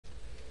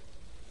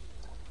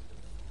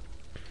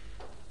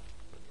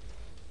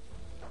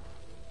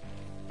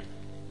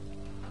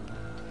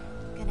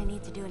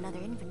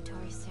another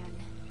inventory soon.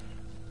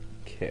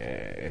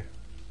 Okay.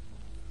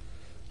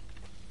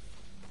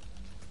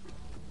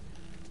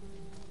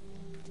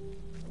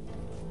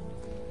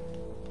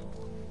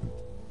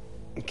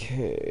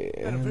 Okay,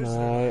 am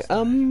I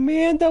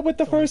Amanda with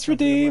the first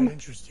redeem?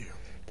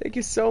 Thank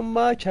you so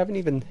much. Haven't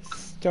even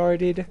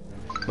started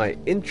my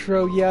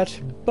intro yet,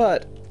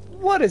 but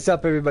what is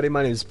up, everybody?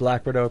 My name is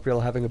Blackbird. I hope you're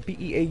all having a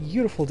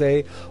beautiful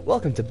day.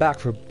 Welcome to Back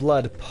for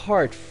Blood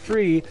Part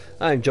 3.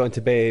 I'm joined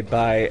today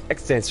by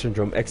X-Dance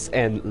Syndrome X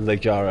and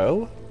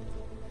Lejaro.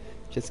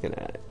 Just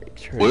gonna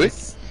turn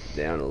this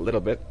down a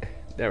little bit.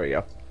 There we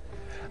go.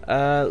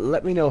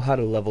 Let me know how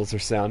the levels are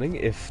sounding,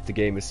 if the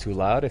game is too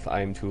loud, if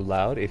I'm too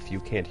loud, if you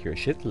can't hear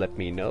shit, let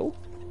me know.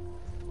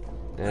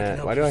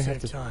 Why do I have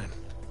to... time?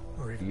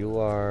 You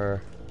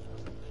are...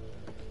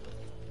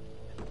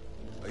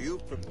 Are you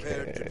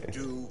prepared to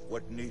do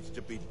what needs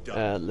to be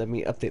done? Let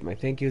me update my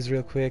thank yous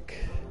real quick.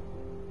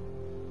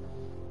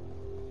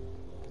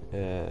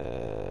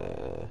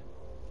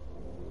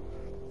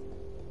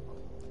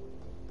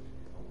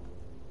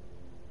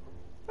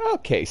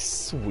 Okay,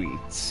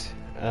 sweet.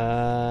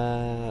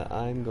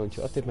 I'm going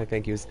to update my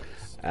thank yous.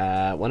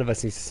 One of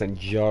us needs to send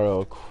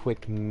Jaro a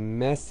quick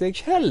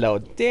message. Hello,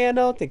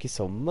 Dano. Thank you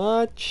so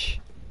much.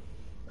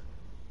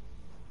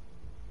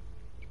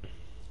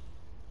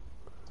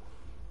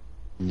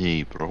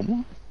 No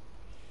problem.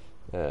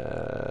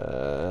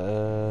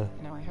 Now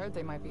I heard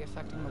they might be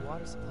affecting the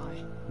water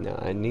supply. No,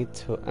 I need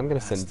to. I'm gonna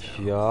send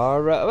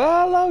Jaro.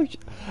 Well, hello.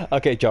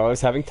 Okay,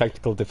 Jaro's having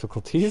technical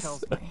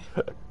difficulties.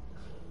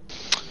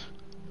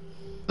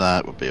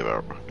 That would be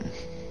about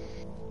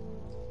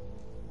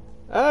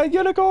right.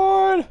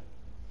 Unicorn!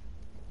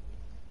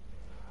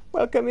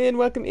 Welcome in,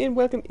 welcome in,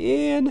 welcome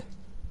in!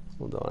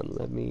 Hold on,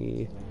 let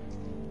me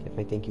get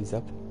my thank yous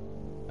up.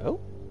 Oh?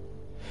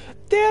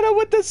 Dana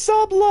with the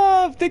sub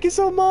love! Thank you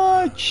so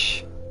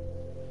much!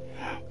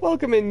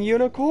 Welcome in,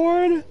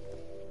 Unicorn!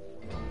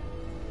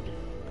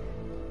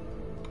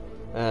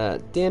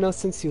 Dano,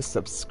 since you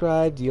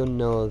subscribed, you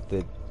know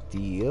the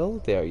deal.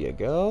 There you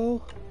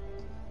go.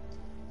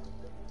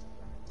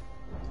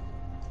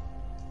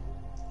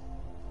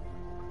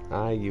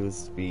 I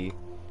used the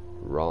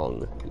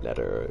wrong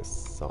letter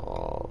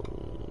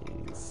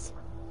songs.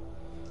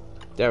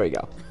 There we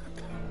go.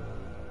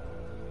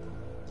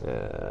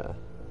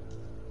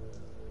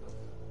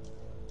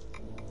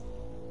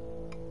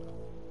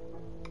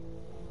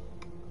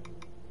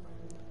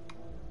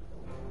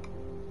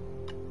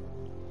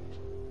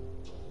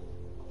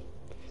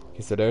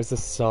 Okay, so there's the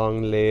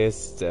song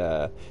list.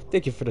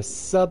 Thank you for the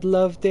sub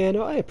love,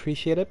 Dano. I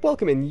appreciate it.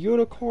 Welcome in,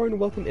 Unicorn.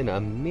 Welcome in,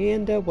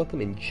 Amanda.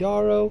 Welcome in,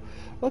 Jaro.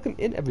 Welcome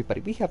in,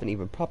 everybody. We haven't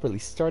even properly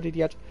started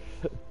yet.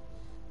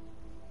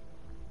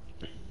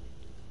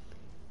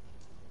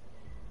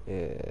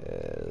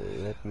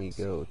 Let me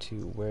go to,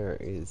 where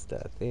is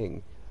that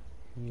thing?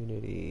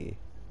 Community.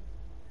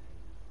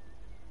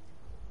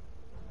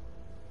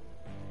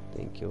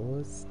 Thank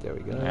yous. There we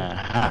go.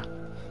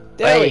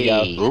 There we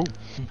go.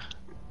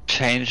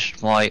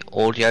 Changed my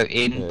audio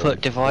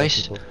input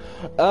device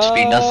to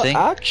be nothing.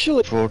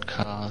 Actually,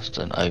 broadcast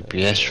and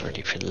OBS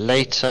ready for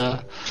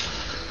later.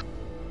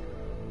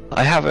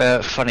 I have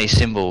a funny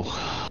symbol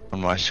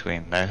on my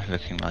screen though,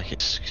 looking like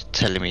it's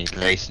telling me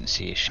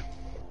latency issue.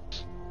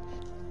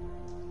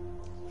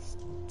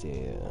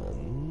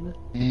 Damn.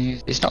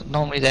 It's not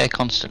normally there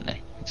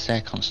constantly. It's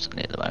there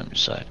constantly at the moment,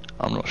 so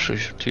I'm not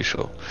too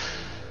sure.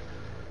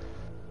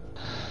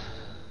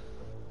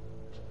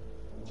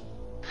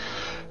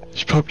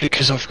 It's probably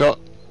because I've got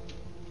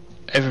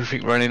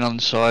everything running on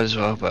the side as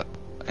well, but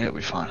it'll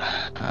be fine.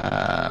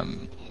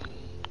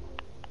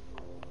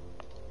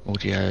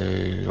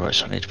 Audio, right,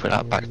 so I need to put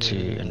that back to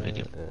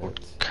NVIDIA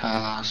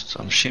broadcast.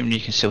 I'm assuming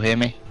you can still hear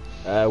me?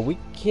 We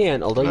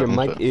can, although your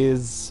mic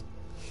is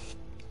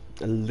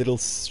a little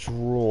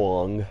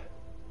strong.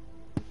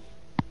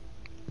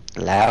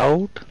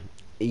 Loud?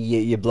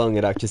 You're blowing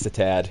it out just a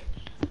tad.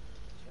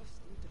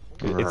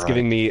 It's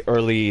giving me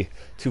early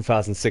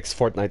 2006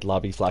 Fortnite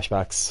lobby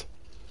flashbacks.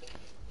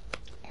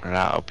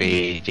 That'll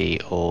be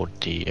the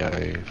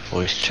audio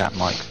voice chat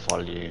mic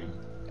volume.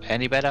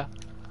 Any better?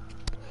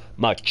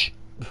 Much.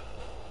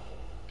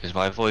 Because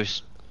my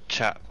voice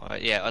chat,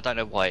 yeah, I don't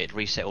know why it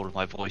reset all of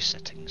my voice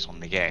settings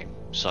on the game,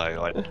 so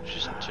I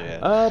just had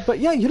to. But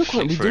yeah,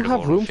 Unicorn, we do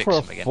have room for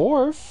a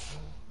fourth.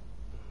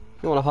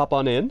 You want to hop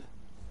on in?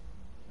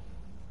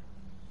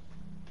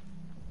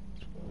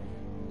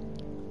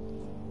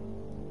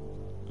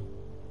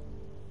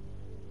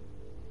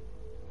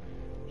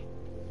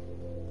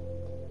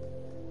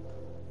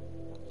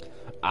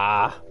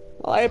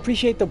 Well, I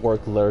appreciate the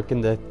work lurk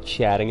and the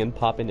chatting and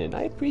popping in.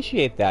 I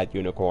appreciate that,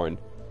 Unicorn.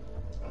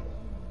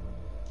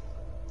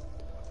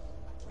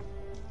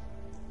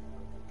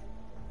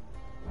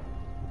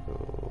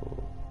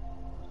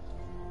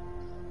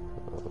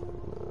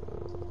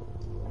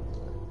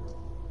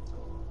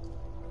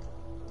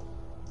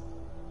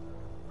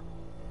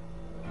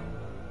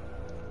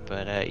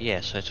 But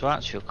yeah, so to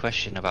answer your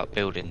question about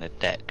building the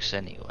decks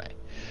anyway,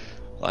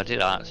 Well, I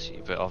did answer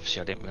you, but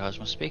obviously I didn't realise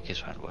my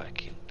speakers weren't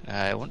working.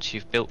 Once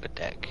you've built a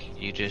deck,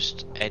 you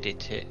just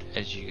edit it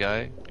as you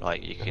go.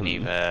 Like, you can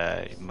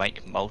either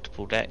make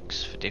multiple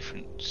decks for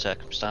different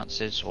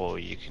circumstances, or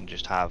you can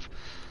just have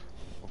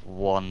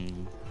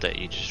one that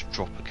you just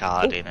drop a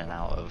card in and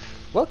out of.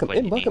 Welcome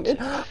in, welcome in.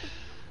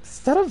 Is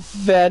that a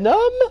Venom?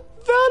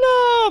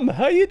 Venom!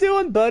 How you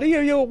doing, buddy?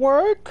 Are you at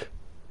work?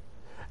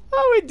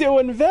 How we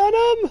doing,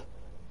 Venom?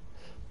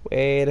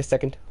 Wait a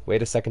second.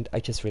 Wait a second.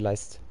 I just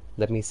realized.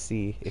 Let me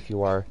see if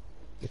you are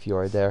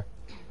there.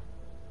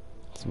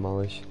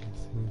 Smallish.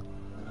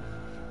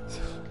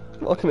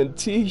 Welcome in,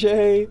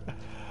 TJ.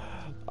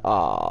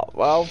 Ah,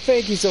 well,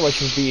 thank you so much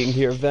for being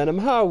here, Venom.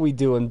 How are we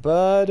doing,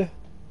 bud?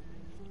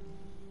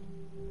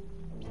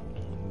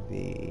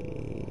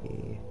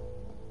 The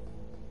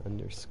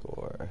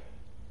underscore.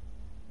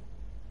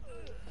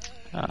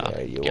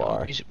 There you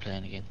are. Music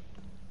playing again.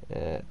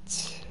 There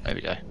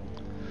we go.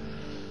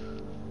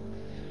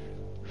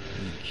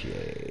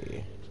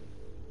 DJ.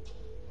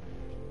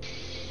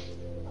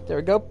 There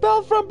we go.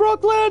 Belle from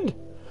Brooklyn.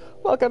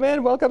 Welcome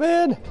in. Welcome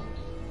in.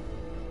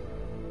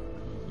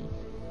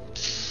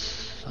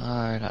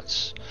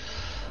 That's.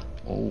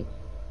 Oh.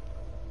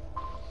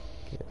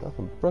 Okay,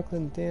 welcome,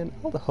 Brooklyn, Dan.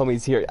 All the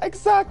homies here.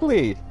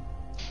 Exactly.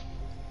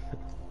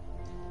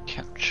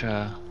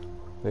 Capture.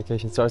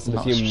 Vacation starts in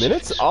a few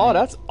minutes. Oh,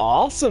 that's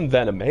awesome,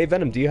 Venom. Hey,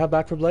 Venom, do you have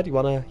Back 4 Blood? You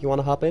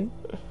wanna hop in?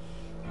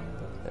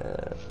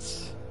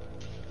 At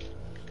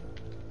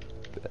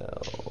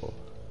Bell,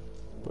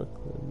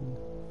 Brooklyn.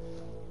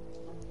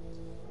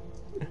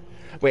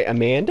 Wait,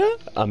 Amanda?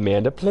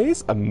 Amanda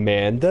plays?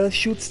 Amanda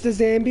shoots the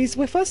zombies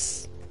with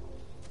us?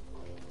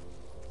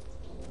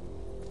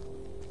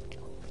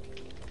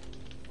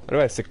 What do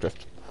I have? Sick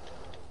Drift.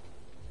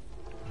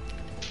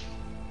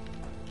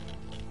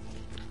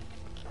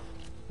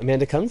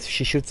 Amanda comes,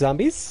 she shoots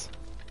zombies.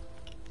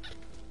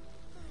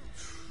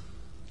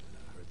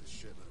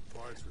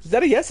 Is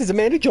that a yes? Is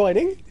Amanda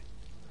joining?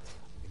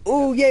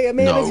 Oh, yay,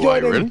 Amanda's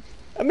joining! Aaron.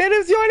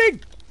 Amanda's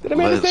joining! Did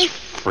Amanda Let's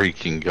say?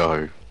 freaking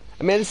go.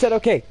 Amanda said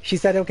okay. She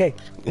said okay.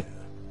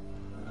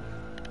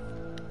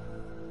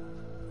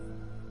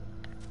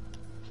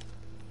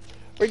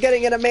 We're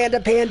getting an Amanda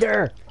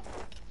Pander!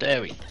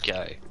 There we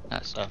go.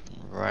 That's up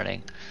and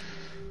running.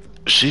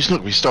 She's not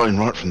going to be starting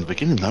right from the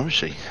beginning, though, is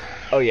she?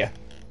 Oh yeah.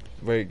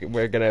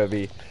 We're gonna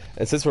be...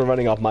 And since we're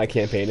running off my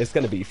campaign, it's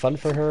gonna be fun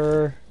for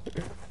her.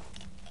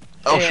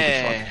 Oh, she'll be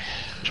fine.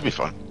 She'll be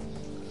fine.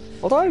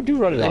 Although I do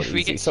run it out If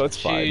we easy, get so it's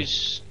to fine.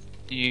 choose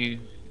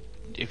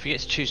if we get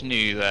to choose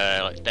new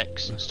like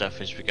decks and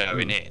stuff as we're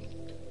going in,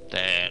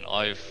 then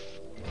I've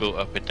built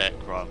up a deck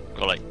where I've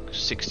got like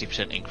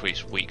 60%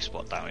 increased weak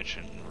spot damage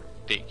and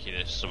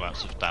ridiculous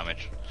amounts of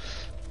damage.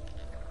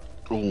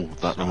 Oh,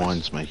 that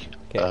reminds me.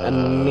 Okay,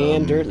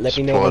 Amanda, let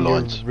me know when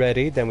lines. you're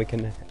ready, then we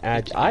can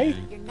add... I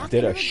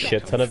did a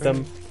shit ton of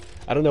them.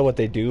 I don't know what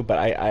they do, but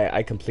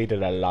I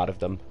completed a lot of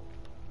them.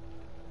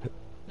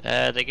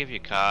 They give you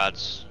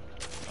cards,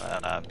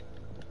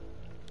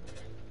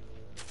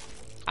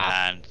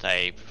 and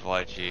they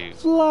provide you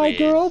Fly with,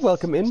 girl,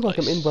 welcome in,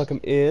 welcome in, welcome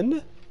in.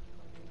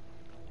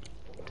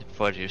 They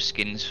provide you with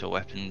skins for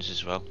weapons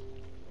as well.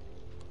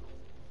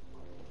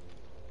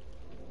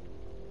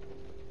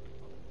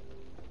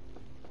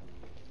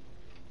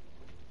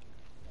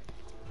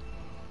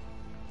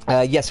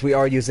 Yes, we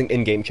are using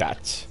in-game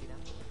chat.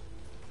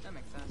 That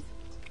makes sense.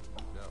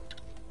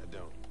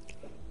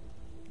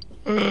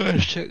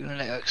 Let's check the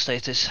network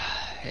status.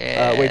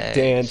 Yes. Wait,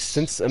 Dan,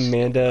 since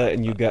Amanda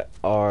and you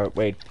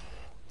wait.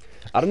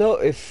 I don't know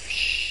if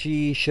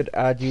she should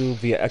add you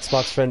via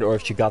Xbox friend or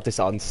if she got this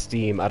on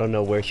Steam. I don't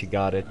know where she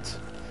got it.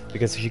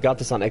 Because if she got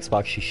this on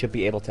Xbox, she should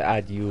be able to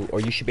add you, or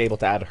you should be able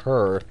to add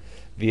her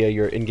via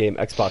your in-game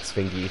Xbox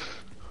thingy.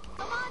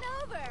 Come on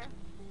over.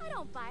 I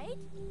don't bite.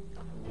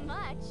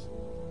 Much.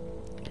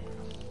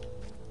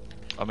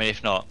 I mean,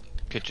 if not,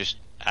 could just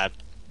add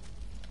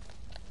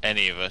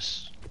any of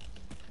us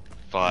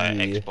via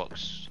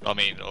Xbox. I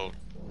mean, or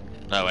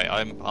no wait,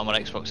 I'm on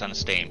Xbox and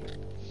Steam.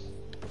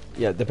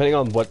 Yeah, depending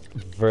on what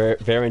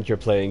variant you're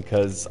playing,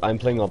 because I'm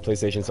playing on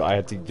PlayStation, so I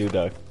had to do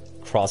the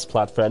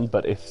cross-plat friend.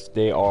 But if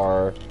they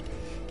are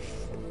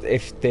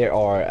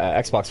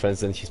Xbox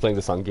friends, then she's playing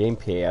this on Game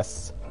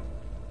Pass.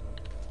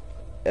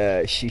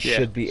 She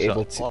should be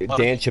able to.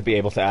 Dan should be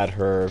able to add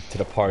her to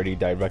the party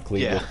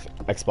directly with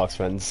Xbox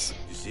friends.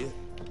 You see it?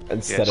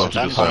 Instead So of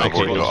that's I've on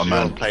already got a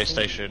man.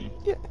 PlayStation.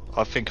 Yeah.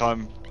 I think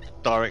I'm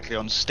directly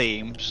on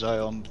Steam,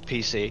 so on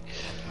PC.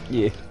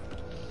 Yeah.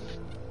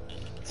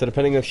 So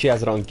depending if she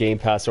has it on Game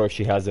Pass or if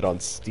she has it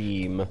on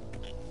Steam.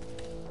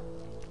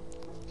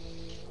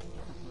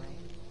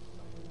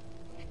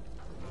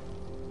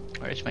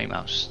 Where's my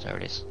mouse? There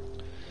it is.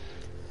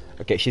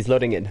 Okay, she's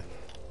loading in.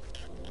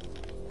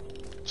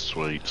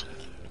 Sweet.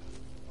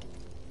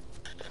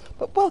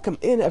 But welcome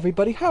in,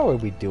 everybody. How are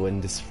we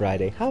doing this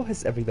Friday? How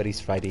has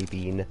everybody's Friday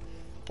been?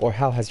 Or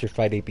how has your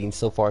Friday been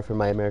so far for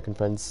my American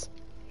friends?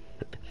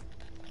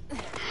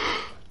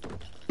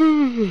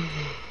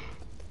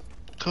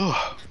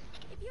 Oh.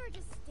 If you were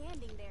just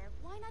standing there,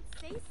 why not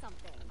say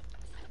something?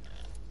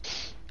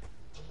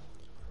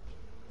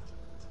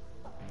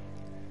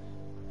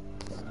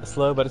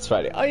 Slow, but it's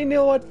Friday. Oh, you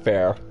know what?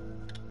 Fair.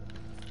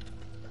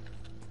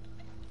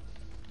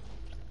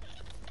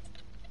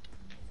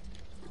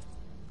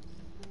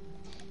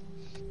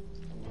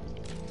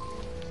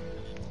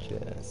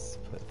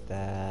 Just put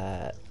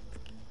that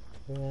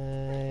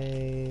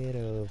right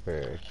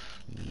over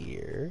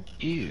here.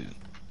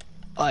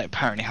 I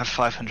apparently have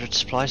 500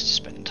 supplies to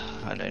spend.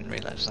 I didn't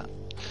realise that.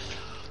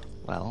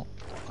 Well,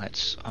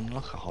 let's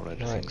unlock a whole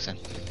load of things then.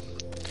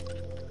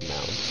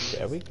 Mount.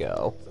 There we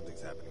go.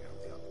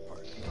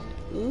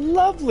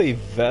 Lovely,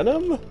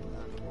 Venom!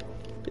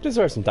 You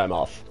deserve some time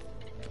off.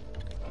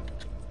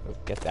 Oh,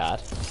 get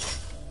that.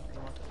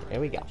 There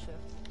we go.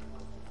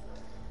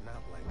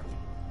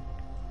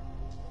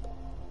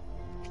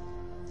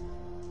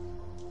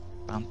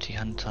 Bounty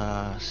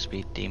Hunter,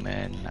 Speed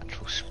Demon,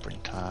 Natural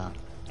Sprinter.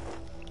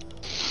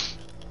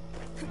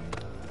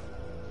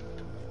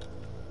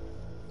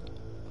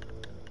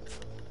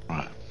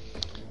 Right.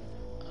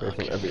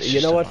 Okay,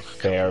 You know what?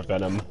 Fair,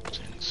 Venom.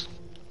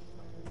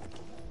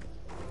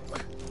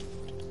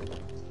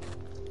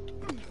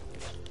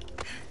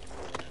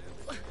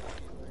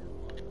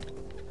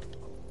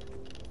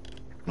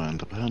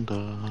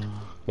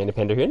 Panda.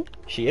 Panda in?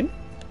 She in?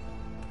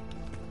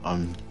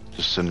 I'm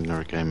just sending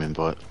her a game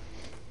invite.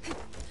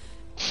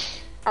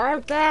 Oh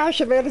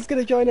gosh, Amanda's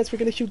gonna join us. We're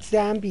gonna shoot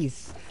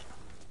zombies.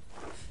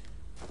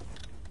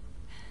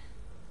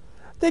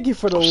 Thank you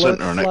for the I've alert,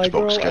 sent her an Fly Xbox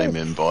Girl. game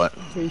invite.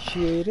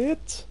 Appreciate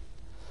it.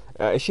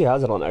 She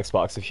has it on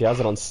Xbox. If she has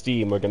it on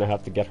Steam, we're gonna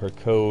have to get her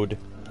code.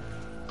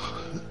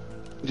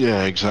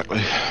 Yeah,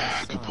 exactly.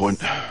 Good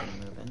point.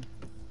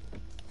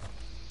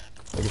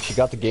 Like if she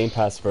got the Game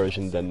Pass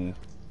version, then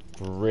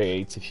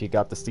great. If she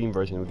got the Steam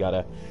version, we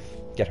gotta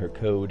get her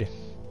code.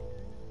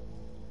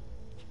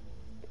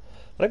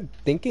 But I'm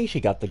thinking she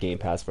got the Game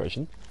Pass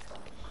version.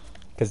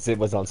 Because it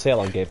was on sale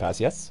on Game Pass,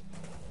 yes?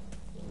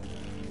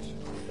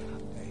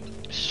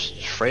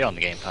 It's free on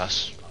the Game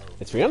Pass.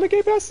 It's free on the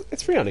Game Pass?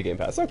 It's free on the Game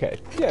Pass, okay.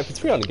 Yeah, if it's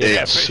free on the Game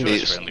Pass. Pretty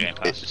sure it's free on the Game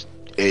Pass.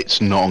 It's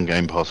not on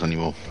Game Pass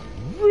anymore.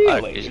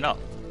 Really? Oh, is it not?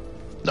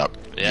 No.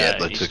 Yeah,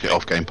 they took it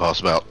off Game Pass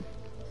about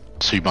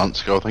 2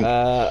 months ago, I think.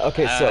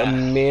 Okay, so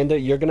Amanda,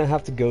 you're gonna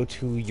have to go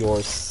to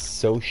your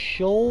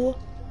social,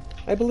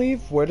 I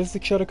believe. Where does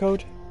it show the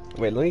code?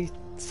 Wait, let me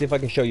see if I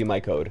can show you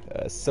my code.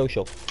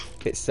 Social.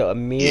 Okay, so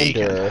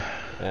Amanda,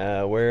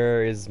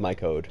 where is my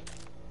code?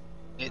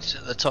 It's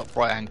at the top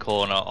right hand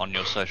corner on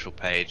your social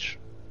page.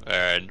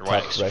 Right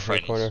next to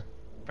friends. Corner?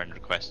 Friend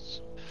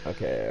requests.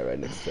 Okay, right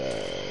next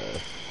to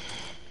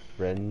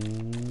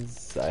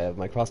friends. I have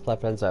my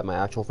cross-plat friends, I have my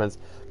actual friends.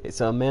 Okay,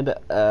 so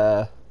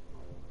Amanda,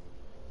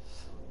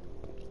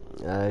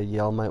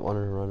 y'all might want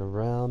to run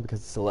around because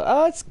it's still.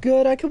 Oh, it's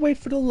good. I can wait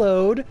for the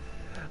load.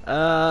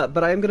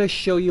 But I am gonna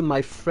show you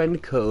my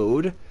friend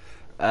code.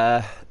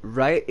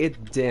 Write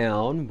it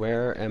down.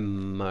 Where's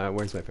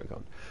my friend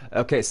code?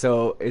 Okay,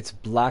 so it's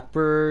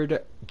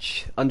Blackbird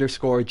 _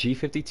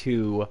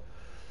 G52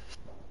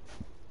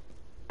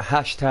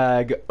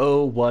 hashtag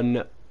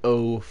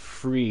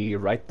 0103.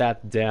 Write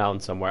that down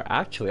somewhere.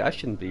 Actually, I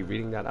shouldn't be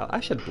reading that out. I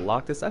should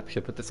block this. I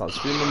should put this on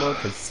streamer mode,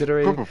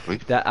 considering Probably.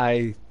 that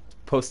I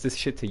post this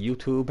shit to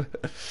YouTube.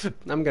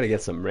 I'm gonna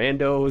get some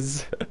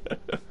randos.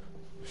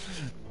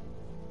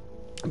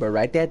 But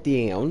write that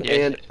down. Yeah.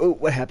 And oh,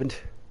 what happened?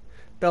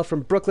 Belle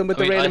from Brooklyn with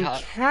the random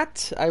I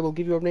cat. I will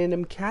give you a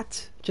random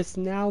cat just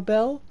now,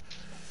 Belle.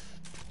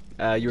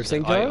 You were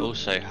saying, I Joe?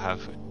 also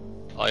have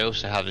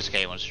this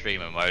game on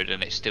streamer mode,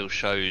 and it still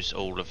shows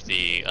all of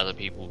the other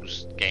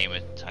people's gamer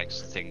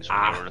tags and things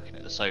when you're looking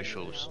at the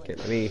socials. Okay,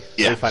 let me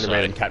find a so-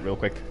 random cat real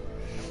quick.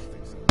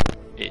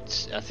 I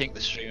think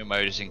the streamer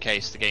mode is in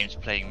case the game's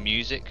playing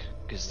music,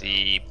 because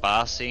the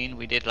bar scene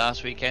we did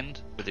last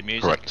weekend with the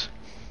music. Correct.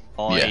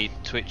 My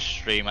Twitch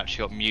stream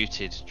actually got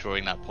muted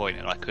during that point,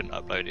 and I couldn't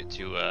upload it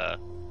to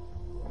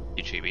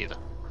YouTube either.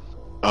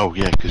 Oh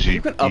yeah, because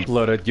You can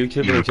upload it.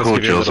 YouTube you will just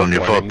record give you a yours little on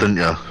your warning. pod, didn't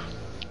you?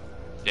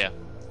 Yeah.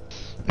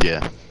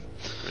 Yeah.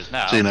 Whereas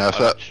now, So you know, if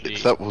I've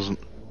that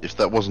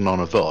wasn't on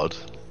a VOD,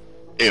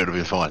 it would have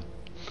been fine.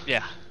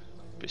 yeah.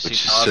 But Which see,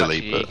 is now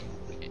silly,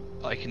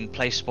 I can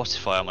play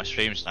Spotify on my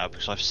streams now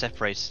because I've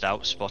separated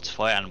out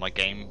Spotify and my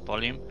game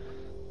volume.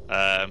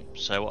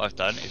 So what I've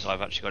done is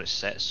I've actually got it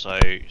set so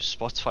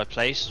Spotify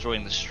plays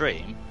during the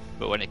stream,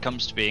 but when it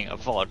comes to being a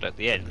VOD at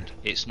the end,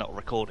 it's not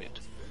recorded.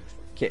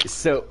 Okay,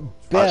 so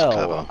That's Belle,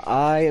 clever.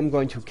 I am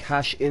going to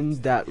cash in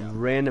that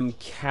random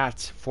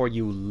cat for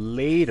you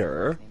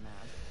later.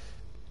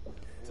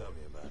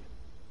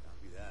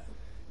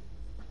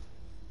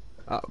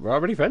 We're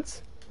already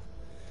friends?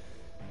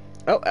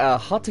 Oh,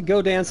 hot to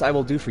go dance I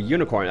will do for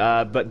Unicorn.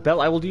 But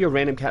Belle, I will do your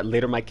random cat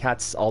later. My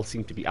cats all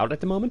seem to be out at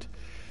the moment.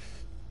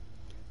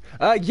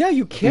 Yeah,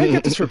 you can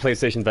get this for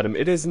PlayStation Venom.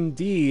 It is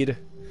indeed.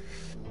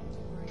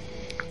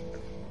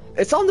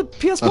 It's on the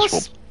PS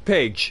Plus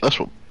page. That's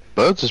what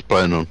Birds is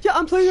playing on. Yeah,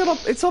 I'm playing it on.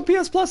 It's on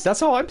PS Plus. That's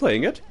how I'm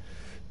playing it.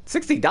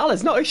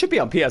 $60? No, it should be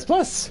on PS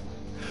Plus.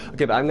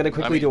 Okay, but I'm gonna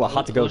quickly do a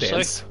hot to go also-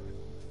 dance.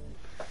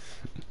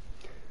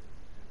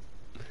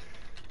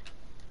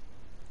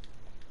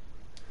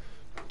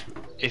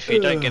 if you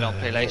don't get on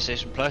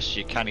PlayStation Plus,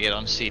 you can get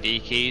on CD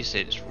keys.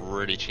 It's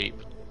really cheap.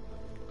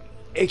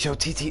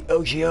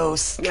 HOTTOGO,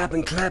 snap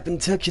and clap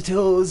and tuck your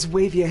toes,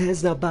 wave your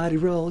hands now, body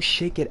roll,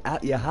 shake it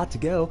out, you're hot to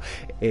go.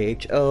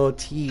 HOTTOGO,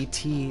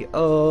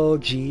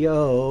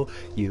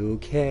 you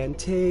can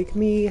take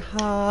me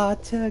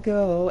hot to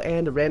go.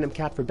 And a random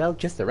cat for Bell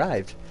just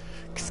arrived.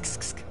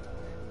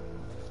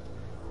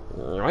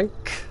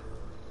 Yoink.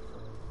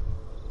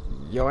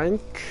 Yoink.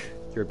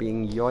 You're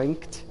being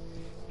yoinked.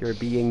 You're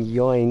being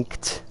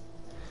yoinked.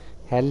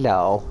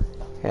 Hello.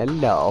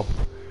 Hello.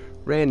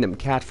 Random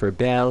cat for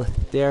Belle.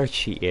 There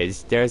she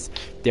is. There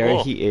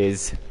he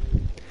is.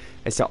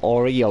 It's an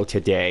Oreo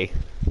today.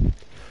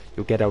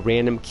 You'll get a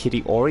random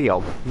kitty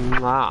Oreo.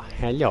 Mwah.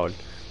 Hello.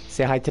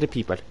 Say hi to the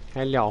people.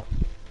 Hello.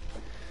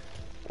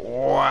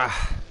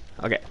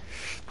 Okay.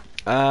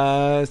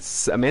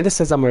 Amanda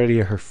says I'm already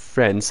her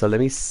friend, so let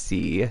me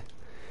see.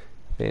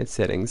 Advanced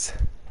settings.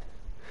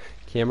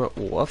 Camera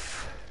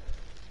off.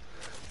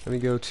 Let me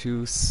go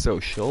to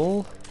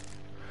social.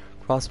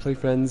 Crossplay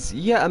friends.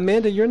 Yeah,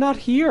 Amanda, you're not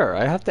here.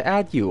 I have to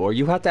add you, or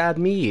you have to add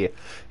me.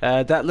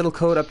 That little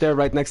code up there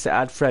right next to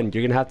add friend,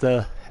 you're gonna have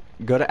to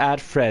go to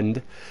add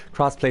friend,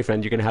 crossplay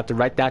friend. You're gonna have to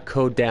write that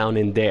code down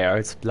in there.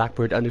 It's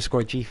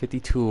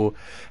Blackbird_G52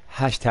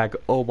 hashtag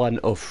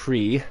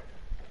 0103.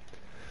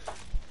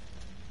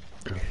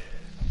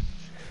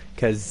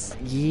 Cause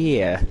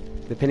yeah,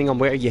 depending on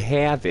where you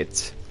have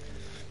it.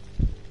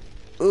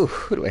 Ooh,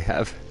 who do I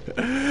have?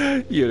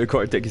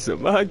 Unicorn, thank you so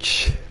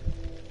much.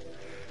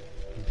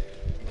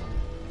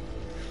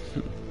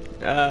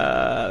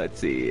 Let's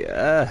see.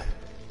 But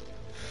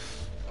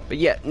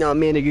yeah, no,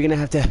 Amanda, you're gonna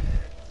have to.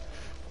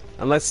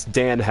 Unless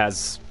Dan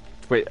has.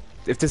 Wait,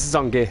 if this is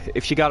on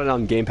if she got it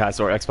on Game Pass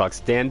or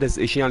Xbox, Dan is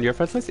she on your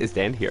friends list? Is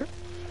Dan here?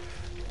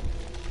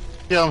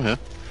 Yeah, I'm here.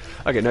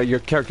 Okay, no, your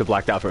character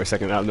blacked out for a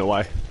second. I don't know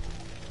why.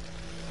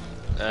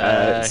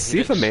 See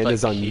if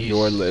Amanda's on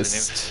your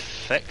list.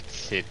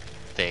 Infected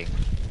thing.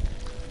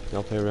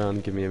 I'll play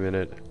around. Give me a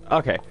minute.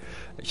 Okay,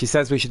 she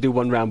says we should do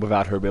one round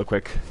without her, real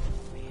quick.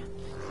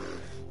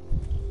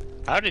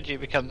 How did you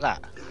become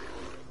that?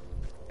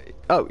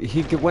 Oh,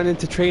 he went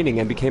into training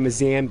and became a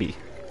zombie.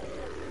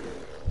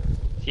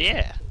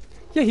 Yeah.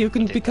 Yeah, you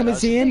can become a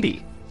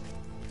zombie.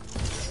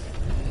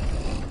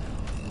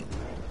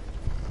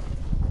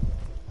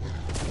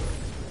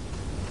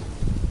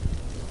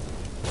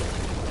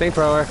 Thing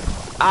thrower.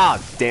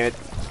 Ah, damn it.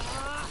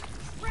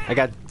 I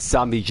got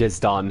zombie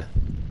jizzed on.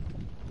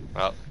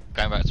 Well,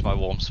 going back to my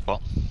warm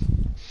spot.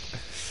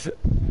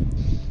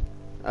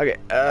 Okay,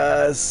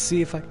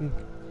 see if I can.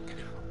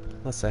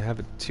 Unless I have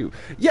it too.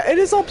 Yeah, it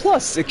is on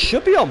Plus. It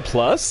should be on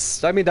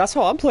Plus. I mean, that's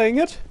how I'm playing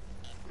it.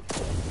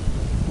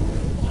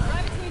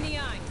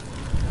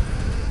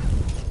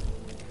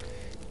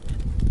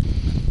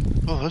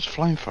 Oh, those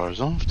flamethrowers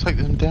on. Take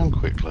them down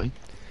quickly.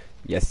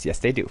 Yes, yes,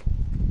 they do.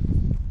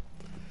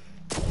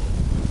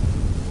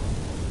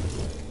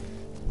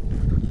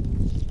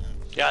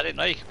 Yeah, I didn't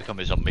know you could become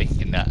a zombie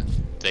in that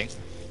thing.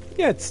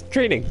 Yeah, it's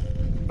training.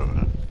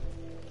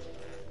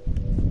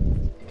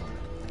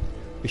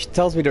 Which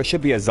tells me there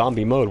should be a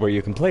zombie mode where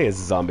you can play as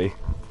a zombie.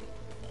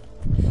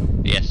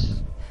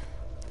 Yes.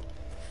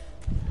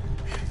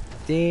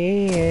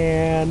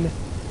 Dan.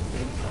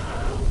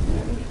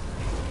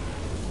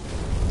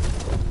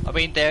 I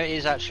mean, there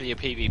is actually a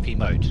PvP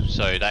mode,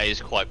 so that is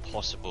quite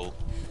possible.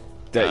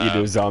 That you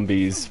do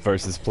zombies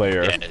versus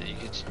player. Yeah,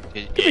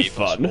 Could be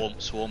fun.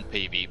 Swarm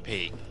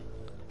PvP.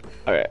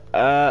 Alright,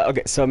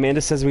 okay, so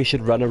Amanda says we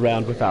should run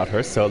around without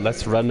her, so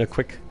let's run a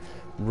quick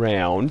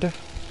round.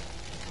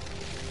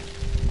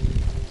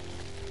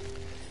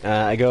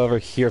 I go over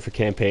here for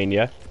campaign,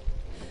 yeah?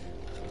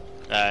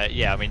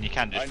 Yeah, I mean, you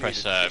can just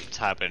press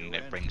tab and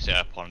it brings it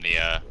up on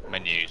the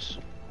menus.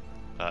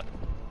 But...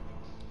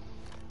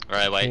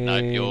 Right, wait, no,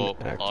 you're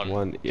on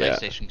one, yeah.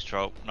 PlayStation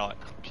control, not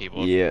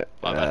keyboard. Yeah,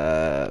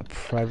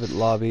 private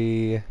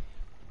lobby.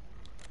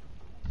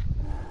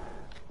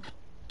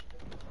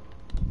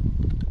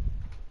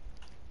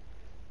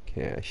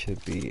 Okay, I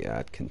should be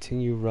at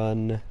continue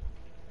run.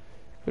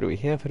 What do we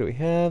have? What do we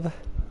have?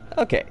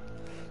 Okay,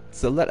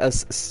 so let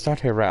us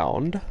start a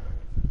round.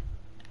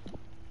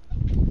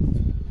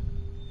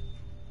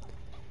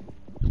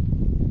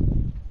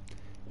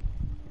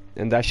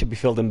 And that should be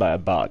filled in by a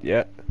bot,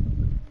 yeah?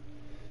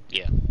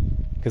 Yeah.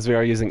 Because we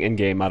are using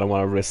in-game, I don't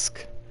want to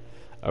risk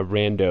a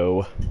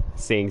rando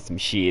saying some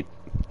shit.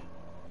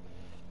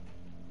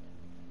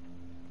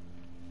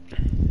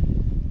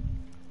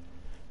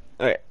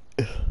 Okay.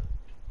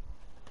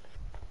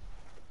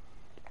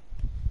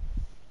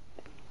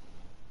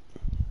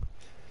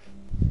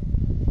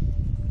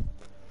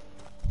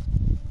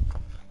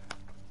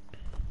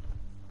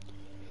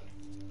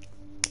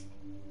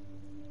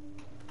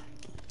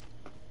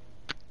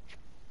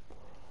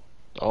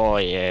 Oh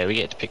yeah, we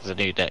get to pick the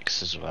new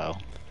decks as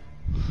well.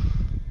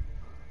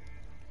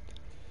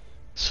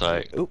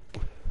 So,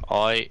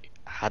 I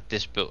had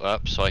this built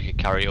up so I could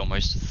carry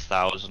almost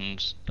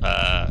 1,000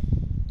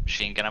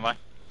 machine gun ammo.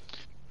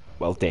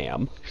 Well,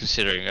 damn.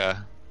 Considering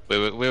we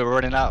were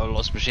running out of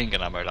lots of machine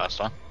gun ammo last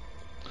time.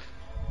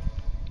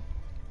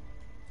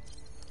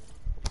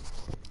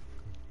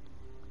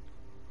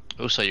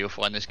 Also, you'll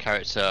find this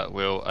character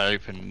will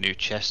open new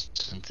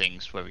chests and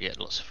things where we get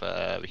lots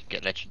of we can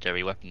get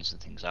legendary weapons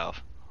and things out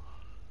of.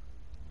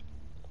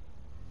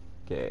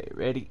 Okay,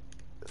 ready?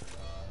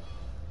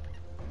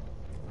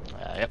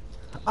 Yep.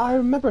 I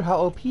remember how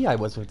OP I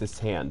was with this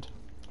hand.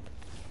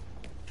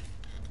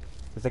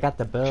 Because I got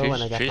the bow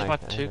and I got choose my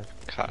two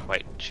cards.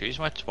 Wait, choose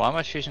my. Why am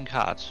I choosing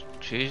cards?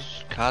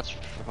 Choose cards.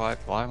 Why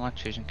am I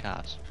choosing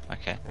cards?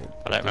 Okay.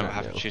 I don't remember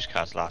having to choose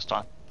cards last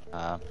time.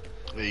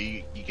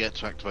 You get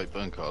to activate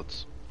burn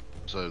cards,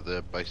 so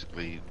they're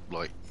basically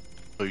like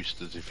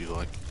boosters, if you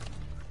like.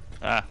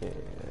 Ah.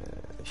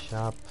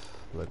 Shop.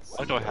 Let's.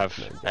 Why do I have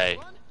a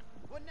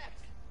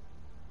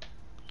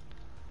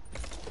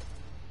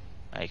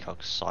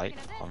ACOG sight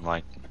on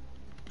my?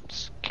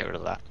 Let's get rid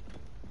of that.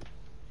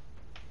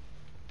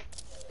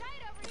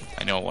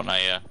 I don't want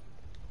a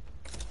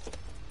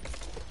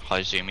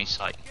high zoomy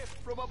sight.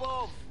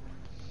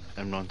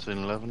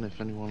 M1911, if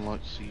anyone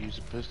likes to use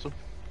a pistol.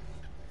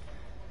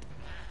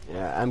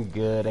 Yeah, I'm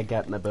good. I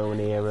got my bow and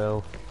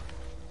arrow.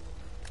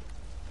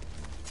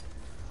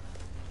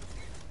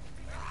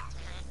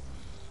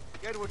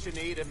 Get what you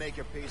need and make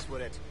your peace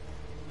with it.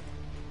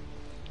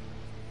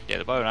 Yeah,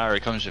 the bow and arrow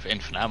comes with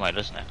infinite ammo,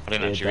 doesn't it? I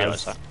didn't actually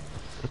realise that.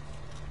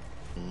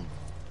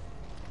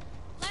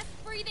 Less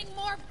breathing,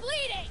 more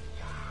bleeding.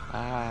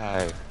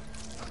 Oh.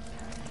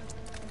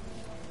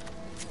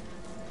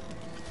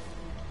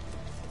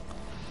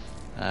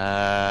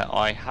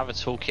 I have a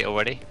toolkit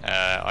already.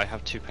 I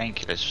have 2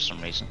 painkillers for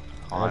some reason.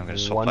 I'm going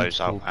to swap those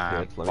out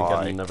and Let me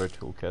get another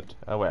toolkit.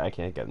 Oh wait, I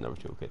can't get another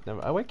toolkit.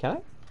 Never. Oh wait, can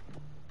I?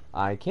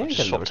 I can get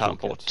another swapped out and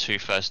toolkit. bought 2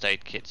 first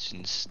aid kits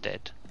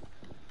instead.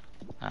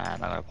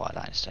 And I'm going to buy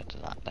that instead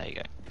of that. There you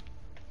go.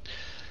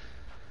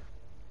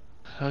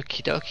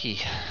 Okie dokie.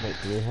 Wait,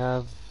 do we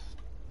have...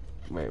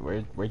 Wait,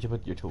 where'd you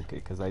put your toolkit?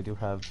 Because I do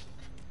have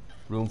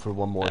room for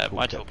one more toolkit.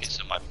 My toolkit's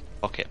in my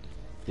pocket.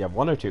 You have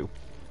 1 or 2?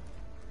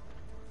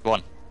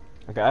 1.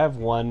 Okay, I have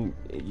 1.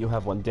 You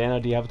have 1. Dana,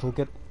 do you have a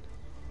toolkit?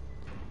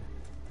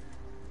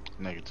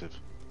 Negative.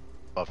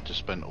 I've just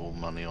spent all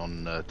money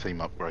on team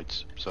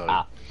upgrades, so...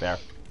 Ah, fair.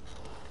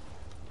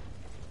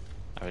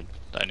 I mean,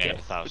 only have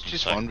 1,000. Which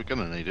is fine, we're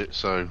gonna need it,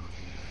 so...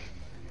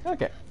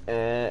 Okay,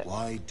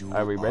 Why do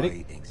are we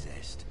ready? I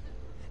exist?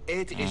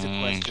 It is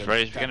a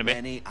question that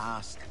many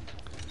ask.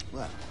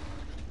 Well,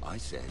 I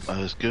says...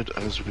 As good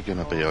as we're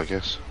gonna be, I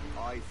guess.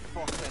 I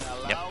fucking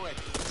allow it.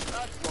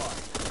 That's why.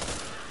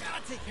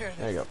 Gotta take care of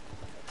this. There you go.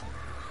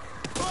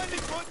 Finally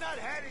putting that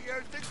head of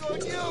yours to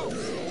good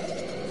use.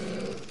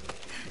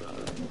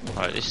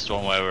 Alright, this is the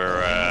one where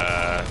we're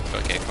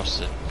got to get across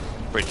the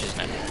bridge,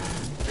 isn't it? I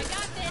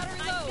got this.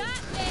 I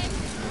got this.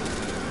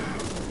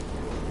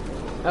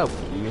 Oh,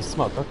 you use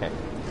smoke, okay.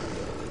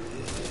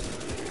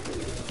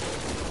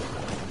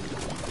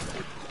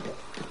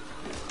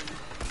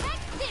 Check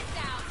this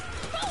out.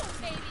 Boom,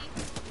 baby.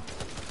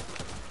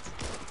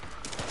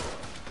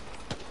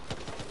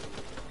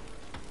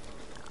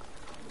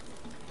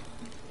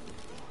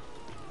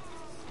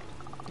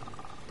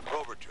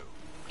 Rover 2.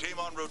 Team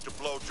en route to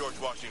blow George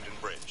Washington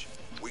Bridge.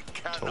 We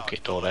cannot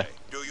Toolkit door there.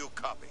 Do you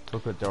copy?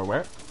 Toolkit door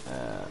where?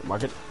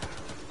 Mark it.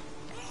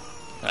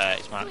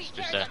 It's marked Sweet,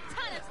 just there's there. a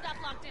ton of stuff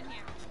locked in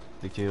here.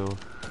 Did you...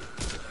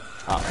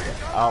 Oh, okay.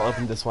 I'll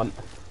open this one.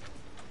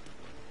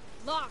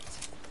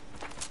 Locked.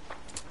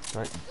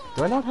 Right.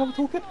 Do I not have a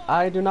toolkit?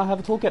 I do not have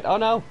a toolkit. Oh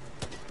no!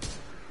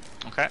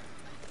 Okay.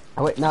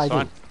 Oh wait, no, I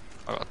That's do.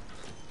 fine.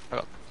 I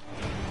got.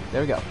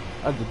 There we go.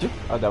 Oh, did you?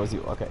 Oh, that was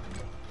you. Okay.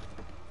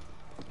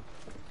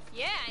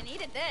 Yeah, I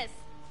needed this.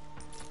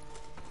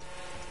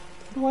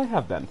 What do I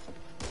have then?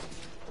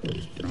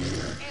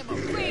 Ammo,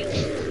 wait.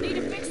 Need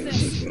to fix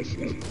this.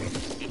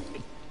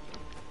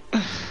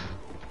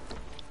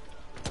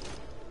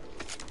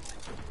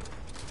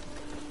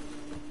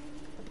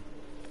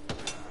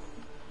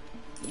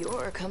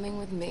 You're coming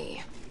with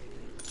me.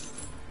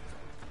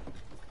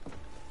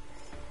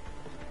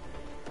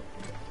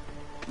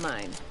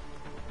 Mine.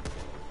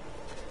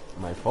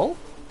 Am I full?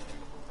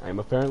 I am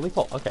apparently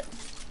full. Okay.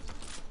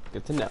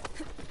 Good to know.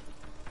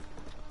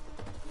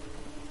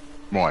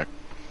 Right.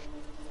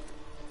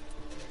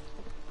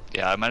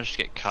 Yeah, I managed to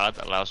get a card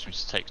that allows me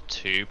to take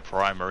 2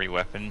 primary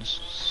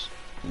weapons.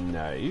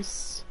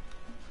 Nice.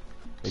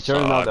 Make So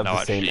sure not of no,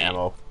 the same actually-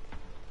 ammo.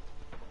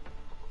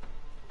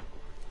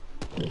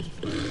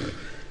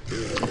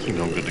 I think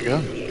I'm good to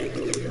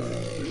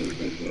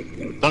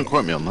go. Don't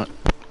quote me on that.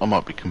 I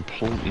might be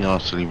completely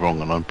utterly wrong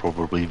and I'm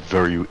probably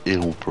very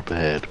ill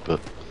prepared, but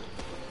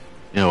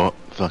you know what,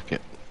 fuck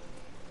it.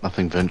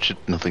 Nothing ventured,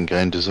 nothing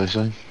gained, as they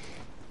say.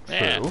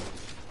 Yeah, True.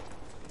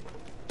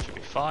 should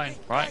be fine,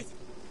 right?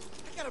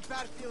 I got a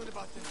bad feeling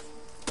about this.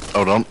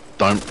 Hold on,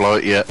 don't blow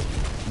it yet.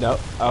 No.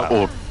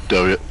 Oh, Or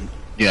do it.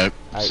 You know,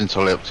 since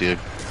I left you.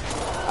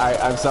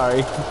 I'm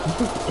sorry.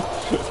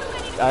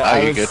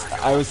 I you're good.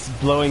 I was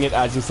blowing it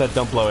as you said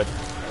don't blow it.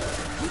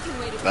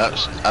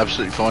 That's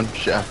absolutely fine,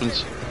 shit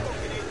happens.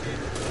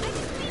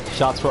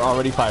 Shots were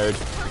already fired.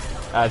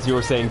 As you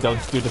were saying, don't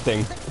do the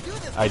thing.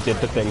 I did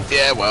the thing.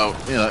 Yeah, well,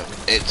 you know,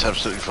 it's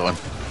absolutely fine.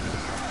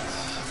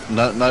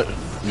 No,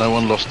 No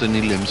one lost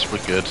any limbs. We're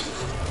good.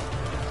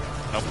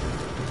 Nope.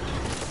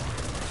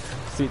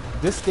 See,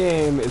 this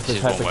game is the This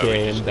is type one of where we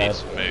game just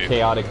that need to move.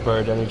 chaotic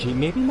bird energy,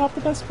 maybe not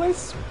the best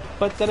place,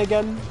 but then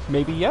again,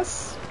 maybe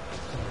yes.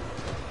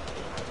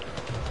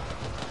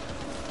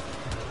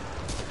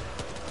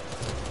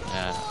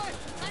 Yeah.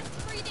 I'm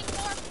breathing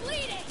more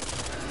bleeding.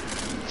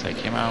 Take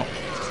him out.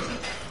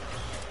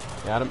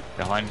 Got him.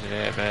 Behind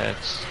the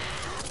beds.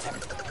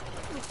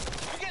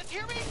 You guys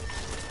hear me?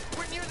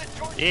 We're near the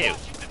George Ew.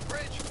 Washington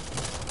Bridge.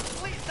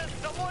 Please send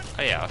someone.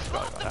 Oh yeah, I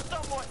forgot about that.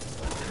 Someone.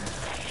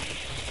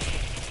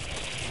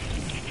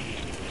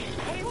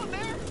 Anyone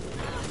there?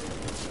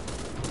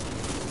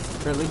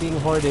 Currently being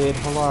hoarded.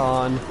 Hold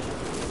on.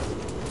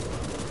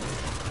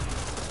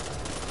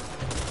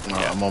 No,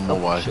 I'm on my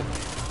way. Shit.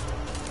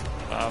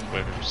 I'm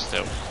with him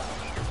still.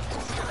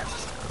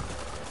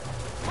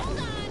 Hold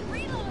on,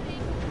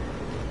 reloading.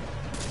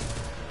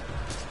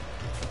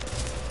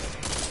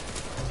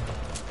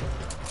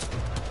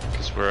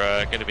 Because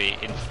we're going to be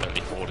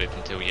infinitely hoarded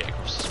until we get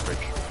across this bridge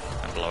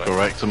and below it.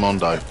 Correct,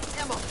 Mondo.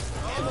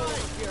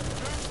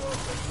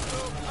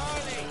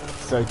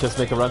 So just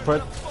make a run for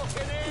it.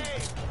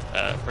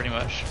 Pretty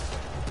much.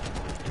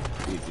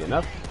 Easy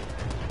enough.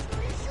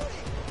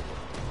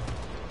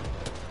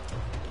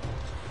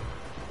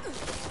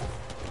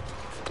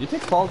 You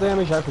take fall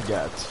damage? I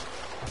forget.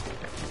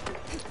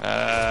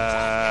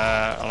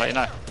 I'll let you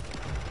know.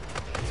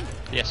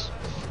 Yes.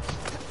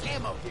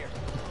 Ammo here.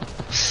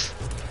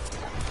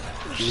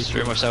 Just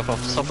threw myself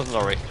off the top of the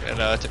lorry and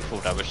took full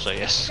damage, so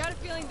yes. Got a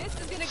feeling this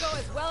is gonna go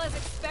as well as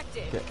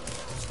expected. Okay.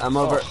 I'm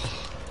over.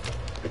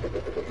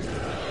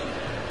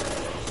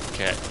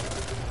 Okay.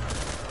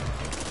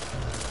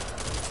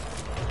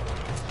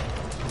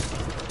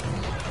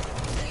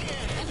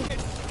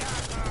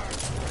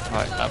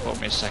 Right, that brought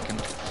me a second.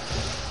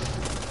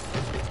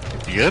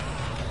 You good?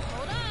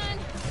 Hold on.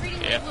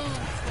 Treating Yeah. my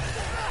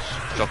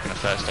wounds. Dropping a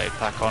first aid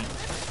pack on.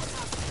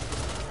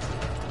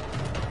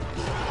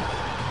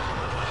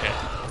 Okay.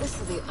 This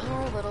will be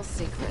our little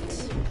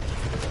secret.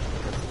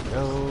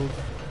 Go.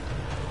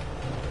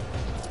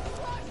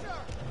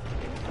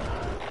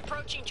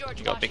 Approaching George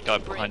You got a big guy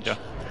behind you.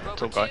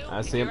 Tall guy.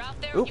 I see him. You're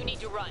out there, Oop. you need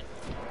to run.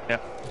 Yeah.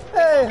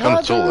 Hey, Kinda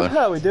hot tall, dude. though.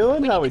 How we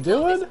doing? How we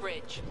Blow this doing?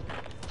 bridge.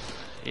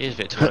 He is a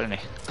bit tall, isn't he?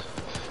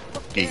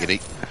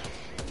 Giggity.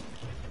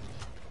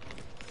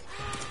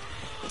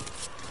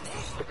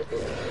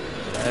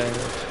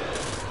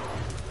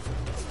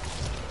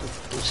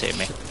 See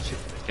me.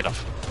 Get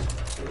off.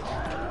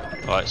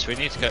 Right, so we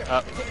need to go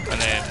up and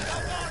then...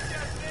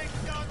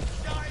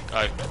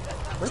 Oh.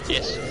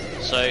 Yes.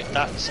 So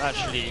that's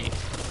actually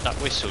that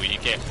whistle you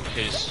get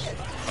because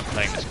I'm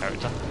playing this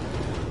character.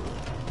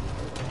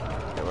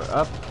 Okay, we're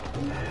up.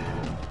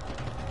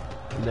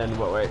 And then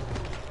what? Wait.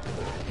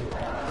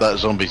 That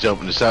zombie's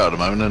helping us out at the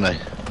moment, isn't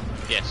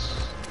he? Yes.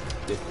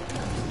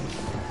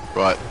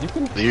 Right, You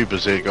can. the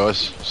Uber's here, guys.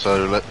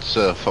 So let's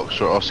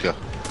Foxtrot Oscar.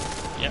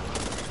 Yep.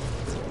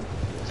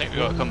 I think we've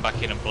got to come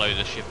back in and blow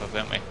the ship up,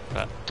 haven't we?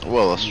 But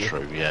Well, that's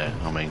true. Yeah.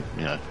 I mean,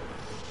 you know,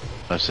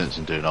 no sense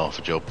in doing half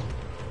a job.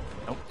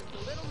 nope.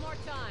 A little more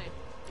time.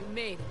 You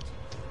made it.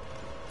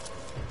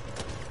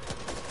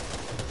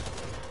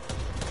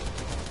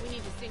 We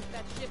need to sink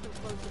that ship and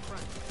close the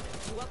front.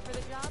 You up for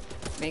the job?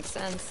 Makes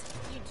sense.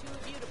 Need two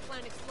of you to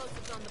plant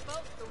explosives on the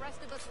boat. The rest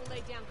of us will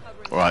lay down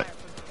cover and Right. fire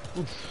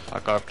from here. I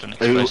grabbed an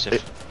Who,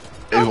 explosive.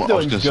 I was doing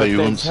going to say good you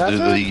want things, to do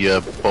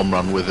Hazard. the bomb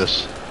run with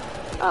us.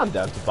 I'm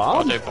down to I'll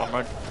bomb. do bomb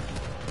run.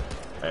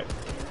 Hey.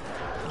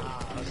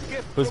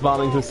 Who's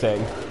bombing? Who's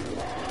saying?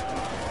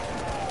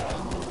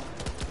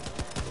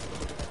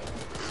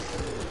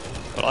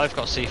 Well, I've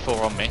got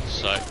C4 on me,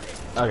 so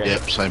Okay.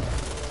 Yep, same.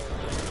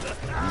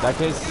 In that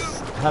case,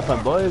 have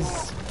fun,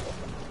 boys.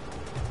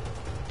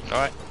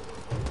 alright.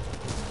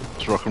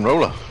 It's rock and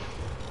roller.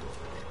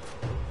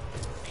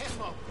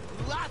 Ammo.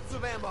 Lots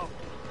of ammo.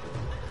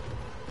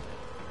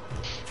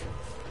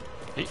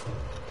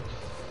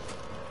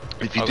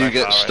 If you I'll do go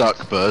get far stuck,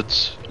 end.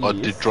 birds, I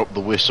Yes. did drop the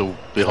whistle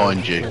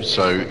behind you.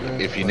 So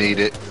if you need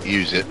it,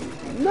 use it.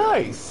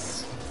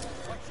 Nice.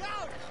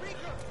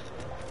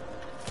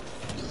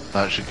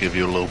 That should give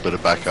you a little bit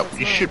of backup.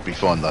 You should be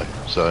fine though.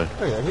 So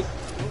Okay.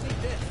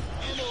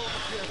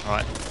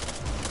 Alright.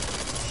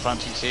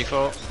 Planting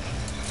C4.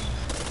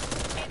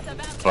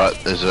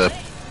 right, there's a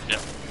Yep.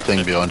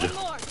 thing behind you.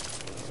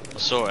 I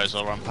saw it as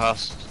I ran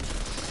past.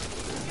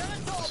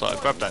 So I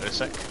grabbed that in a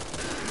sec.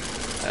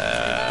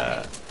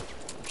 I'm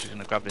just going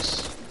to grab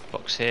this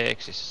box here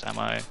because this is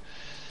ammo.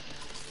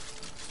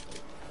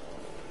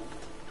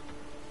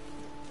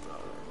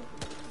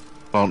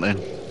 Planting.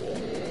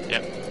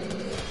 Yep.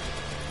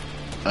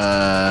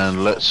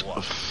 And let's If you're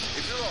all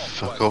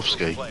fuck quite off,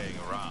 ski. playing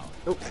around,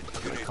 Oh,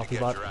 you need to copy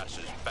get bot. your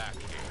asses back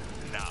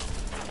here now.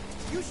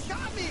 You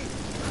shot me.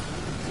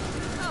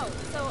 Oh,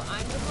 so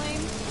I'm to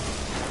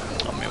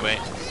blame? On my way.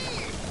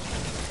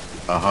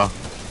 Uh huh.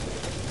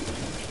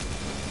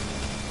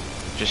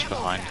 Just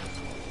behind.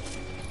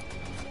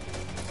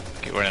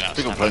 Keep running out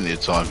We've got of plenty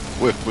of time.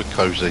 We're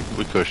cozy.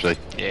 We're cushy.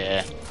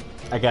 Yeah.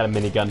 I got a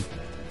minigun.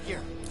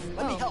 Here.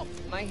 Let me help.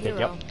 My my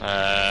hero.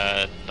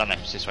 Don't know,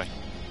 it's this way.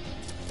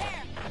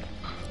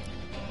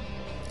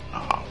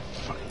 Oh,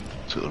 fucking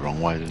took the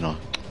wrong way, didn't I?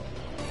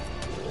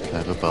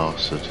 Clever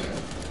bastard.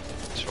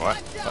 It's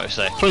alright. What do you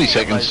say? 20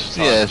 seconds.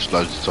 Yeah, it's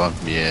loads of time.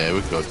 Yeah,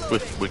 we're good.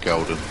 We're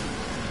golden.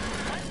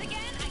 Once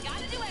again, I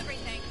gotta do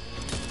everything.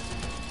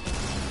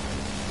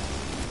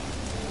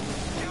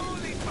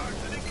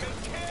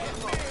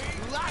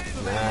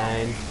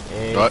 9,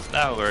 8, Right.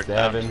 Now we're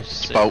 7, down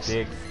to Bolt.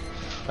 6,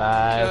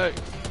 5,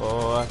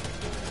 4,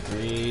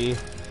 3,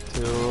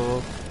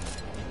 2.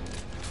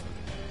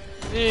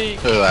 Look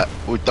at that.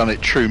 We've done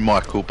it true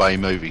Michael Bay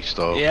movie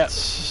style. Yep.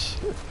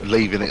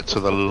 Leaving it to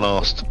the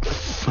last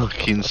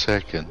fucking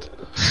second.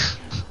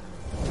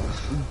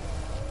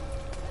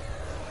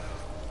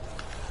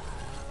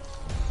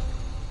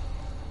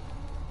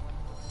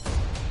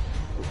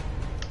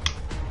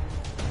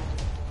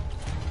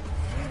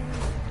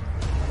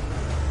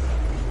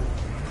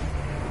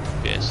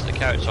 Yes, the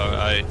character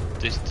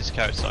this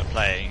character I'm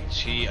playing,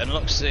 she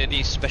unlocks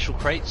these special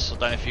crates. I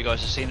don't know if you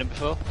guys have seen them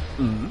before.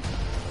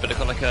 But they've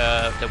got like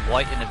they're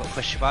white and they've got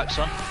question marks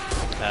on.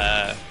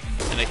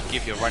 And they can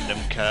give you a random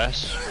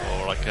curse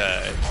or like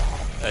a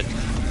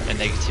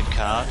negative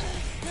card.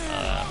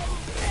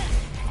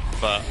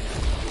 But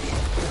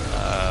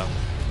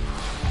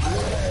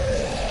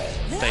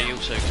they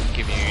also can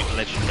give you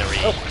legendary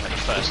like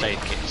first aid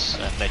kits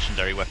and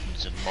legendary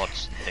weapons and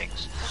mods and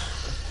things.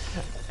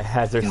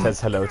 Hazard says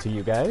hello to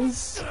you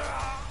guys.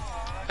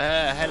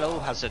 Hello,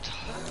 Hazard.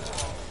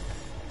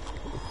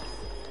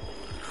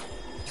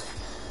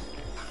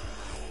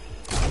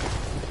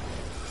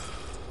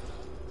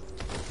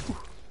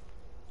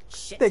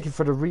 Thank you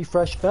for the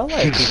refresh, fella.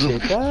 I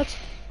appreciate that.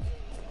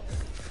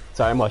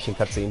 Sorry, I'm watching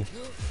cutscene.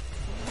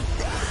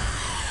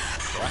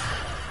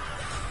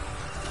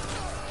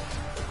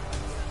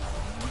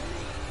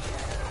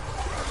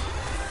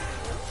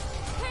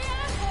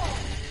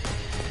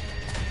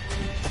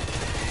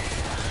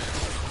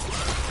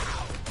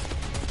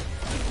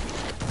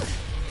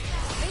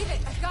 Leave it,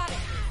 I've got it.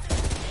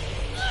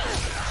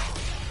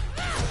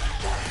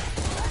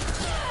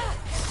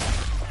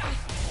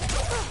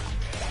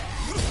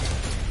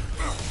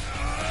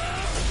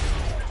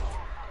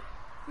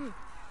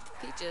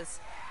 Peaches.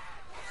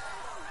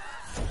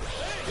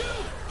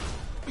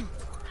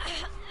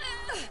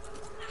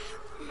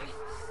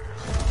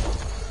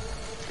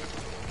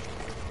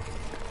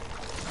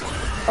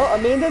 Oh,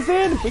 Amanda's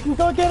in! We can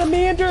go get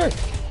Amanda!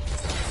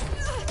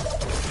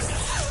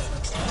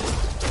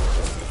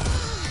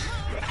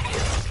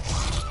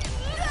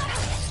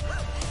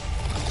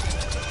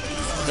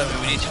 So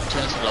we need to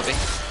return to the lobby.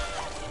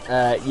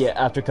 Yeah,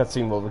 after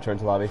cutscene we'll return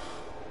to lobby.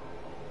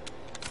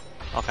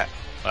 Okay,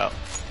 well,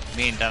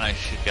 me and Dano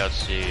should be able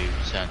to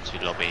return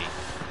to lobby.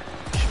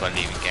 Should I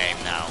leave the game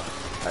now?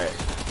 Alright.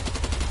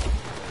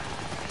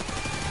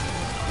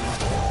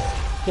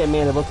 Okay,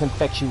 Amanda, we'll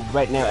confect you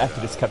right now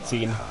after this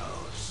cutscene.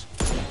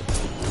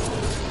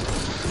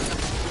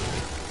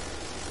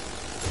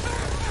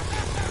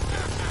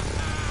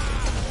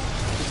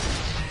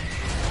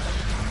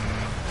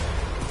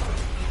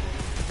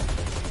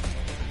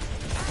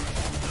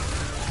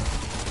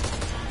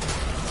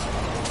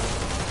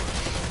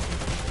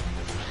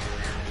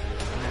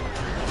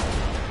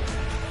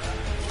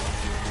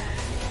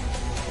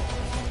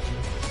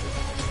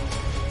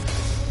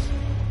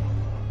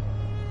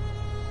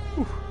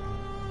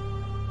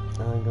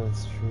 I'm gonna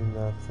stream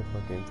that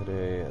football game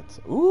today. It's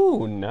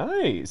ooh,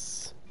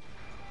 nice.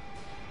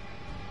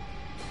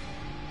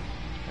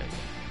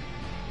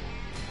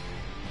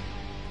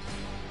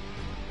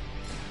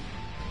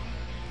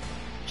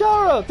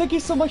 Jaro, thank you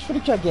so much for the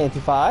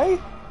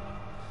Gigantify.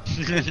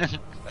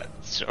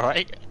 That's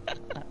alright.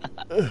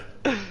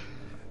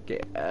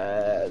 Okay,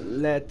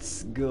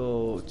 let's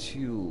go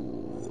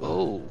to.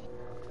 Oh.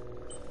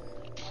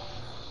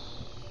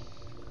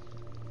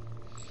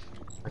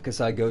 I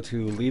guess I go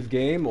to leave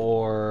game,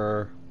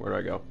 or where do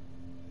I go?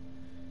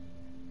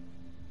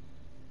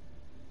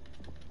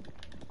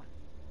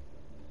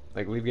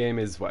 Like, leave game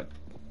is what?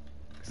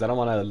 Because I don't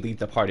want to leave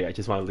the party, I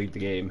just want to leave the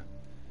game.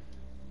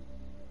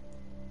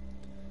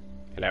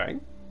 Hello?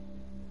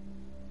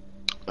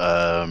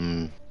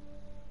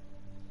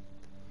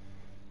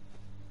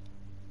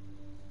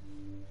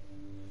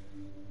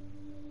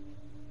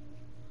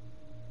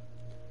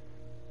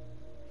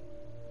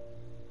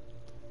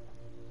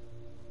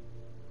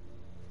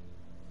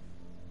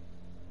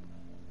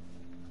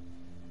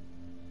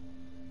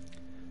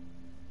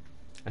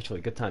 Actually,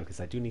 a good time, because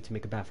I do need to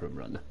make a bathroom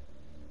run.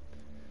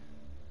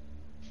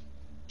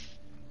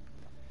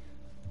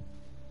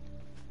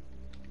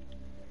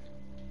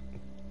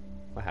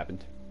 What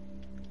happened?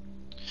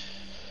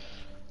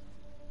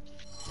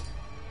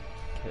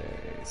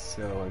 Okay,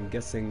 so I'm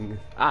guessing...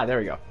 Ah, there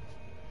we go.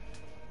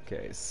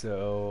 Okay,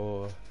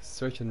 so...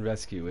 Search and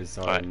Rescue is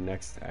our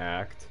next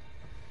act.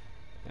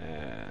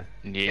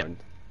 Yeah.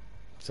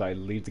 So I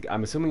leave the...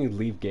 I'm assuming you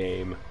leave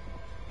game.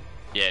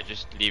 Yeah,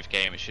 just leave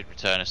game. It should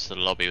return us to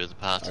the lobby with the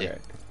party. Okay.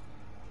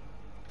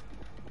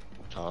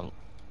 Oh.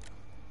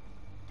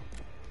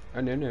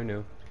 Oh,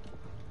 no.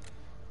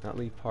 Not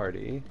leave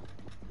party.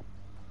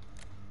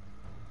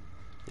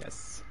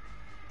 Yes.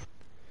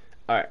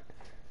 Alright.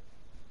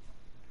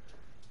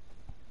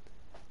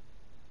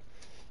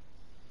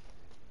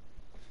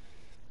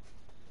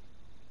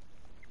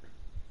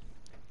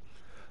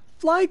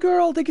 Fly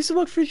Girl, thank you so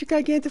much for your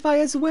Gigantify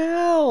as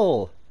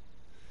well.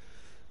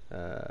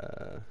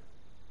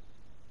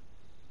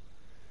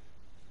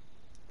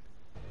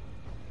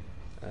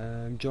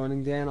 I'm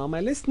joining Dan on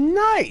my list.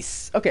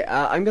 Nice! Okay,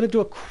 I'm gonna do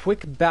a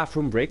quick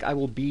bathroom break. I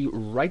will be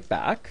right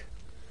back.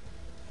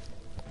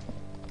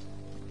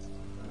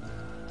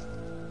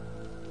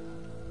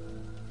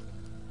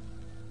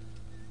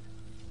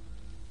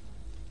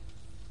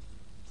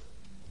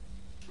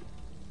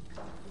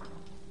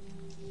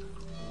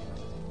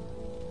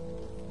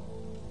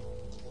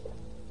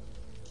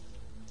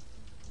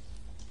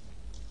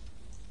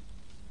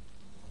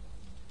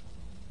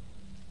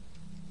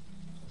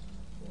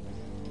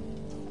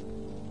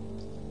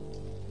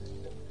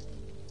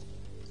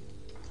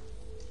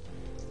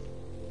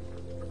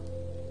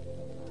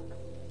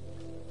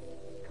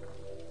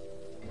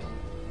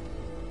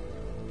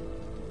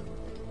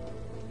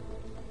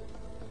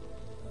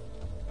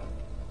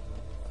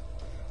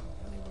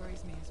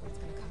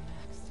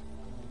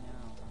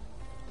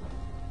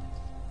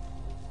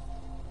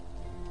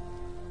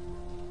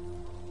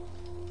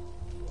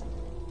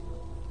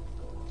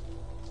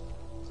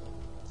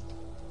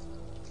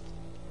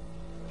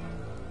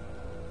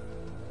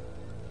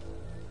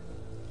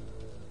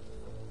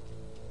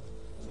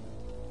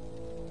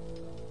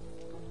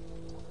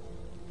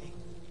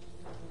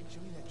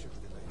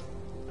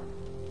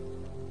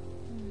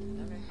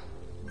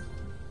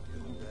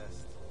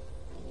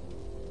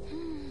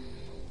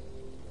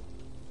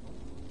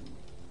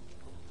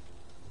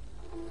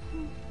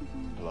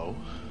 Hello?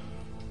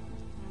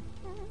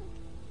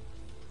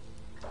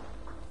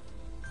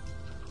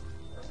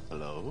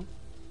 Hello?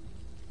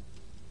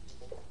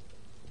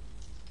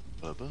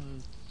 Bubba?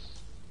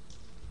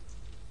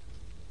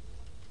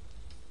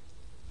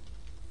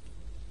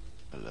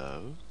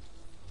 Hello?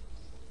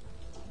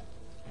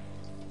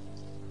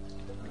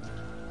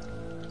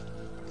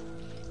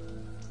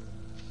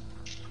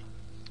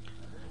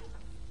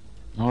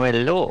 Oh,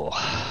 hello.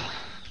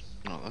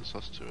 Oh, that's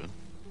us two.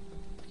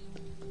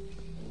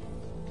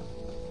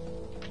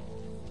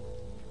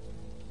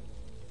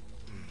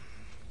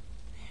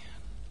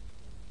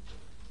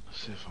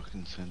 Let's see if I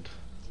can send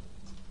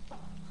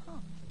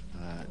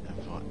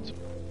invite.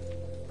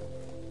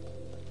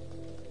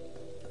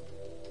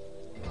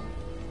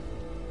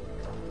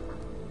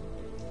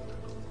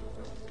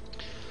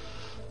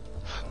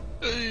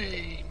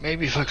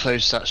 Maybe if I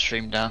close that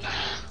stream down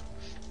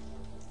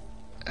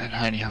and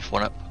I only have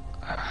one up.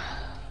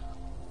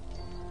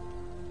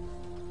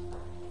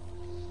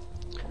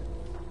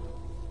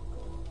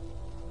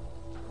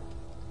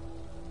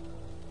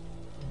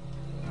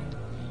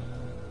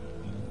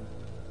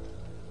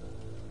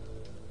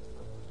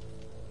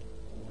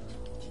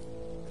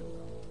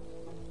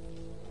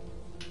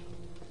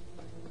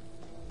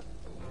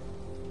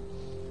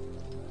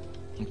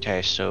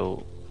 Okay,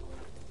 so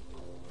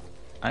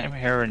I'm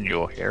here and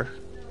you're here.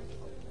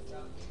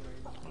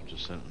 I've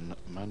just sent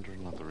Amanda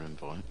another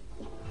invite.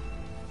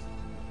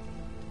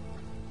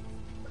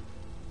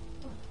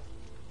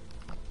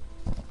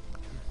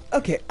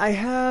 Okay, I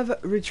have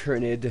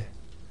returned.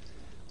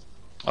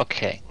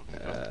 Okay.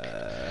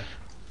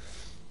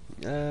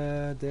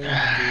 There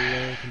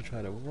I can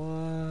try to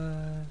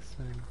watch.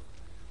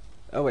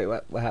 Oh wait,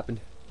 what happened?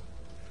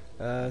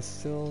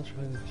 Still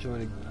trying to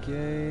join a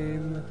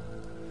game.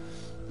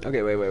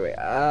 Okay, wait.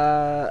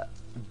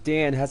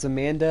 Dan, has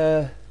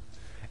Amanda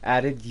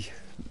added?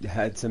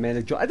 Has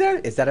Amanda joined?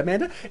 Is that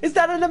Amanda? Is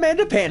that an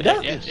Amanda Panda?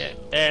 Yeah,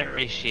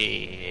 there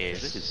she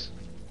is. It is.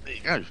 There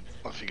you go.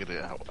 I figured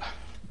it out.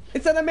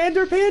 It's an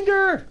Amanda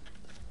Panda.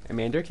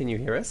 Amanda, can you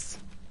hear us?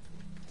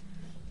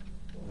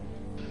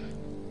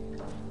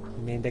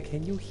 Amanda,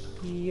 can you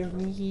hear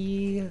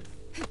me?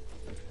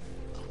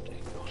 Oh dear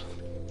God.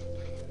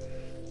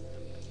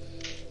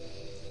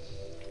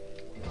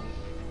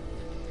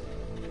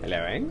 Hello,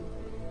 Ang?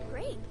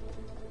 Great.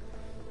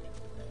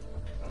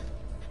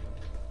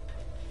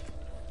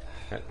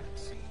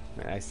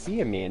 I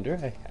see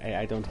Amanda.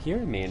 I don't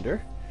hear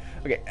Amanda.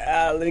 Okay,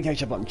 let me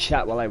catch up on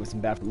chat while I was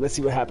in bathroom. Let's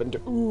see what happened.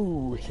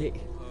 Ooh, okay.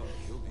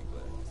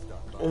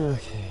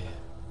 Okay.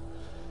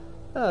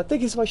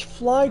 Thank you so much,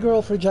 Fly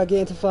Girl, for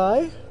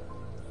Gigantify.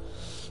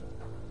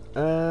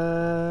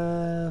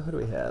 Who do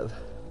we have?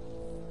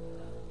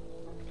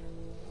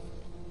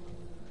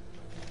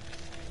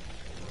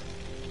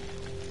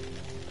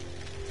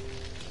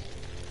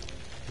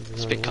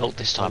 It's a bit cold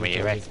this time of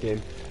year, right?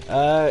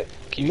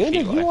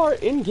 Amanda, you are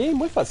in game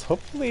with us.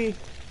 Hopefully,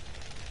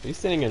 are you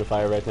standing in a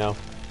fire right now?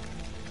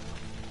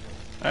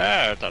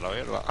 I don't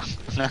know.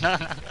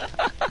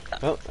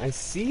 Well, I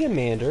see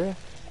Amanda.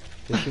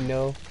 Does she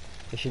know?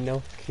 Does she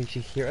know? Can she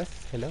hear us?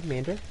 Hello,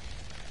 Amanda.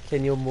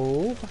 Can you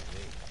move?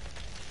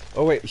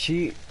 Oh wait, does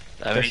she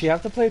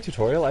have to play a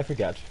tutorial? I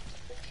forget.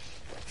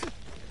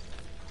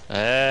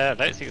 I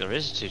don't think there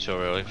is a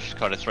tutorial. It just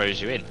kind of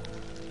throws you in.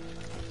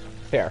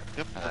 Fair.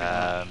 Yep.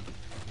 I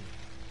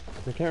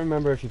can't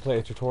remember if you play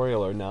a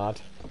tutorial or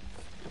not.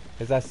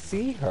 Because I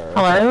see her.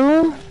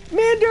 Hello?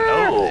 Mander!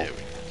 Oh, there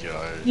we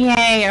go.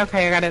 Yay,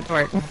 okay, I got it to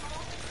work.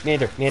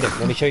 Mander,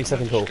 let me show you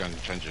something cool. Just go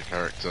and change your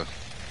character.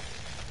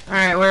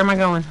 Alright, where am I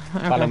going?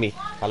 Okay. Follow me,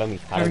 follow me,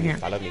 follow Over me, here.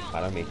 follow me,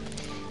 follow me.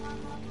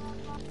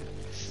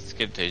 It's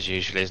good as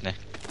usual, isn't it?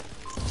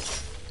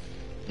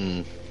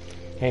 Hmm.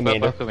 Hey, Mander.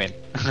 Welcome in.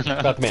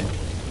 Welcome in.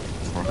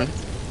 Right.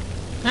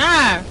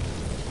 Ah!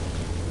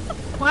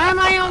 Why am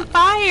I on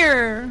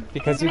fire?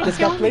 Because you just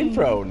got flame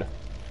thrown.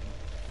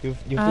 You've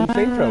been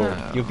flame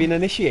thrower. You've been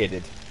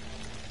initiated.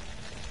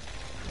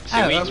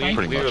 So we okay.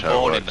 Pretty were much how it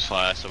born in the works.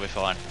 fire, so we're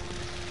fine.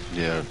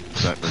 Yeah,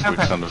 exactly. We're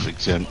Okay. kind of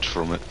exempt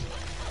from it.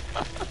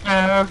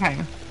 Okay.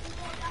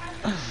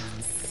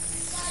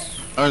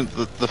 Oh,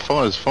 the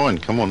fire's fine.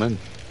 Come on in.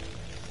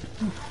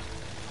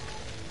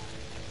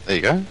 There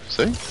you go.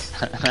 See?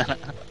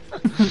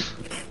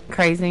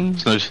 Crazy.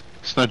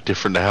 It's no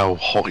different to how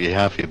hot you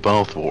have your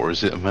bath water,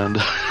 is it,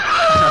 Amanda?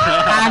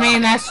 I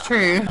mean, that's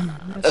true.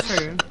 That's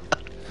true.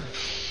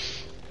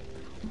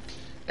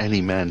 Any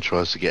man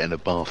tries to get in a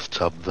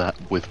bathtub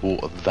with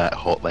water that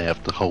hot, they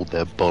have to hold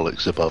their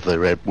bollocks above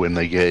their head when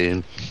they get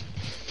in.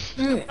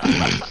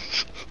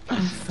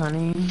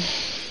 Funny.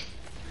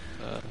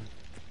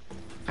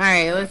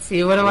 Alright, let's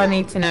see. What do I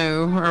need to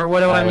know? Or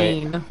what do I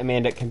Wait, need?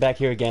 Amanda, come back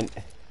here again.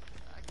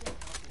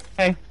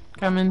 Okay,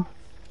 coming.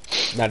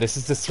 Now this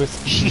is the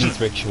Swiss cheese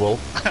ritual.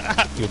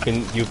 You've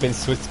been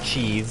Swiss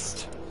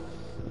cheesed.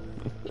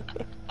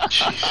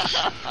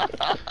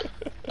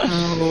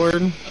 Oh,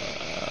 Lord.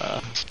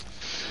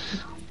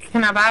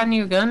 Can I buy a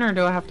new gun, or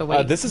do I have to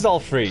wait? This is all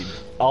free.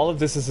 All of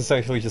this is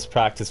essentially just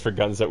practice for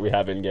guns that we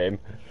have in game.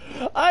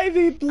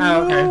 Ivy Bloom,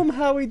 Oh, okay.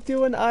 how we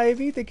doing,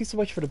 Ivy? Thank you so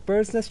much for the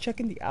bird's nest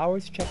checking, the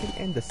hours checking,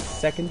 and the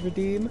second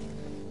redeem.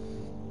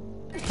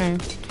 Okay.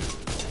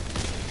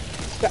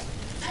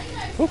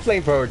 Who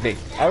flamethrowered me?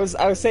 I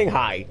was saying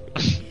hi.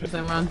 Is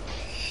that wrong?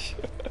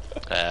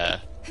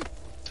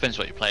 Depends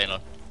what you're playing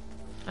on.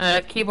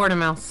 Keyboard and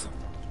mouse.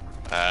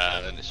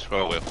 Then the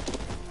scroll wheel.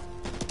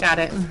 Got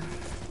it.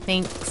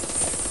 Thanks.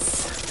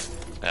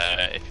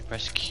 If you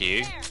press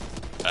Q,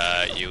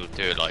 you'll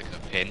do like a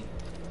pin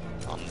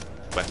on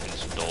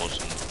weapons, doors,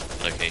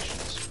 and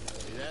locations.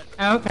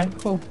 Oh, okay,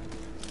 cool.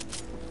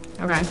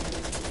 Okay.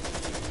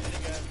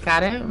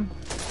 Got it.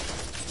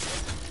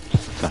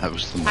 That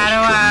was the most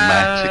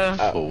How do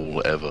dramatic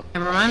fall ever.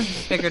 Never mind.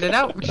 Figured it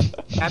out.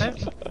 Got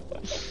it.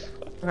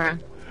 Okay.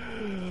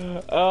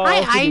 Oh,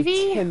 Hi, let's do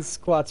Ivy. 10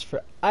 squats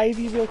for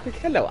Ivy real quick.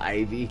 Hello,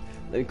 Ivy.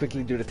 Let me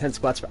quickly do the 10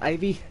 squats for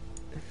Ivy.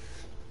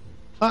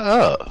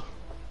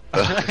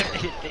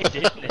 It did,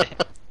 didn't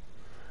it?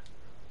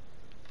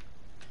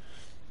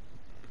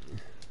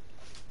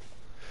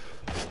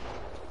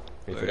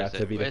 Wait for Where that is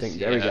to it? be the Where's thing. the,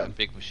 There we go.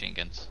 big machine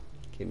guns.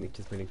 Okay, me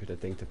just waiting for the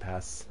thing to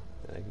pass.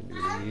 I can do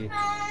the...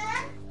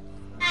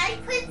 I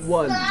put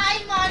One,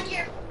 slime on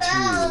your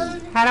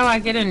phone. How do I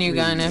get a new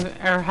gun?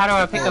 Or how do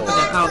I pick up a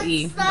gun? Oh,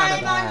 E. Got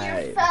Slime it. on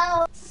your 5,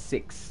 phone.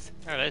 6,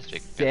 Oh, there's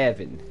big.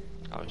 7,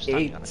 I was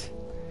standing on 8, it.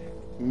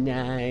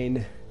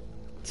 9,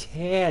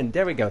 10.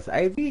 There we go. So,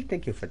 Ivy,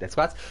 thank you for the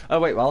squats. Oh,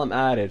 wait, while I'm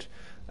at it,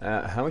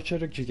 how much are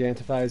the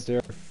gigantifies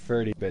there?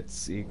 30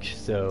 bits each.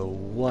 So,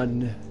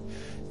 1,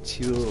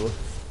 2,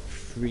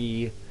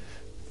 3,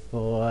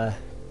 4,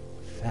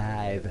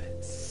 5,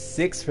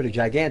 6 for the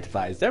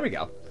gigantifies. There we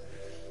go.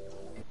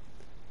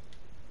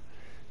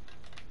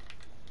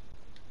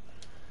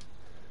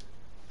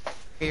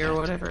 Or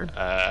whatever.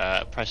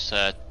 Press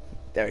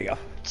There we go.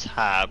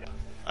 tab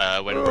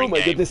when Oh we're in my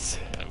game. goodness.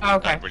 We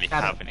Okay, don't really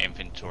got it. have an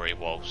inventory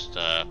whilst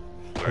we're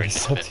in It's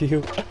this up bit. to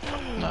you.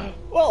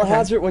 Well,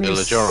 Hazard, when you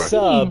Illajoro.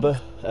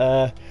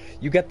 sub,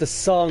 you get the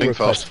song Think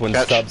request fast. when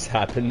Catch. subs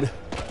happen.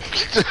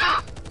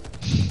 I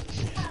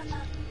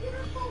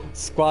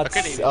Squats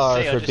couldn't even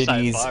are see, I for just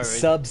started biddies. firing.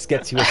 Subs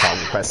gets you a song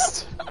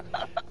request.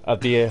 Of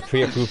the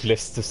pre-approved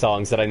list of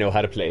songs that I know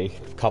how to play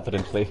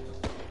competently.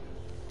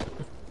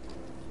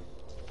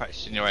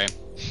 Practicing your aim.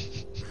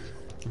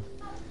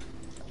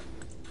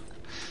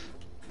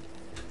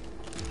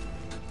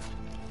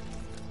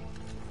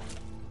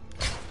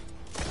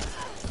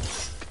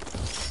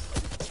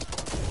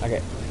 Okay.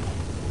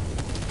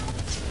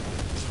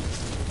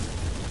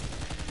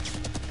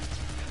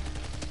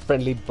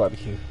 Friendly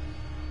barbecue.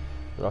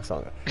 Rock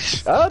song.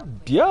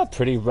 Yeah,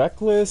 pretty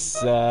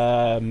reckless.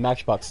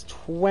 Matchbox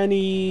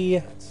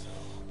 20.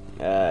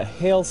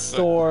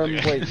 Hailstorm.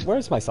 Wait,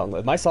 where's my song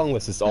list? My song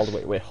list is all the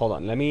way. Wait, hold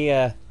on. Let me.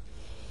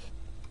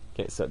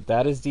 Okay, so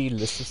that is the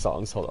list of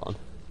songs. Hold on.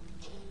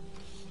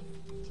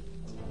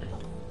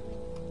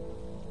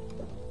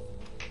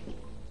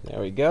 There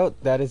we go.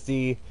 That is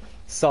the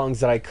songs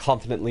that I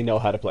confidently know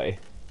how to play.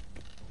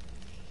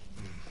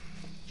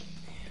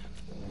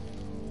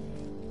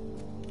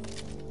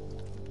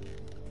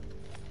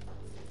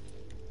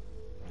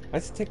 I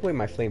just take away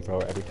my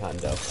flamethrower every time,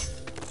 though.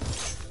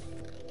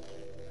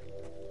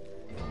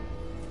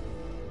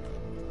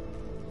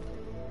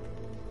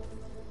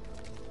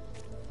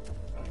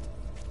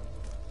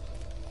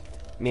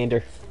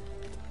 Mander.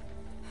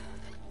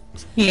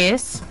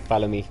 Yes.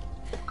 Follow me.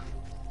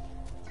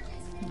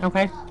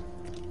 Okay.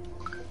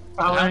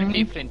 How many Following.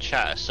 people in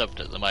chat are subbed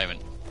at the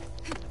moment?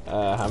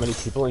 How many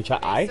people in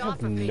chat? I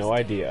have no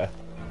idea.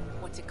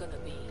 What's it gonna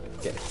be?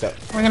 Okay, so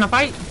We're gonna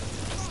fight.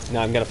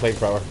 no, I'm gonna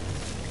flamethrower.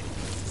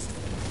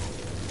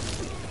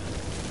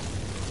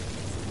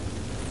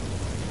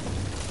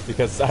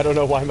 Because I don't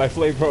know why my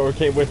flamethrower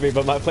came with me,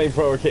 but my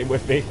flamethrower came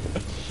with me.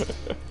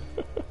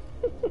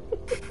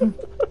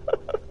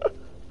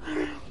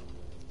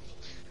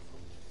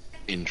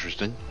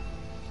 Interesting.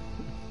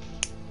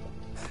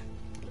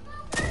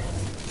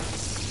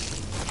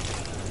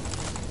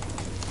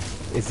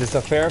 Is this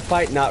a fair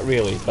fight? Not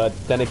really, but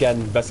then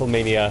again,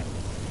 WrestleMania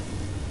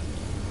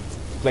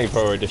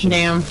flamethrower edition.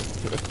 Damn.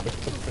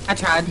 I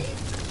tried.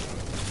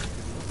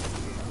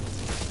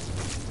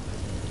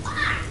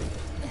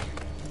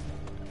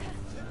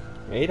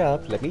 Wait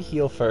up, let me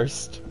heal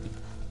first.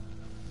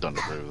 Don't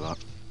agree with that.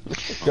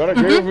 Don't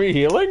agree with me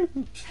healing?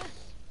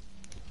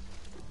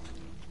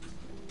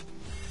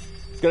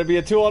 It's gonna be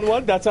a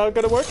 2-on-1? That's how it's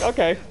gonna work?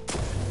 Okay.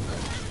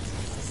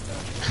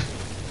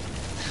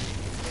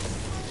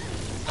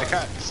 I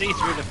can't see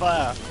through the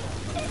fire.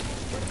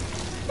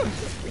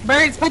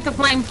 Birds, put the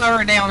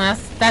flamethrower down.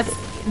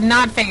 That's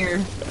not fair.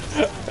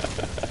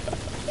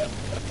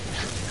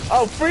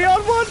 Oh,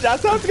 3-on-1?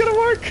 That's how it's gonna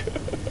work?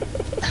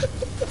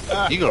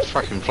 You got a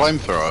fucking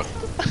flamethrower.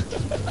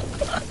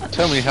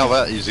 Tell me how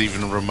that is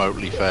even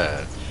remotely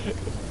fair.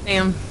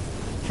 Damn.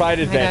 Pride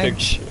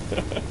advantage.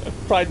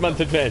 Pride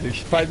month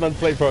advantage. Pride month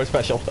flamethrower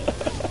special.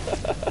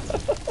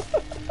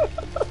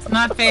 It's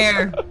not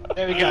fair.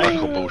 There we go.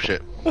 Local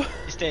bullshit.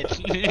 He's dead.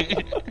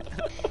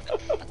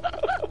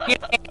 Yay,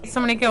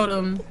 somebody killed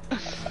him.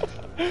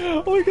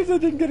 Oh, because I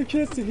didn't get a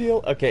chance to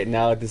heal. Okay,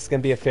 now this is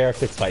gonna be a fair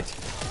fist fight.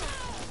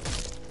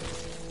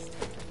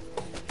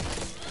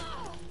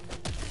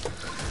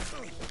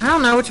 I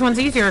don't know which one's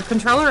easier,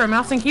 controller or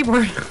mouse and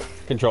keyboard.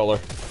 Controller.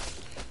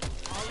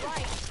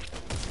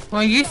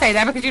 Well, you say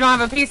that because you don't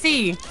have a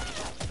PC.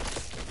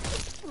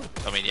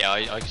 I mean, yeah,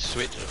 I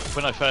switched.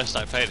 When I first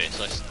started playing this,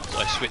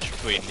 I switched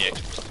between the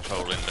Xbox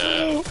controller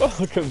and the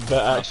Welcome back.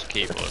 mouse and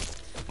keyboard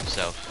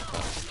myself.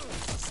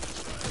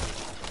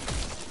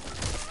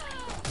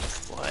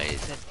 But why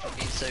is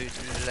everything so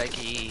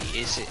laggy?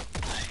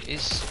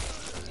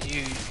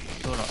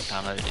 You're not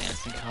downloading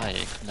anything, are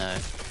you? No.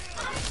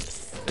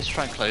 Let's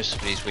try and close some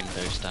of these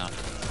windows down.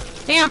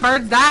 Damn,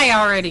 birds die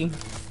already.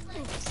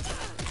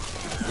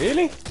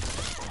 Really?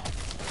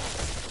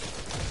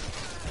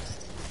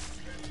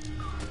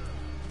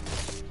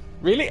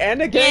 Really?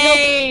 And a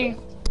gang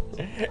up?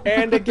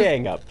 And a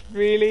gang up.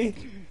 Really?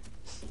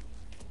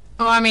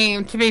 Well, I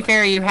mean, to be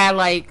fair, you had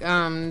like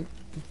the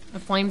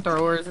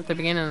flamethrowers at the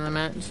beginning of the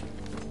match.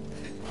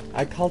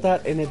 I call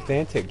that an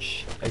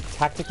advantage. A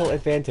tactical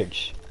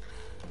advantage.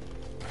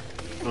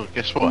 Well,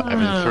 guess what?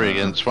 Having 3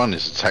 against 1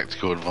 is a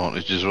tactical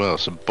advantage as well,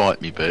 so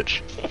bite me,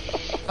 bitch.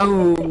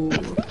 Oh.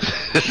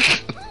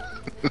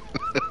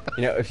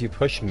 You know, if you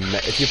push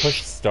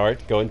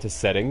start, go into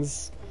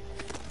settings,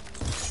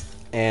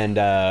 and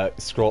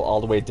scroll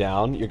all the way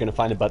down, you're gonna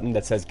find a button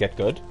that says get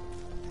good.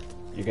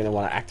 You're gonna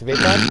want to activate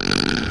that.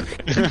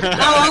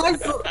 Oh,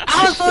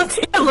 I was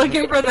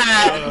looking for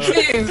that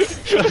too.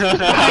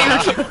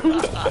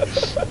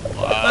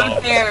 Wow.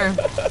 Not fair.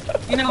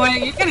 You know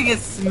what? You're gonna get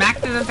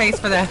smacked in the face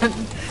for that.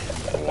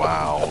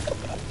 Wow.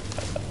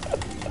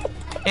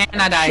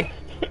 And I die.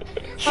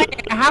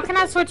 Wait, how can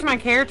I switch my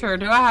character?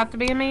 Do I have to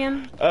be a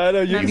man?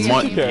 No, you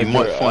might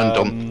find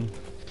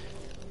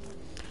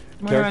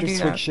Where do I character do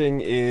that? switching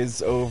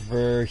is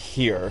over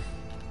here,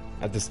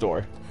 at this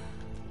door.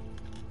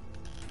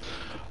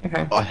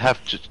 Okay. I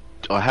have just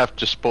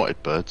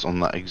spotted, birds,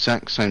 on that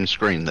exact same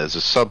screen. There's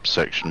a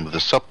subsection with a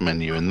sub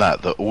menu in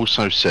that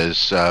also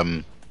says.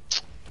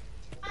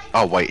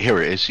 Oh wait,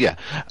 here it is. Yeah.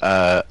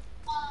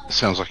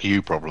 Sounds like a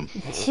you problem.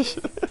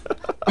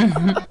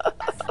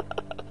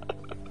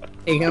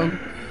 Damn.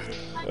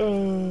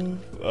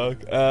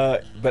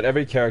 But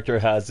every character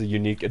has a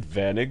unique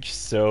advantage.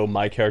 So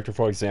my character,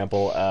 for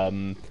example,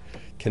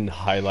 can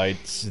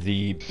highlight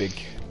the big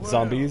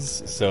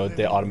zombies, so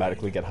they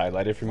automatically get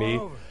highlighted for me.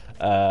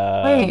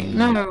 Wait,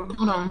 no,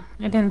 hold on.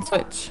 It didn't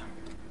switch.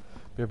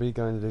 b.b.g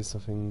going to do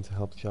something to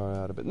help Kiara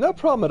out a bit. No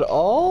problem at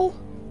all.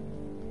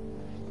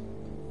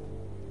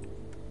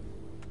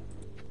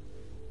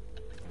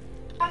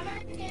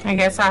 I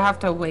guess I have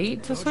to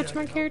wait to switch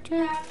my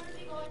character?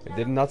 It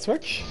did not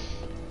switch.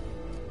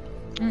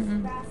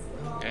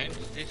 Okay,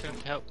 this will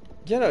help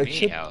Yeah, no, it me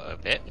should. out a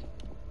bit.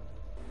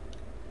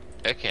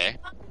 Okay.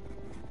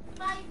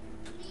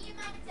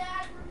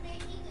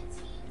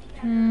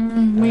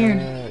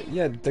 Weird.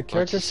 Yeah, the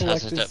character What's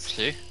select it up is.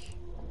 to?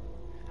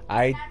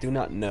 I do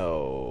not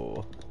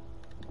know.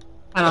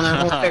 I don't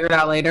know, we'll figure it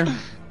out later.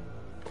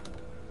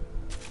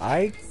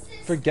 I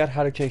forget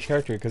how to change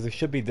character because it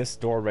should be this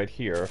door right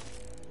here.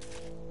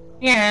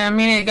 Yeah, I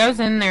mean, it goes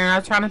in there. I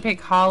was trying to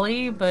pick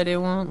Holly, but it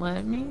won't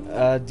let me.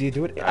 Do you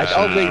do it?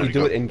 Oh wait, you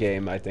do it in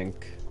game, I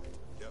think.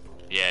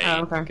 Yeah.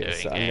 Oh, okay. you do it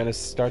So in I'm game. gonna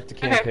start the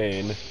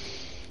campaign.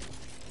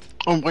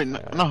 Oh wait, no,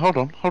 hold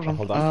on. Hold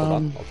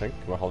on. I'll think.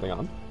 We're holding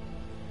on.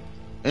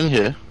 In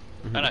here.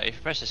 No, if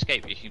you press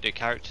escape, you can do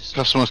characters.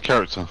 Customize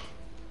character.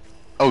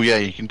 Oh yeah,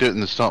 you can do it in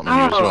the start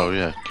menu as well.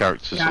 Yeah,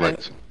 character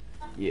select.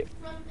 Yeah.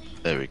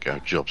 There we go.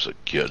 Jobs are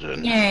good.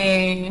 And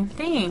Yay!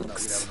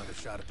 Thanks.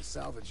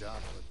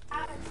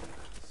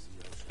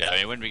 Yeah, I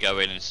mean, when we go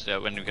in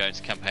and when we go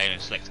into campaign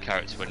and select a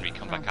character, when we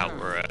come back out,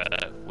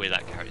 we're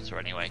that character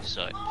anyway.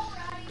 So.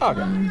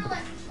 Okay.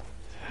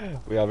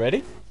 We all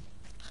ready?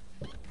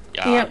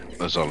 Yeah. Yep.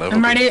 that's our level.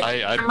 I'm ready.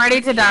 I'm ready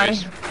to die.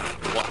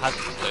 What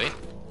hazards do it?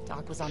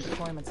 Doc was on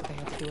deployment, so they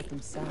had to do it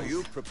themselves. Are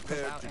you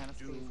prepared Without to do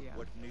anesthesia.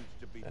 what needs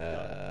to be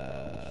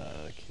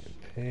done?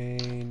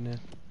 Campaign.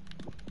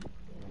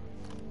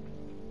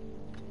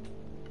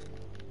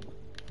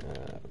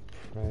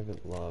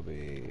 Private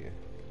lobby.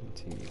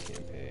 Continue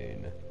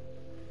campaign.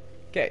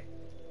 Okay.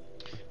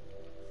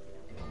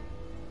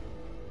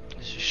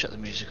 Let's just shut the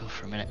music off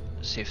for a minute.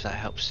 See if that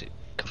helps it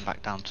come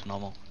back down to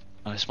normal.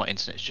 Unless my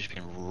internet's just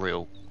been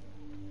real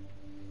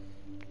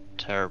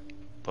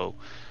terrible.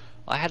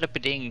 I had a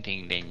ding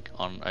ding ding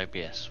on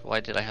OBS. Why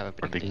did I have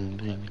a ding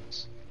ding on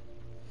OBS?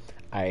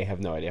 I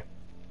have no idea.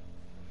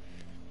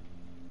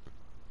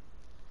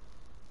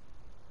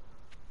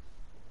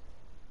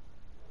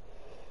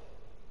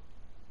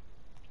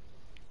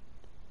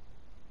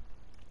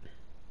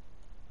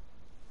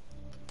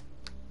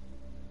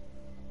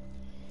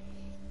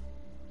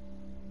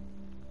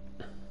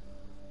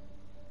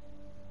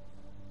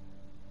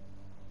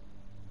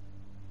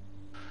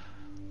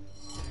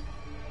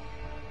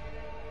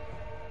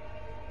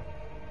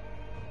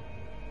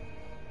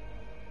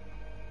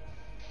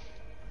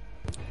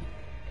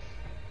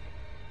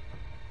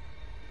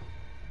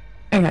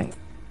 Okay.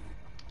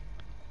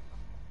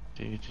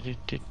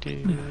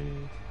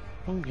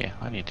 Oh yeah,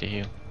 I need to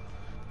heal.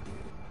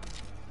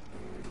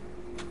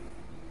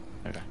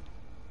 Okay.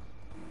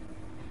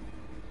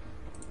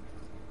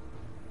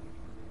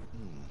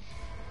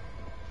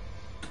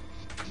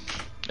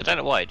 I don't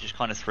know why, it just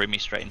kind of threw me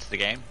straight into the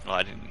game.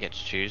 Like, I didn't get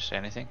to choose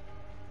anything.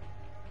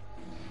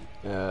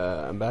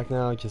 I'm back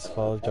now. Just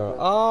follow Jar.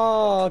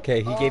 Oh,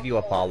 okay. He gave you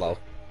Apollo.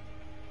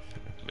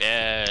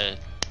 Yeah,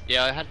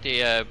 I had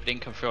the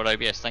didn't come through on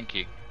OBS. Thank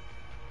you.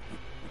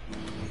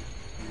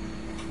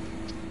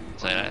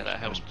 So that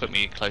helps put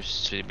me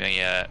close to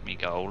me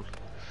goal.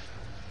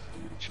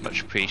 Which is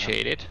much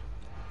appreciated.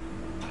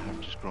 I have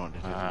just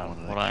grinded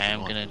What I am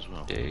gonna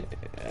do.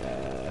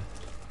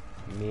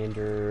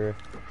 Amanda,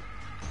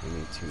 we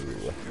need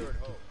to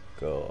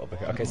go over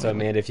here. Okay, so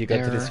Amanda, if you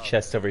go to this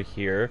chest over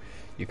here,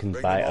 you can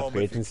buy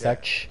upgrades and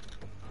such.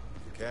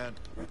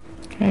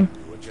 Okay.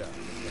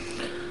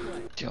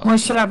 What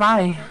should I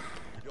buy?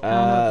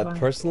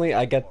 Personally,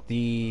 I get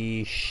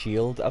the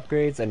shield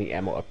upgrades and the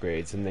ammo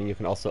upgrades, and then you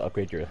can also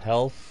upgrade your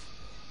health,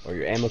 or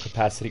your ammo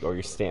capacity, or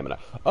your stamina.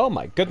 Oh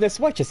my goodness,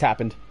 what just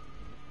happened?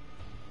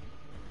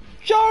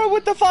 Jara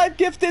with the 5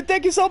 gifted,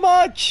 thank you so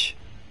much!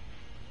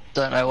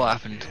 Don't know what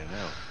happened.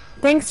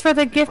 Thanks for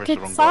the gifted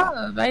wrong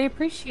sub. I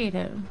appreciate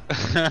it.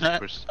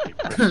 Press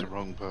the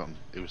wrong button.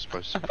 It was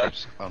supposed to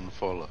press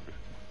unfollow.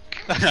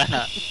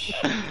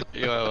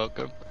 You are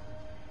welcome.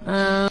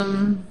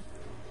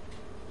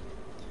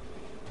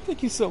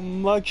 Thank you so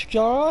much,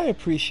 Jara, I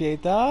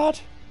appreciate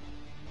that.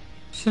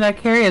 Should I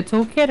carry a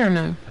toolkit or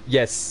no?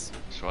 Yes.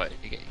 That's right.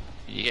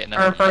 You get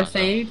Or a first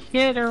aid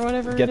kit or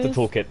whatever Get it the is?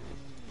 toolkit.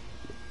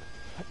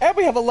 And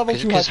we have a level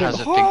 2 Because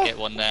Hazard. Hazard didn't get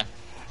one there.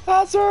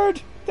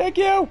 Hazard! Thank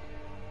you!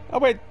 Oh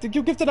wait, did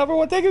you gift another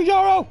one? Thank you,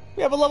 Jaro!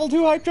 We have a level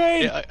 2 hype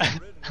train! Yeah,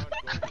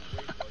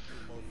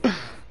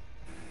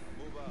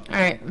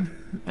 Alright.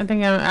 I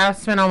think I've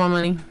spent all my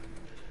money.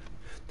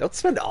 Don't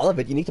spend all of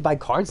it, you need to buy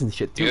cards and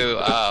shit too. You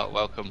are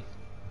welcome.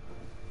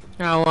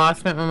 Oh, well, I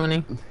spent my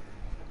money.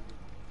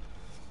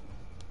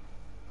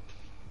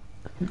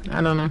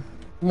 I don't know.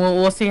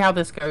 We'll see how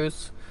this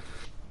goes.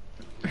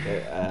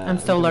 I'm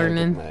still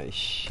learning. My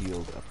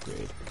shield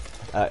upgrade.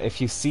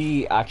 If you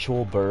see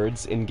actual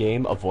birds in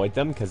game, avoid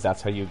them, because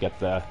that's how you get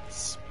the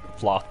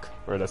flock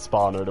or the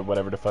spawn or the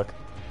whatever the fuck.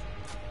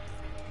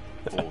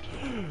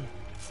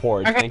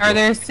 Forge. Okay, are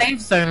there safe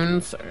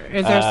zones?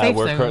 Is there safe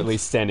we're zones? currently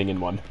standing in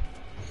one.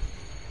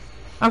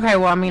 Okay,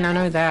 well, I mean, I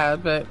know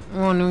that, but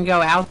when we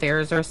go out there,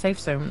 is there safe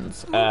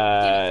zones?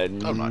 No.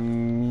 No.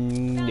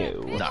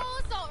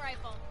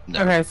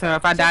 Okay, so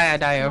if I die, I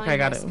die. Okay,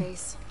 got it.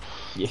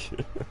 Yeah.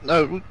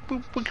 No,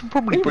 we can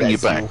probably bring you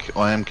back.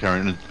 I am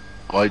carrying.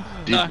 I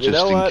did You know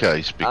just in what?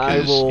 case I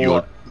because will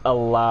you're.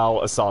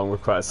 allow a song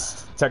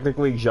request.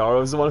 Technically,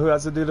 Jaro's the one who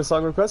has to do the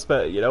song request,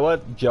 but you know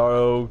what?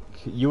 Jaro,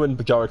 you and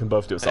Jaro can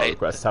both do a song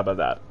request. How about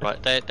that?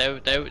 Right,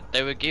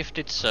 they were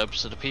gifted subs,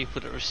 so the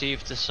people that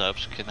received the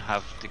subs can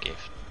have the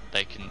gift.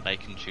 They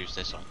can choose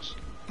their songs.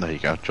 There you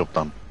go, job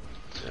done.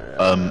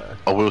 I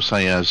will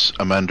say, as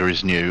Amanda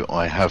is new,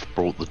 I have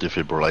brought the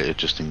defibrillator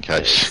just in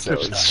case So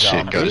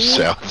shit goes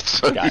south.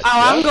 So. Gotcha. Oh,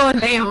 I'm going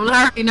down.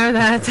 I already know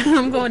that.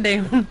 I'm going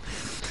down.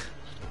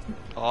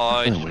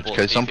 I In just which bought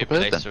case the I'm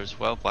prepared defibrillator then. as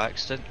well by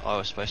accident. I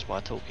was supposed to buy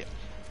a toolkit.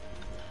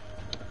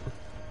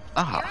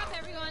 Ah, You're up,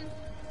 everyone.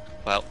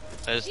 Well,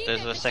 There's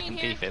a second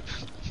defib.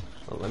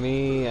 Well, let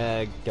me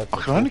get. I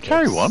can only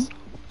carry one.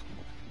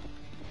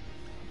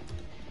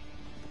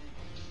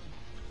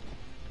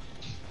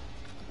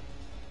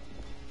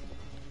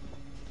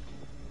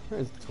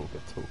 Where's the toolkit?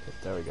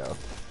 There we go.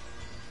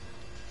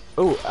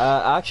 Oh,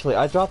 actually,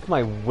 I dropped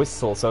my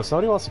whistle, so if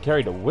somebody wants to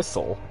carry the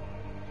whistle.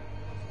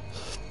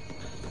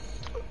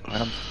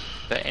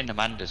 Betting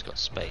Amanda's got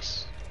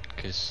space,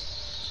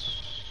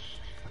 because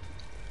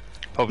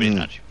probably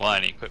didn't actually buy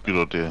any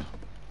equipment. Good idea.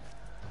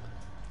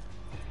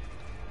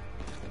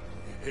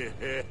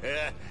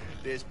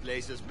 This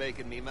place is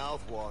making me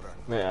mouth water.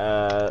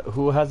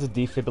 Who has a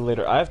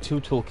defibrillator? I have 2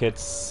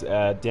 toolkits.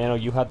 Dano,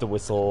 you have the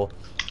whistle.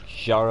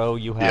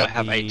 Jaro, you have I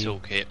have a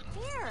toolkit.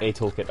 A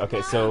toolkit.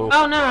 Okay, so.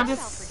 Oh no, I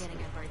just.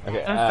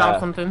 Okay. I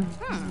dropped something.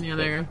 Yeah,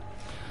 there.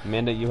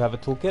 Amanda, you have a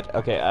toolkit.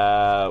 Okay.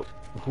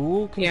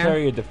 Who can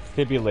carry a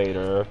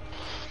defibrillator?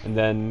 And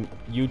then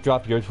you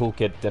drop your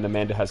toolkit. Then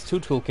Amanda has 2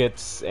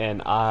 toolkits,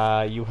 and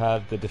you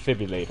have the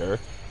defibrillator,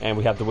 and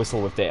we have the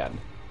whistle with Dan.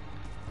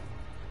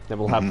 Then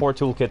we'll have 4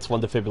 toolkits,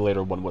 1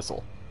 defibrillator, 1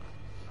 whistle.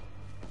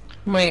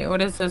 Wait,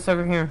 what is this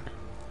over here?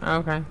 Oh,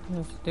 okay,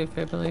 that's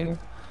defibrillator.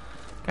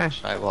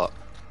 Gosh. Right, what?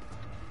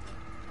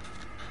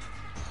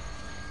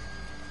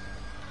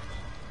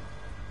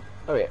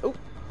 Oh yeah. Ooh.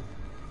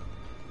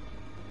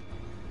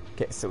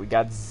 Okay, so we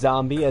got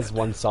Zombie as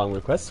 1 song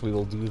request. We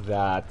will do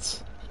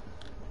that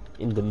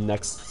in the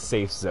next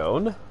safe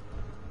zone.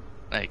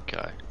 There you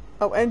go.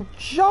 Oh, and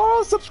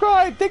Jaro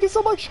subscribe! Thank you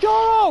so much,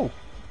 Jaro!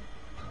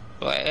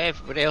 Well,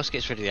 everybody else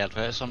gets rid of the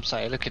adverts, so I'm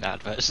saying looking at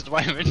adverts at the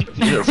moment.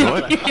 Yeah,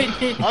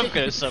 right. I'm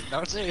gonna sub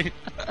now too.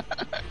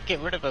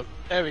 Get rid of them.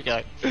 There we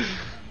go.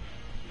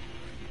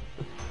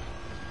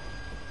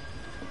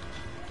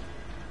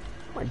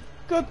 My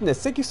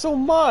goodness, thank you so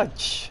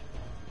much!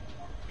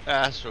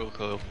 That's real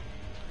cool.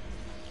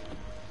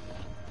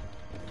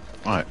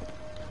 Right.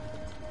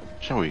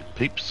 Shall we,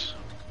 peeps?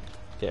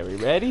 Okay, are we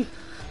ready?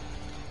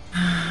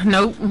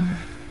 Nope.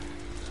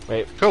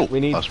 Wait, cool.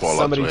 We need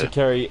somebody to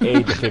carry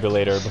a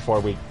defibrillator before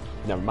we...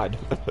 Never mind.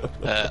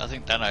 I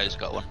think Dano's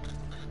got one.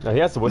 No, he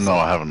has the whistle. No,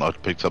 I haven't. I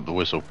picked up the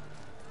whistle.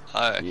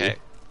 Oh, okay.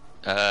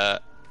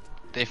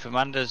 If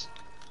Amanda's...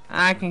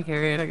 I can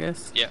carry it, I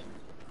guess. Yeah.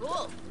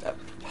 Cool.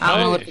 I don't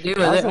know what to do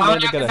with it. Well,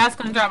 yeah, that's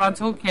gonna drop my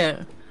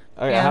toolkit.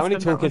 Okay, how many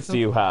toolkits do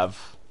you have?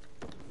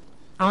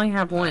 I only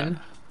have 1.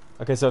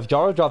 Okay, so if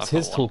Jaro drops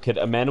his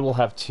toolkit, Amanda will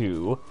have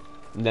 2,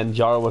 and then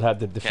Jaro will have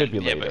the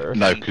defibrillator.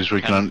 No, because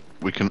we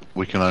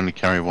can only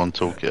carry 1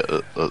 toolkit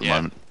at the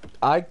moment.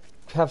 I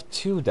have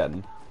 2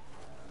 then.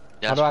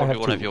 That's probably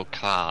one of your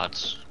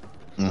cards.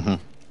 Oh,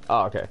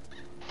 okay.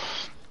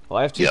 Well,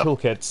 I have 2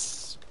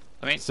 toolkits.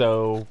 I mean,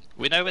 so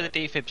we know where the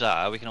defibs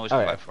are. We can always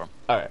go from.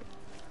 All right.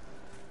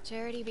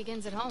 Charity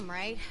begins at home,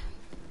 right?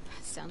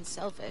 Sounds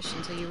selfish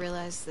until you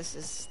realize this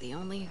is the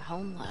only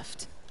home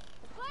left.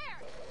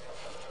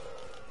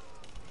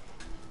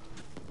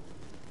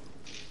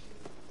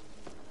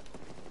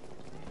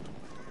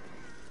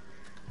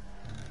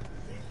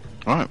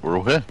 Alright, we're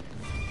all here.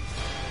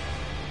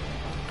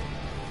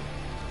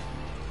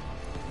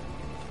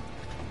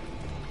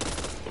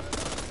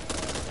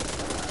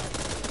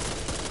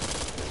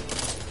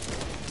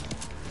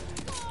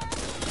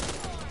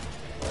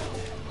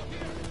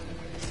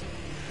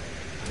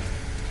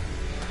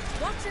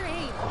 Watch your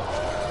aim.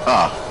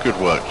 Ah, good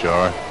work,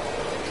 Jaro.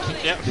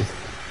 Yep.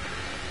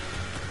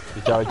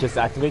 Jaro, just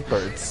activate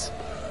birds.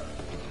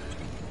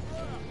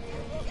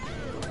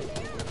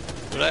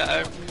 But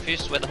I'm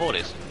confused where the horde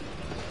is.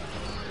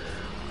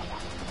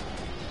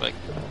 Like...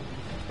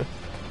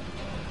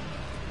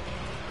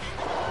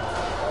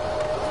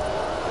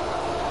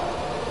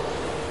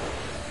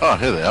 Oh,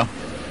 here they are.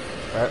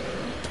 Alright.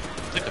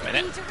 Took a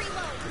minute.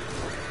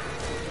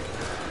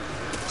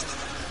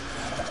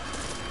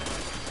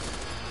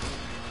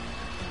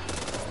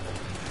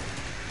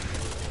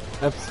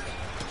 Oops.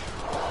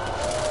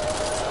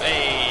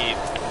 Hey,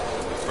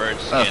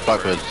 birds. That's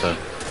blackbirds, so.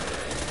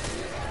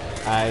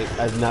 I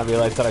did not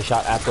realize that I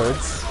shot at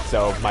birds,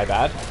 so my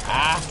bad.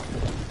 Ah!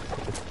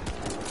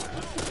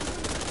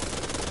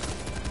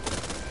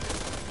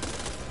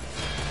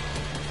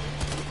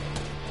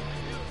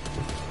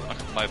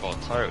 Mobile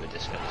turret with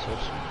this guy, that's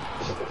awesome.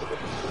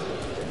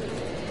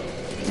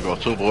 We got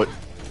a tool boy.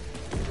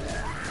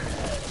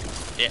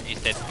 Yeah, he's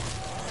dead.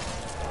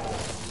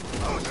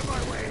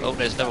 Oh,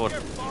 there's another one.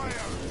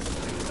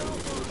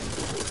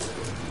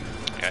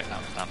 Okay,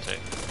 down 2.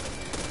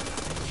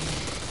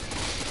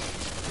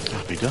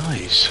 Happy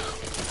days.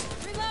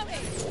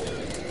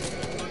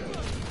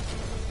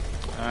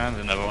 And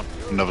another one.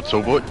 Another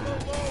tool boy.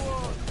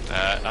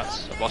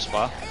 That's a boss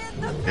bar.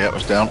 Yeah, it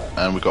was down,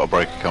 and we've got a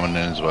breaker coming in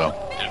as well.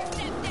 Yeah.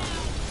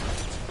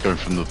 Going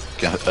from the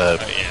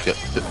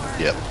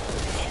yeah.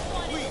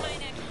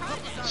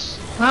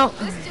 Well,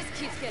 This just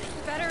keeps getting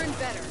better and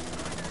better.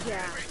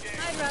 Yeah,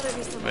 I'd rather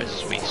be somewhere. Where's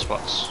sweet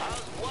spots?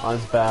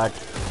 Arms back.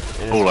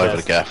 All over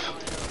the gaff.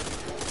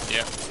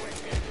 Yeah.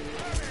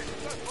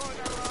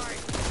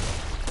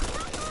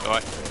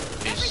 Alright,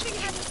 he's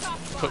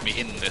put me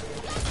in the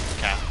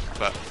cap,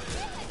 but...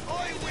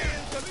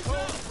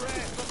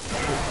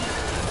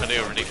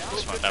 do a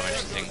ridiculous amount of damage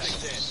to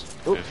things.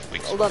 Ooh,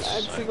 with hold on,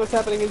 I see what's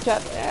happening in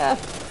chat.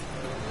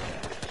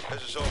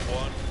 This is Hope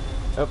 1.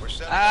 Oh. We're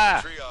sending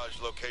a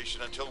triage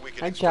location until we can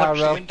Hi, explore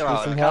Charo. window Need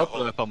out, some I help? can't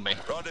blow up on me.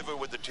 Rendezvous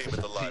with the team at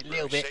the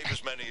library. bit. Save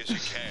as many as you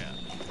can.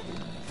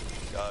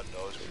 God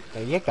knows we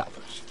There you go.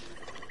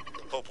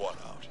 Hope 1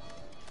 out.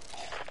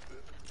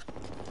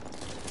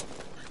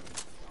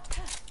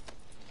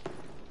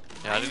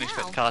 Yeah, I didn't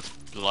expect the car to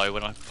blow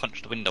when I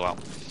punched the window out.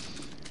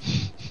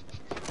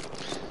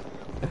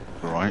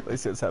 Right.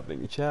 Let's see what's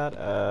happening in chat.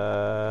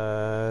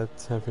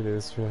 Time for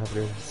this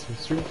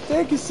stream.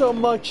 Thank you so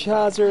much,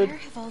 Hazard. Where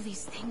have all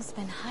these things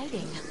been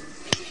hiding?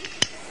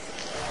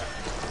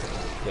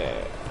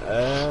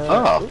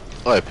 Yeah.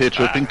 I appear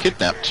to have been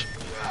kidnapped.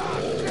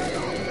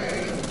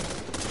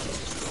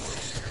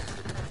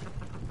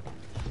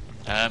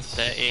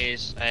 There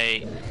is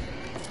a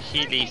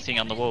Healy thing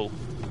on the wall.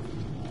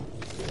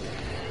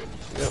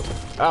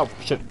 Oh,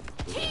 shit.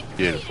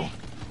 Beautiful.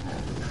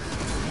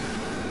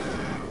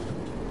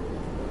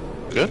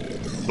 Good.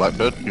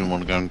 Blackbird, you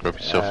want to go and grab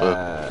yourself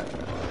a...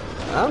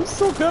 I'm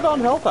still good on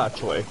health,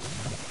 actually.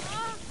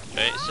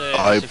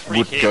 I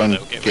would go and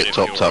get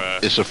topped up.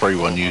 It's a free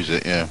one, use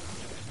it, yeah.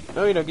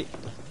 No, you don't get...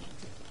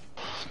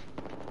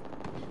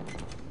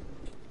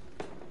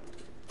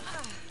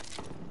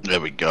 There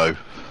we go.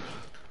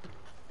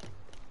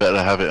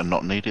 Better have it and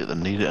not need it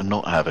than need it and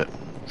not have it.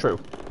 True.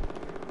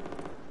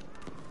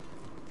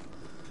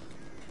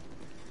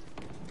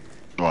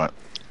 Right.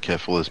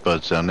 Careful, there's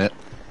birds down there.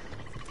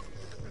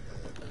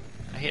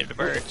 I hear the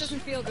birds. This doesn't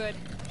feel good.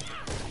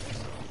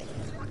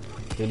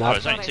 You're Oh, not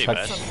there's only two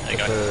touch birds. There you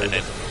the go. bird.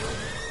 They're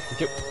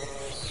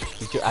dead.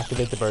 Did you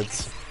activate the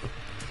birds?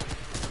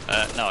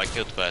 No, I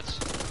killed the birds.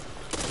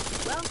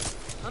 Well,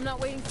 I'm not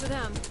waiting for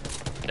them.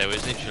 There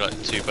was literally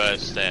like 2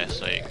 birds there,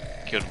 so you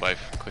killed them both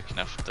quick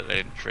enough that they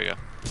didn't trigger.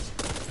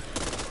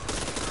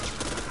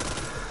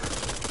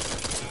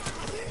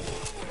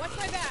 Watch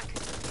my back.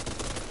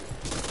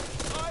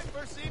 I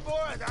foresee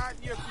more of that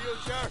in your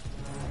future.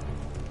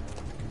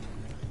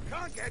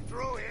 Can't get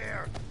through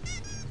here.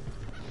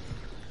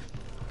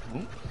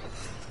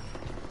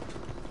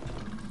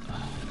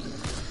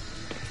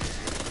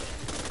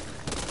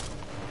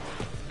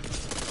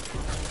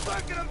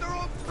 Fucking up their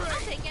own tree. I'll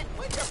take it.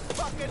 Where'd your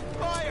fucking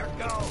fire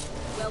go?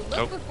 Well,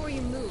 look before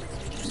you move.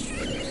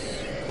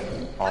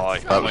 Oh, I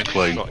almost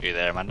shot you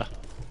there, Amanda.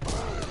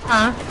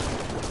 Huh?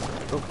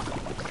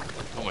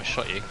 Almost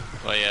shot you.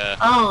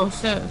 Oh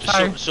shit, just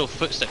sorry. saw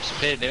footsteps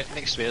appear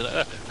next to me.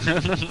 I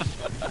was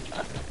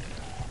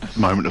like,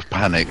 Moment of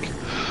panic.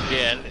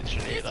 yeah,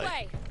 literally. This Like,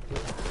 way.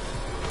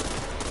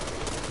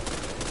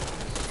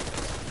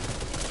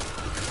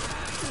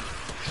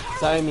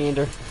 Sorry,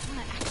 Meander. I'm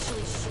gonna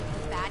actually shoot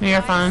the bad You're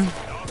guys. fine. Reloading.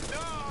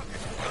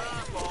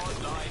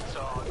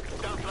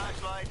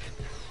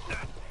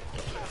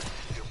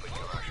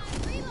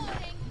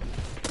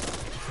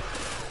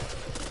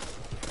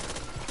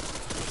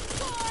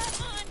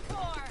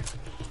 Encore.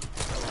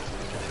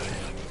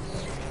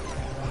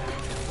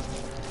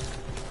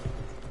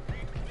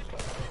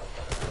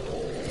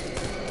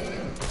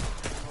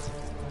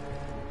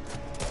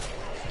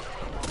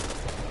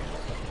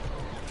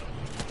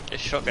 this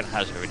shotgun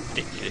has a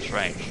ridiculous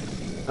range.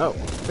 Oh,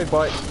 big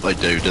boy. They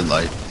do, didn't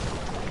they?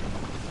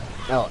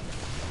 Oh,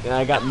 yeah,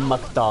 I got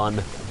mucked on.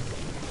 Ew.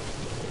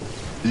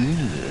 No,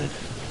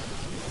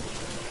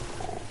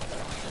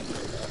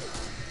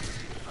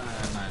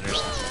 there's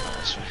nothing like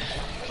this way.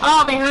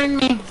 Oh, behind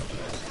me.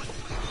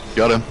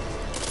 Got him.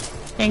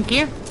 Thank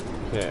you.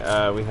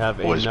 Okay, we have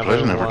Always a another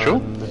pleasure, never chill.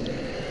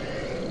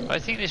 one. I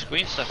think this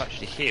green stuff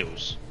actually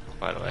heals,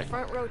 by the way.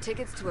 Front row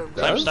tickets to a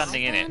So I'm Does?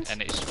 standing in it,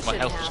 and it's my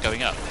health is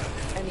going up.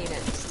 I mean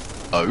it.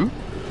 Oh?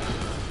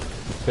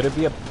 Could it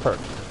be a perk?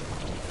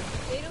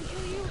 They don't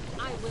kill you,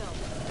 I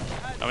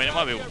will. I mean, it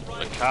might be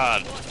a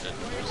card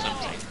or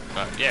something,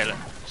 but yeah, look,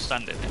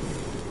 stand in it.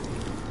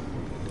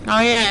 Oh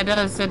yeah, it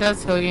does. It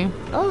does heal you.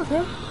 Oh,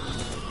 okay.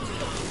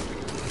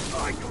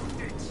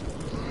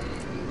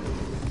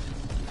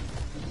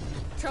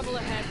 Trouble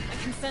ahead. I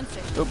can sense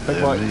it. Oh, big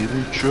There boy. may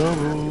be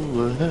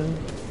trouble ahead.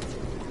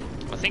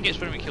 I think it's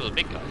when we kill the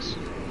big guys.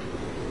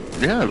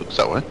 Yeah, it looks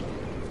that way.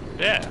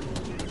 Yeah.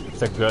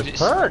 It's a good It's-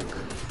 perk.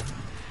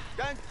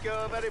 Thank you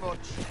very much.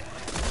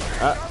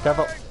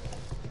 Careful.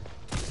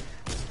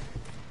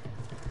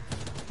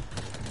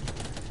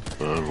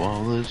 But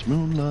while there's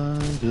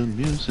moonlight and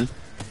music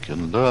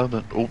and love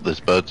and... Oh, there's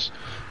birds.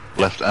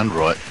 Left and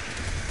right.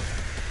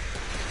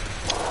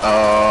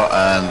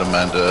 And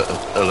Amanda...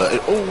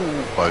 oh,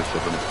 both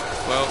of them.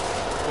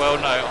 Well,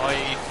 no,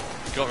 I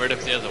got rid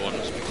of the other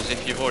ones because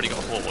if you've already got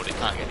a horde, it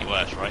can't get any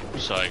worse, right?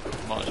 So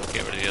might as well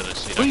get rid of the others.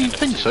 So you Well, don't you'd end up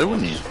think with so, two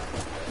wouldn't you? hordes.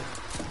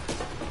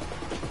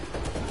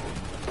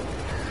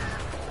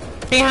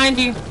 Behind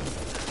you.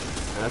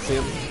 I see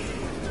him.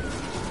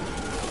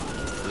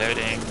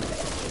 Loading.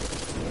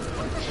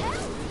 What the hell?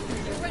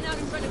 You run out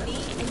in front of me,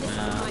 and this is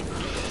my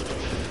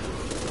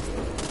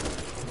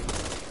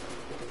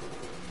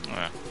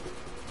Yeah.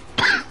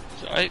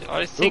 So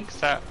I think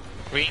that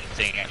green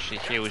thing actually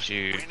heals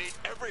you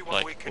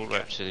like all the way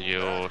up to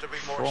your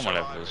trauma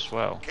level as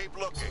well.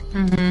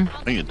 Mm-hmm.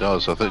 I think it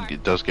does. I think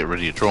it does get rid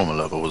of your trauma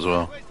level as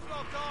well.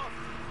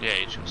 Yeah,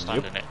 you should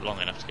stand in it long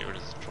enough to get rid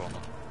of the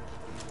trauma.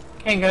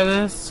 Can't go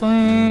this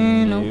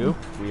way. Nope.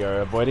 We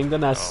are avoiding the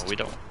nest. Oh, we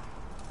don't.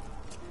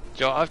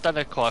 Joe, I've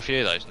done quite a few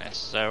of those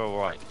nests. They're all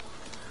right.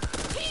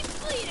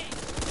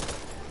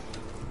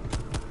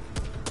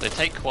 They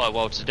take quite a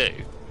while to do,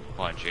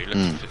 mind you.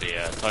 Looking for the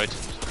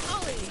totems.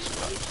 Ollie, you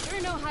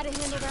sure know how to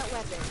handle that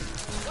weapon.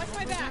 Watch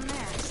my back.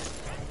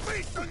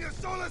 Feast on your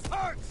soulless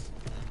hearts!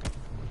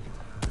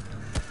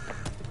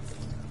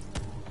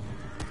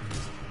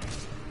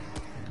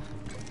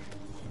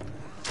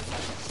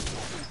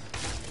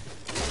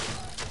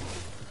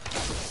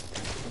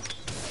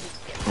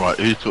 Right,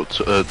 who's got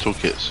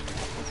toolkits?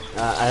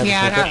 I have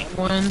Yeah, I a got toolkit.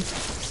 one.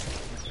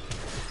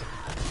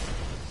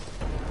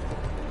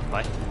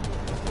 Bye.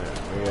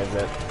 Where you guys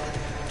at?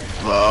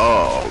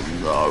 Oh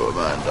no,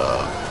 Amanda.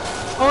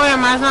 Oh,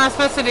 am I not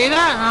supposed to do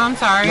that? Oh, I'm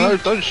sorry. No,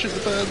 don't shoot the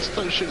birds.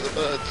 Don't shoot the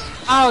birds.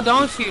 Oh,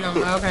 don't shoot them.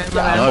 Okay, my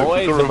bad. No,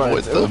 avoid you gotta the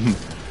avoid birds. them.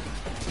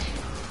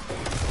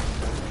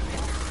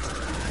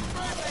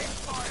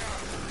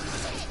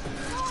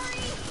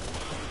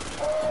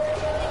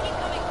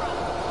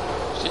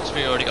 Since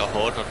we already got a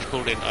horde, I've just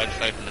called in. I just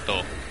opened the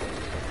door.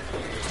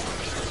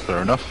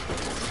 Fair enough.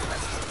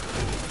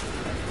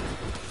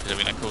 Because I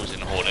mean, that calls in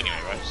the horde anyway,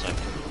 right? So.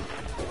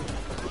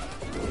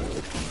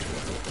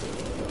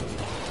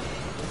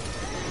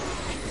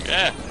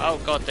 Yeah. Oh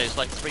god, there's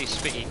like 3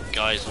 spitty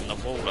guys on the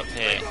wall up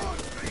here.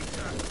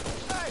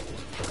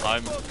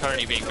 I'm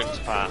currently being ripped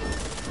apart.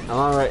 I'm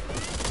alright.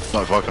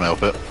 Not if I can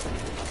help it.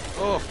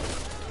 Oh,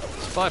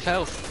 it's 5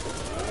 health.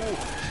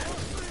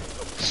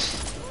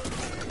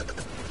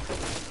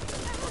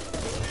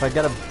 If I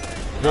got a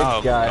big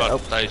Oh guy. god, Oh,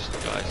 those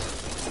guys.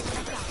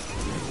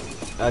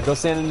 go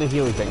stand in the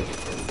healing thing.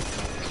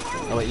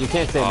 Oh wait, you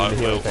can't stand I in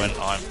the will healing when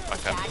thing. I'm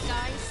back up.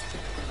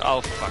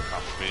 Oh fuck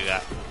off, do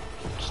that.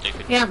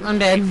 Stupid. Yep, I'm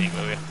dead. thing,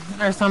 will you?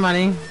 Or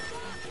somebody.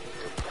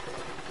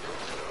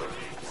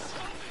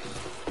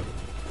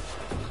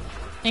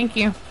 Thank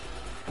you.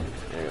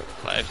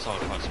 Like every time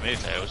I tried to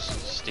move there, it was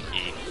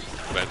sticky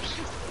webs.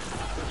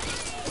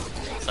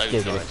 Those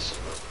Giggity.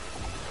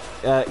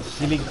 guys.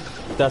 Healing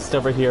dust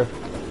over here.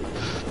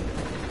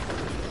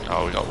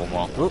 Oh, we got one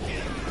more. Oop.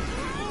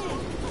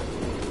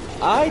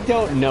 I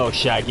don't know,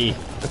 Shaggy.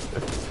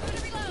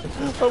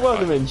 But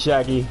welcome in,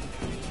 Shaggy.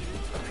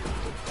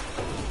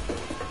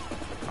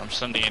 I'm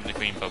standing in the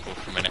green bubble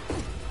for a minute.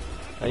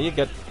 Are you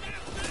good?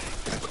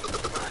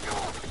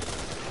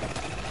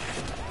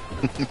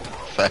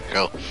 Fuck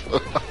off.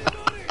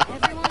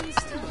 Everyone's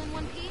still in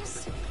one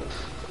piece?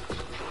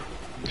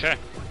 Okay.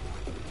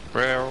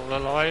 We're all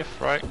alive,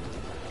 right?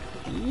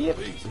 Yep.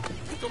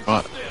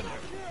 Right,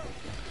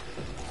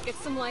 Get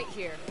some light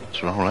here.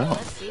 let's roll out.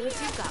 Let's see what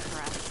you've got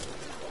for us.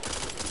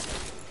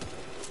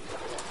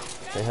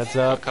 Okay, heads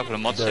up. A couple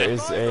of mods There here.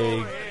 is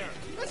a...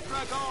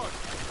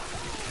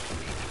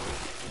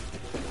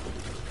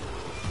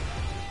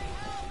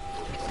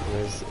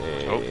 There's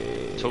a... Oh,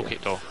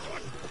 toolkit door.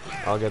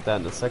 I'll get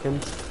that in a second.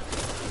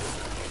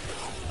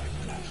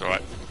 It's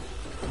alright.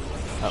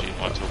 Oh. Use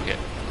my toolkit.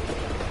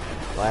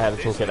 Well, I had a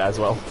toolkit as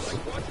well.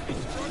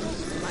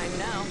 Mine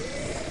now.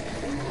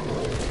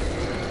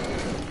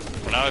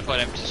 Well, now I've got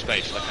empty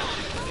space, I can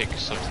actually pick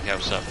something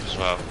else up as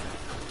well.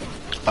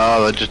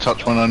 Oh, they just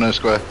touched one on no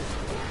square.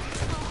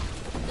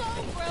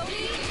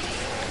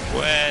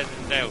 Where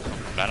the hell come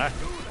from, Banner?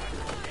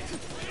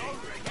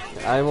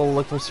 I will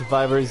look for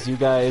survivors. You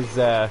guys,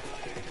 do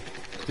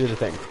the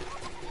thing.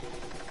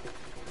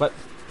 What?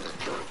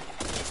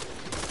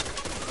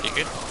 You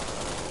good?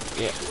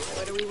 Yeah.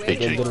 What are we Hey,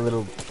 waiting? Did a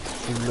little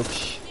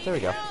glitch. There we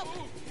go.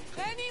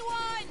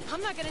 Anyone!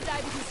 I'm not gonna die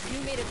because you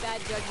made a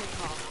bad judgment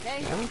call,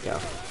 okay? There we go.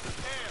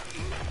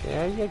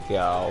 There you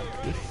go.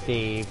 We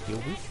saved you.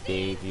 We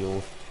saved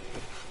you.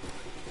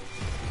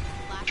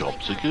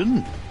 Jobs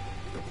again.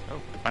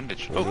 Oh,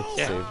 bandage. We Oh,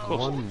 yeah, saved of course.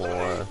 one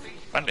more.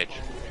 Bandage.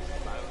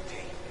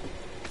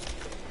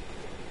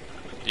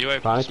 Do you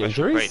open Chronic special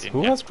injuries? crate, didn't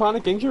Who you? has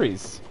chronic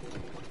injuries?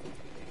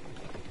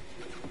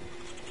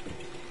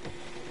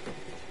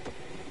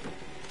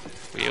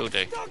 We all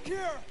do.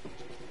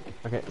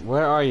 Okay,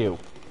 where are you?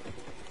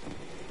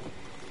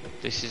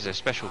 This is a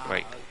special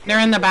crate. They're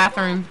in the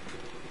bathroom.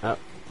 Oh,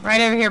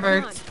 Right over here,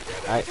 birds.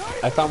 I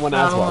found one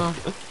as well.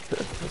 Oh.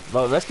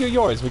 Well, rescue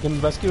yours. We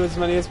can rescue as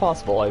many as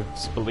possible, I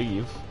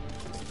believe.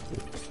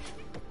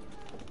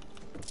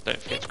 Don't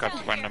forget to grab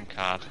the random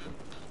card.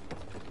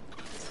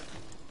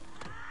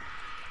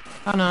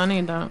 Oh no, I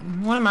need that.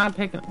 What am I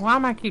picking? Why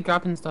am I keep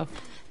dropping stuff?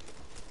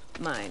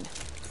 Mine.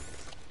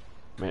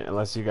 Man,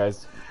 unless you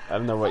guys... I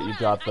don't know what you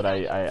got, but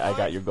I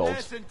got your gold.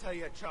 Listen to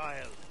your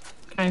child.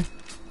 Okay.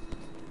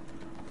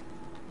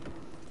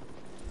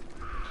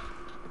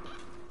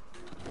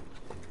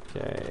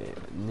 Okay,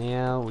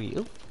 now we...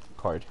 Oop,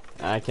 card.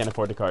 I can't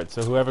afford the card,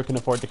 so whoever can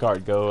afford the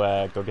card, go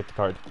get the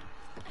card.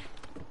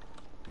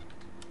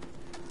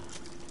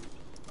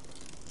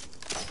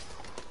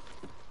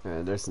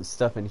 There's some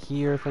stuff in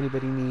here if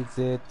anybody needs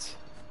it.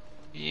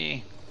 Yeah.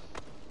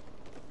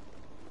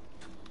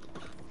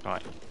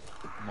 Right.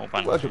 More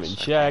bandages. Welcome in,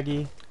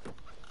 Shaggy.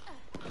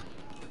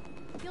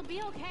 You'll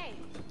be okay.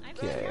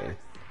 Okay.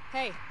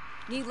 Hey,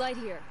 need light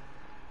here.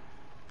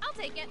 I'll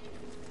take it.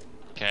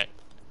 Okay.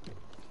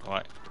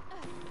 Right.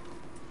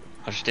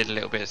 I just did a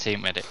little bit of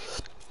team medic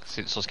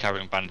since I was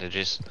carrying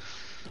bandages.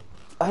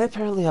 I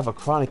apparently have a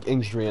chronic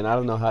injury and I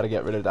don't know how to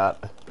get rid of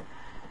that.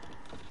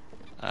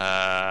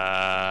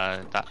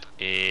 That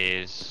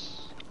is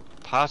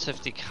part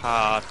of the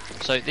card.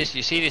 So this,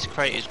 you see, this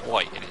crate is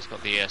white and it's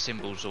got the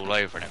symbols all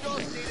over and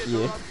everything.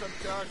 Yeah.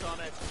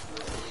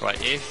 Right.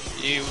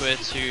 If you were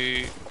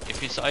to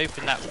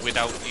open that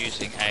without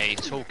using a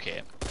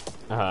toolkit,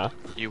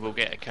 you will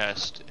get a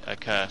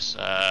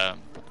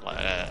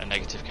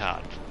negative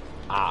card.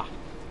 Ah.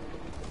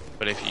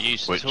 But if you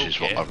use the which toolkit, is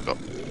what I've got.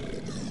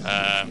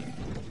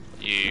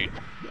 You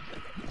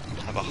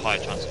have a high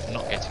chance of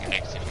not getting a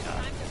negative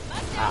card.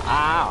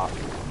 Ow.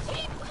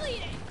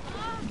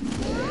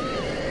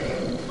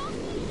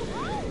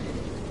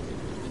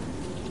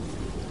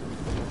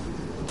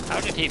 How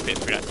did he fit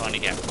through that tiny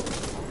gap?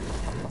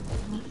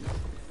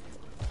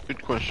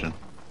 Good question.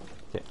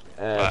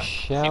 Okay.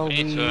 Shall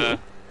we? Need to,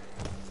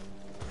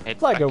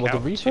 Flagger with the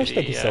refresh,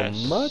 thank you so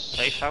much.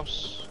 Safe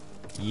house.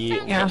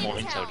 Yeah. More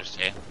intel just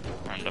here.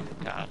 Random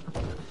card.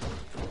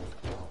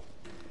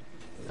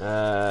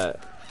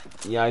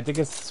 Yeah, I think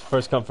it's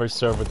first come first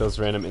serve with those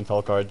random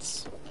intel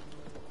cards.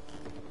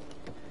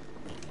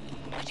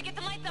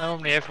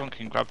 Normally everyone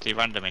can grab the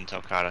random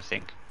intel card, I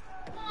think.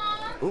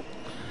 Oop.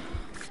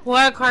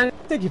 What card?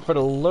 Thank you for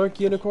the lurk,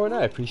 Unicorn.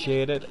 I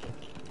appreciate it.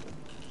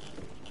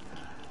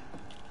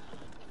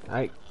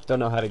 I don't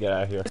know how to get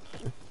out of here.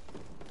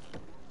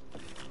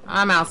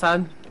 I'm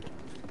outside.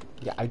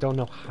 Yeah, I don't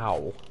know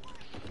how.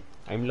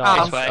 I'm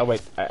lost. Oh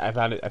wait, I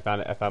found it.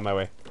 I found my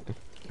way.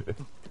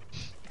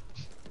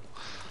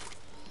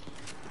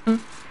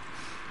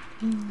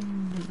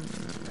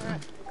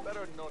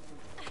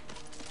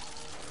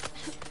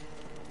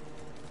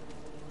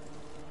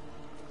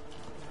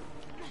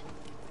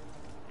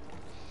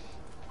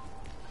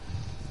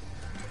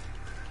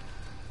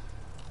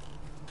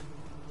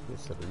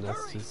 So the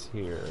nest is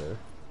here.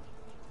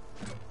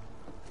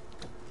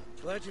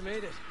 Glad you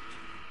made it.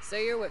 So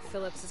you're what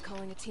Phillips is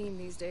calling a team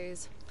these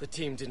days. The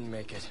team didn't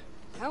make it.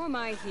 How am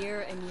I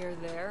here and you're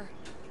there?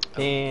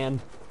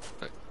 And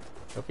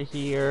over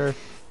here.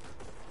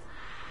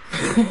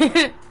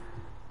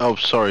 Oh,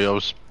 sorry, I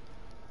was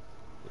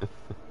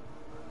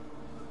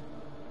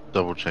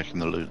double checking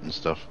the loot and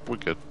stuff. We're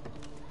good.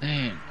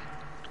 Man,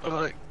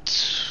 alright,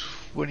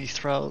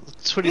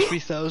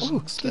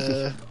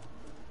 23,000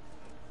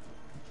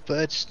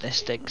 birds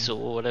nest eggs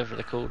or whatever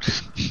they're called.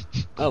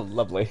 Oh,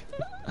 lovely.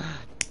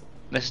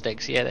 Nest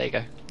eggs, yeah, there you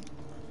go.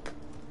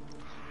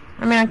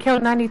 I mean, I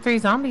killed 93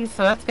 zombies,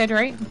 so that's good,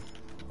 right?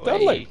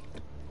 Totally.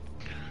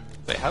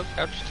 Wait, how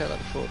did you tell that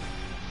before?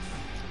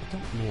 I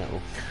don't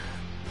know.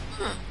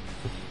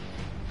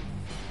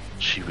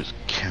 She was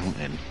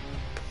counting.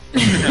 I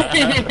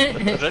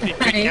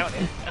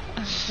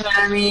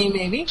mean,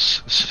 maybe.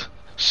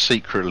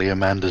 Secretly,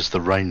 Amanda's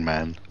the Rain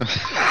Man.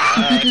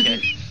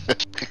 Okay.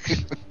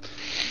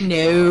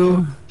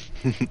 No.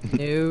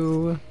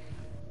 No.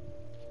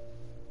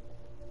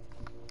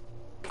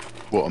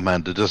 What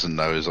Amanda doesn't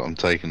know is that I'm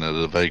taking her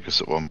to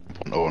Vegas at one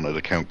point. I wanted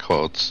to count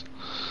cards.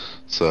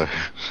 So.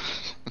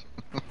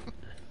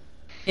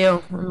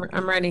 Yo,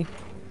 I'm ready.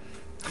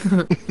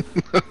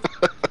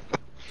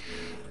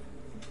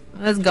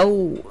 Let's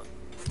go.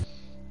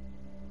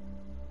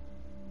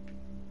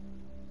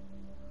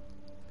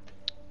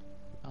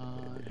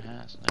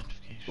 Has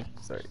notification.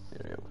 Sorry,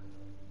 there we go.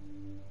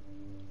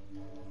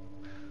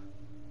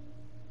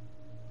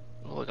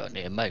 Oh, I got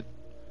near moat.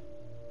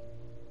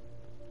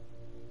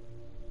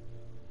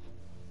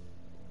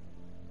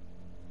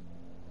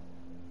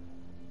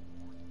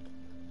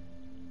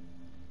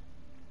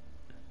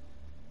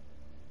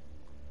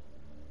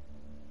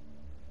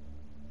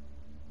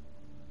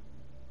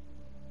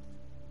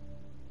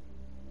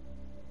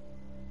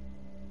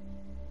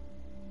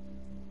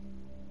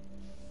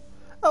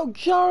 Oh,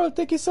 Jaro,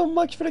 thank you so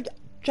much for the...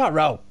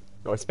 Jaro!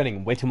 You're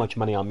spending way too much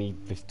money on me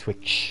with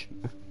Twitch.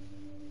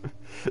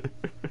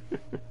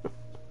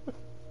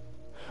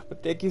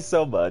 But thank you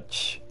so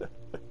much.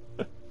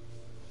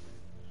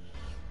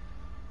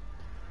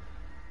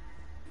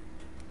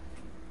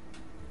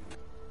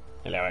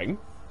 Hello.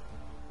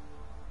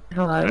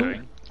 Hello.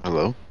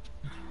 Hello.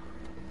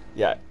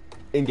 Yeah,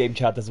 in-game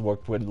chat doesn't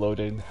work when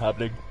loading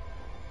happening.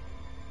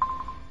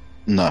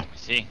 No.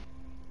 See.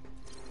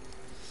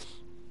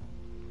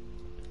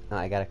 Oh,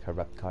 I got a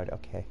corrupt card,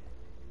 okay.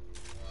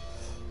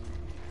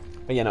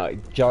 But you know,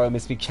 Jaro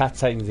must be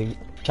chastising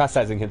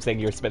him, saying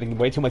you're spending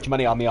way too much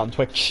money on me on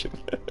Twitch.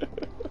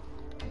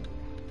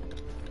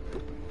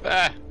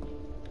 Ah.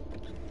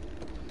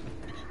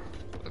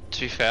 To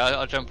be fair,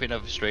 I'll jump in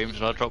other streams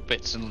and I'll drop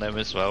bits in them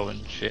as well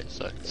and shit,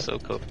 so it's so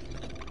cool.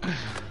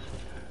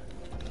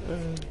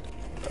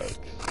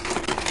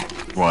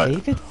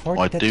 Right,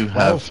 I do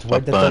have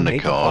a burner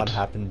card.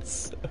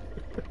 Happens.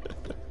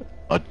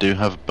 I do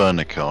have a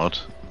burner card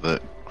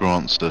that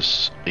grants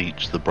us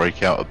each the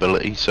breakout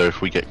ability, so if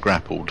we get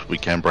grappled, we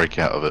can break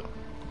out of it.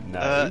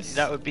 Nice.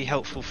 That would be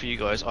helpful for you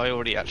guys. I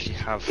already actually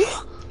have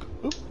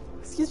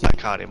Excuse me. that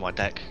card in my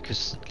deck,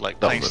 because like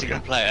Oh, playing there we single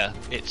go. player,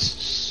 it's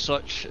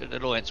such an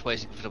annoyance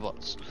waiting for the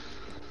bots.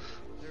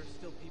 There are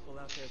still people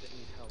out there that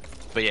need help.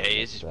 But yeah, it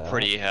is That.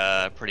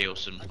 pretty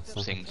awesome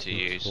thing to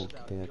use.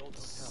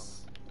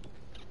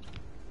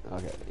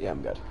 Okay, yeah,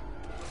 I'm good.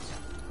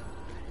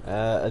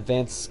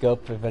 Advanced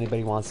scope, if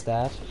anybody wants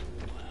that.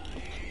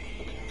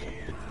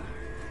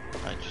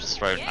 I just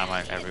thrown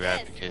ammo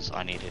everywhere because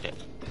I needed it.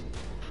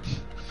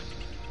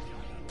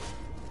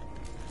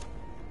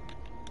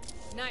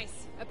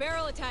 Nice. A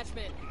barrel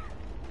attachment.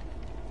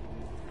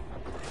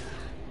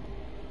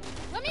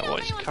 Let me know What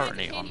if is anyone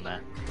currently finds a on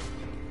there?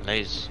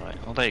 Laser sight.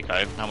 Oh, there you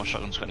go. Now my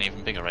shotgun's got an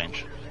even bigger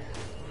range.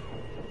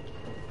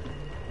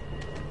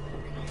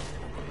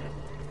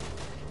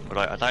 But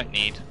I don't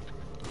need.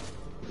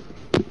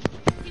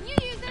 Can you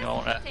use this? You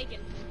want that? Taken.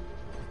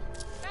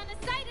 Found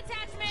the sight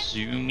attachment.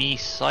 Zoomy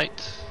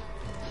sight.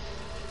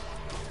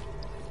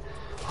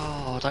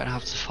 Oh, I don't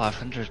have the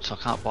 500, so I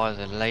can't buy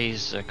the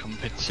laser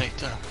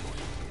compensator.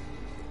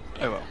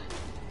 Oh well.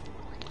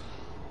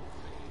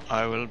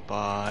 I will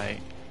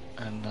buy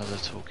another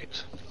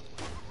toolkit.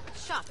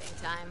 Shopping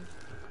time.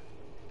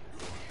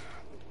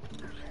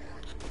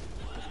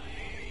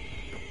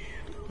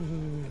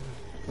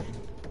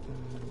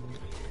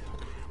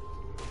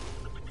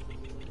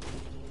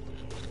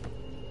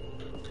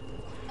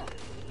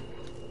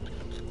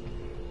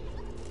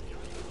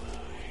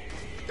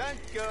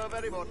 Thank you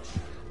very much.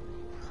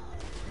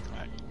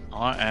 Right.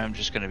 I am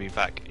just going to be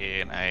back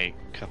in a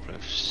couple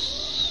of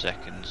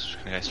seconds.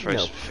 Just going to go throw No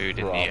some food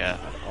in problem the at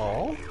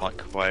all.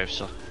 microwave,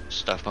 so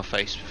stuff my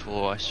face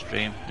before I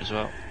stream as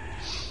well.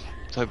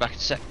 So back in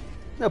a sec.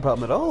 No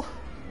problem at all.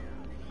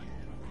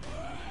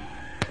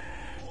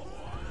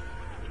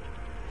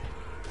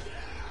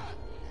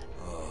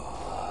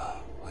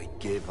 I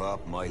give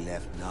up my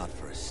left nut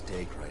for a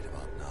steak right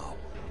about now.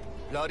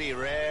 Bloody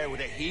rare with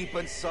a heap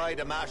inside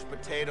of mashed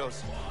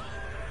potatoes.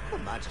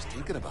 I'm mad just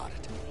thinking about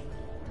it.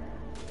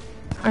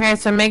 Okay,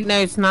 so make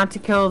notes not to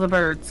kill the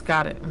birds.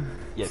 Got it.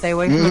 Yes. Stay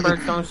away from the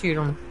birds. Don't shoot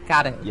them.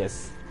 Got it.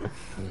 Yes.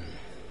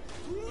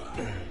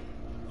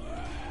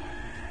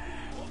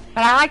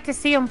 But I like to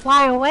see them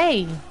fly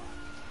away.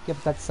 Yeah,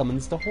 but that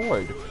summons the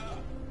horde.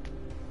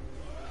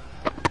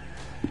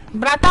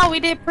 But I thought we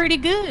did pretty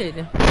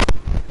good.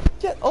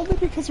 Yeah, only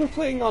because we're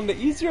playing on the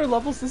easier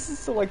levels. This is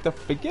still like the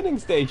beginning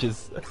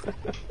stages.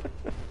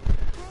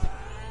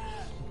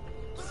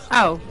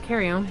 Oh,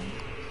 carry on.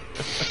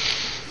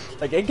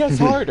 Like, it gets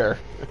harder.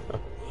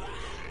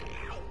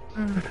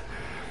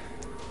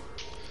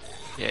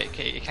 Yeah, it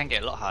can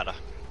get a lot harder.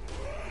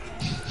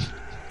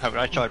 I mean,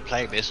 I tried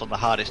playing this on the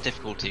hardest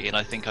difficulty, and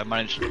I think I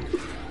managed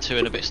 2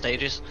 and a bit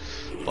stages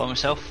by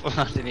myself.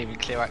 I didn't even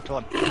clear Act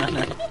 1.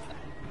 Like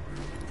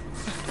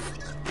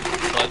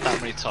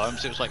that many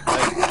times, it was like, no,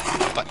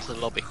 back to the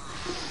lobby.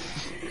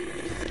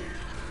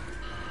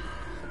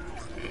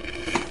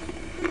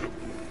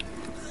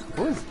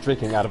 Who is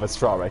drinking out of a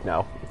straw right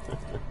now?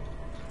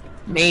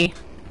 Me.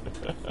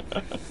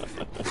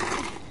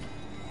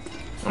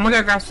 I'm gonna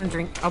go grab some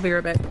drink. I'll be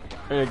right back.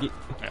 Okay.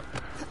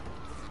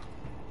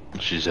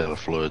 She's out of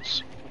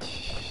fluids.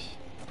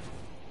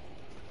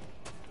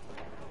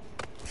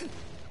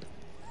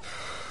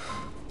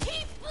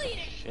 Keep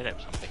bleeding. Shit, it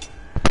was something.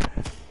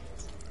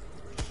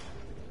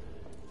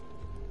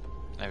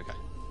 There we go.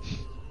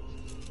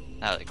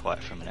 Now they're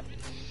quiet for a minute.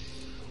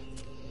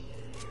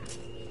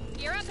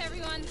 Gear up,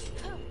 everyone.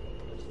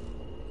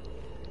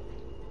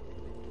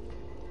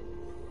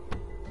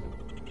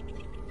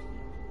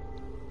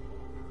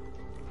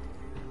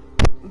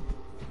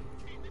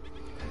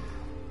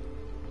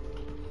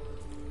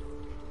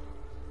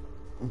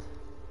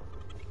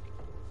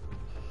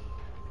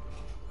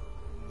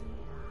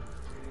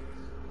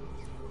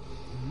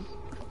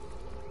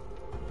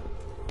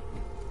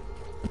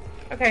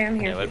 Okay, I'm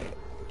here. Yeah,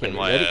 when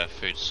my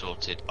food's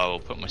sorted, I will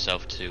put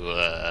myself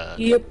to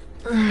Yep.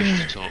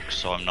 push to talk,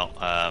 so I'm not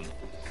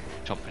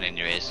chomping in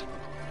your ears.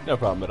 No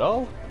problem at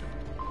all.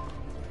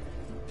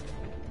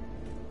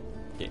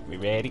 Get me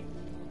ready.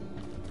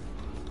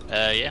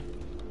 Yeah.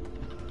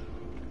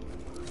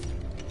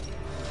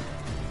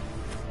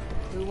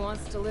 Who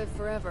wants to live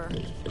forever?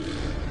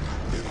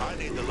 I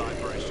need the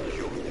library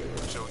secured,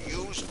 so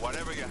use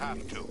whatever you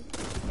have to.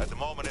 At the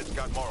moment, it's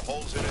got more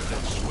holes in it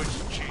than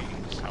Swiss cheese.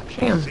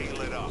 Damn.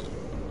 Seal it up.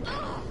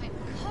 Oh, I'm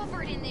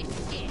covered in this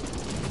shit.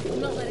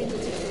 I'm not letting them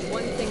do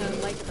one thing I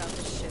like about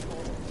this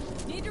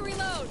shithole. Need to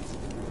reload.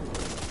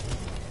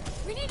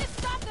 We need to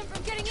stop them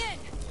from getting in.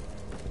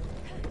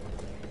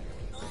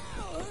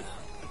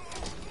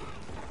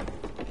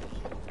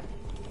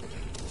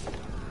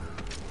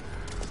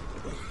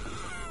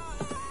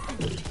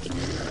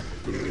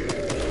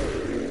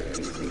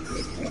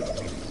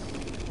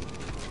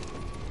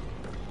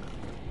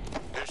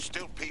 There's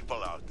still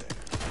people out there.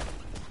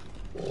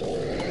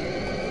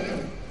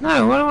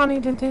 No, what do I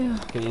need to do?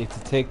 Okay, you need to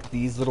take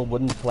these little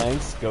wooden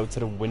planks, go to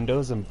the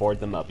windows, and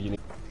board them up. You need.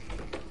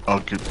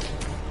 Okay.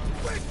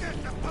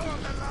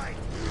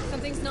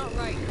 Something's not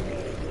right.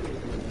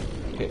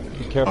 Okay,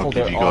 be careful. I'll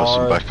give there you guys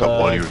some are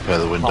backup while you repair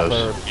the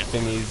windows. copper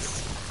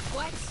thingies.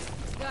 What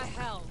the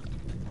hell?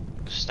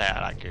 Stay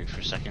out of that goo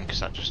for a second, because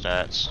that just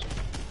hurts.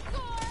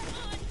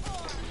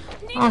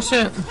 Oh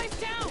shit.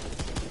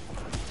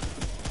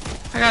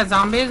 I got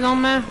zombies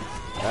on me.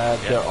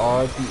 There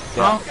are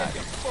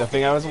the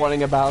thing I was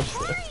warning about.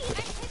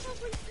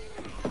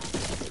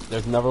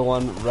 There's another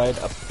one right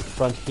up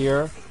front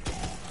here.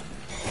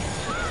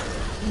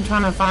 I'm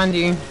trying to find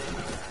you.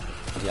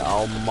 Yeah,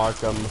 I'll mark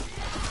them.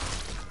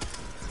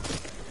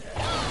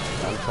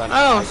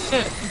 Oh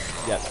shit.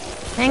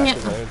 Yes. Dang it.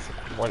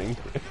 Warning.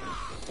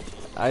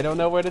 I don't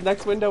know where the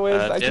next window is.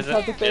 I just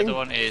have the thing. The other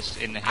one is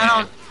in here.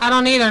 I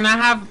don't either, and I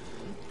have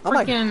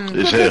freaking.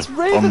 Look, it's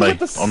Raven with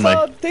the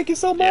sub. Thank you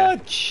so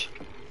much.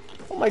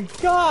 Oh my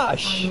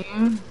gosh.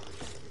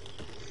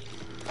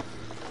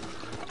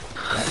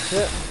 That's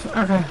it.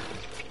 Okay.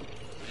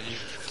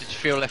 Did you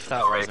feel left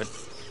out, Raven?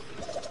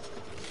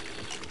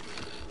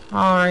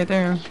 All right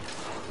there.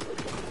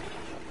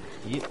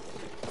 Yep.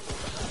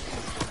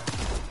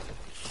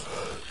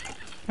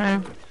 Okay.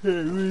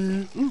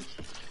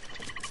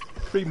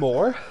 3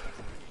 more.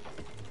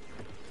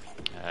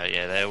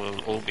 Yeah, they will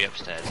all be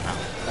upstairs now.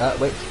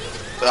 Wait.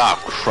 Ah,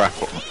 crap.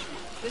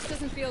 This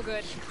doesn't feel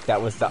good.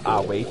 That was the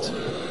wait.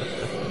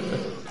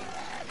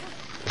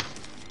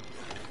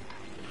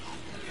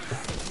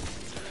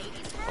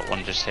 Got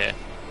one just here.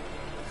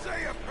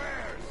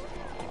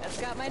 That's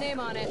got my name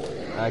on it.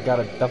 I got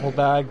a duffel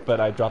bag, but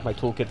I dropped my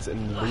toolkits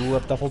in lieu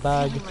of duffel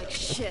bag. Like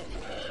shit.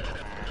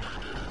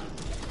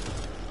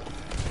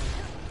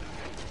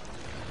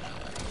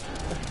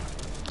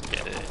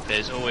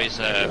 There's always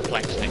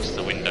planks next to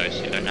the window,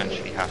 so you don't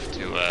actually have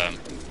to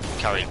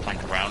carry the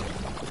plank around.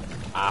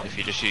 If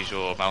you just use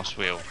your mouse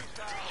wheel,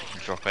 you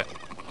can drop it.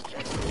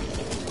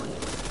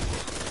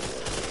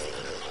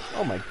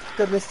 Oh my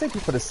goodness, thank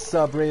you for the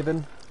sub,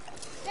 Raven.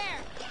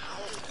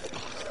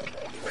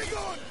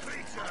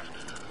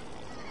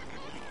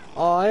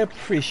 Oh, I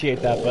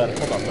appreciate that, but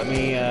hold on, let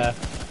me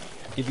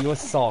give you a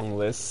song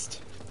list.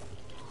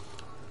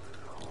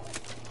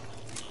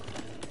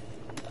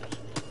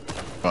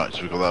 Right,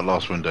 so we've got that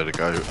last window to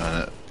go,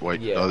 and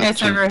wait, Yeah. oh, there's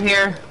It's over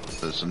here.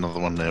 There's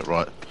another one there,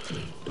 right.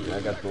 I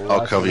got the I'll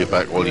last cover one your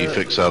back over while you here.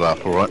 fix that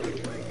up, alright?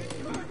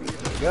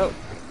 Go.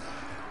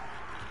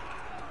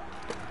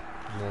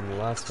 And then the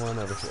last one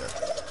over here.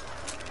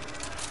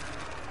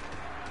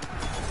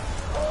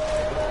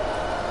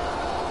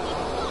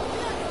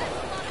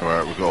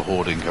 Alright, we've got a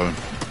hoarding going.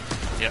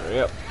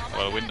 Yep.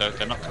 Well, the window,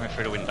 they're not coming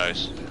through the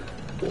windows.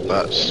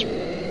 That's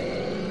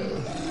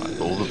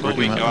all the Before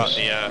we go out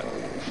the Yeah,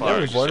 fire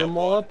we boarded them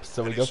all up,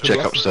 so we go for Check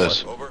the rest of the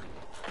upstairs. floor.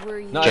 Were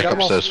you No, I Check got 'em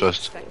all. upstairs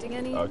first. expecting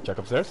any? Oh, check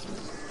upstairs?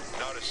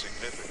 Not a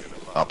significant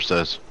amount.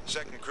 Upstairs.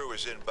 Second crew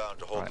is inbound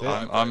to hold Right, the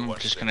line. I'm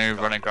just going to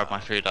run and grab my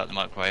food out the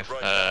microwave. So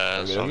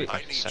I'll be I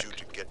back in a need sec. you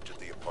to get to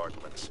the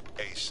apartments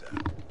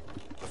ASAP.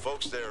 The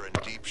folks there are in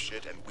deep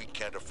shit, and we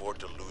can't afford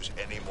to lose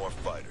any more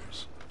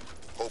fighters.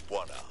 Hope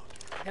one out.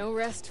 No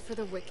rest for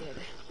the wicked.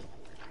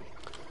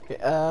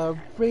 Okay,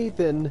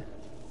 Raven.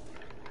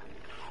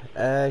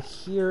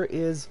 Here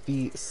is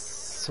the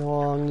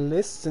song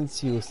list.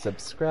 Since you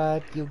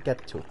subscribed, you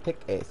get to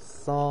pick a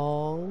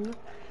song.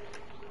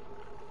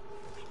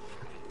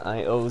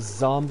 I owe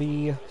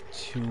Zombie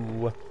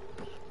to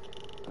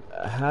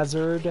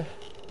Hazard,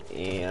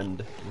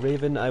 and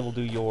Raven, I will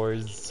do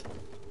yours.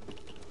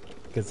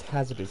 Because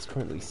Hazard is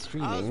currently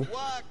streaming. As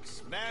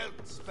wax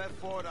melts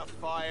before the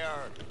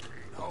fire,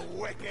 the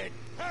wicked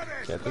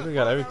perish. Okay, I think we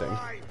got everything.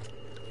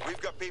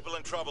 We've got people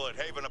in trouble at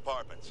Haven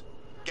Apartments.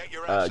 Get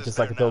your asses Just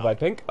there like a pill now. by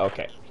Pink?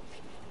 Okay.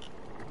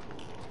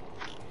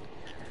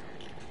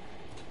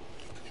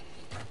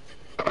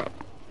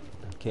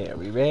 Okay, are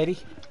we ready?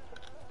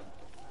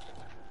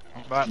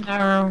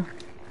 No.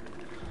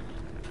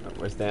 Oh,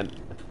 where's Dan?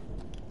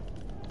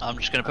 I'm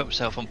just going to put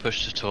myself on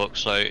push to talk,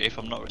 so if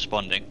I'm not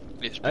responding,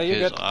 it's Oh, you're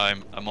because good.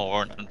 I'm a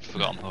moron and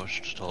forgot I'm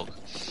push to talk. I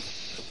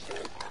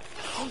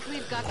think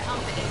we've got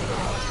company.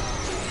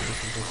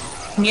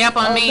 Yep,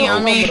 on me, no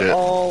on me. problem at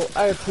all.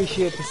 I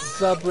appreciate the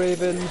sub,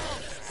 Raven. This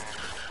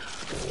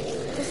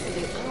will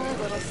be our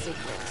little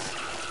secret.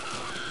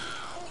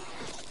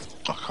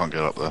 I can't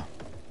get up there.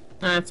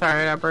 That's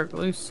alright, I broke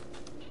loose.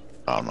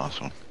 Oh,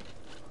 nice one.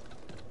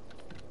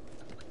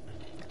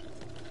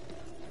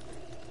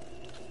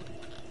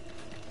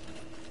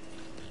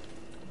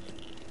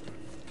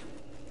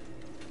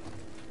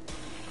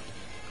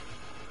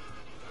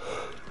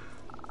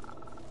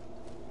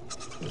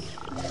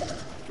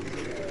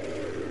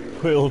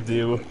 Will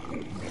do.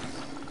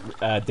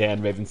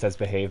 Dan, Raven says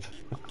behave.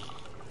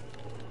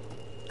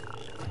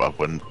 But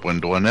when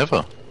do I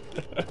never?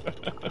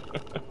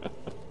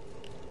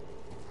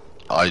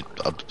 I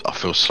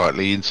feel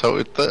slightly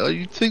insulted that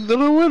you think that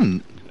I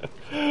wouldn't.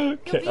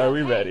 Okay, are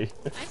we ready?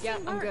 Yeah,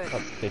 I'm good. Oh,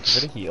 thank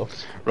you for the heal.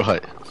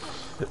 Right.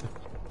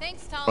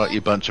 Thanks, Tom. Right, you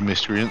bunch of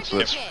miscreants.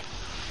 Let's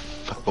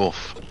Fuck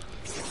off.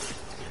 This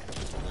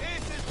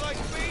is like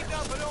beating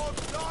up an old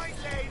blind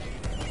lady.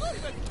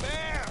 Even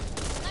fair.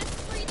 Less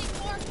breathing,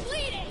 more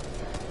bleeding.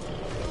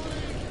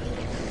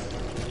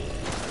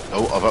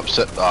 Oh, I've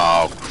upset.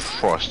 Oh,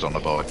 Christ on a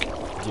bike.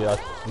 Yeah,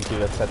 you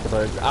do upset the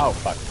birds. Oh,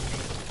 fuck.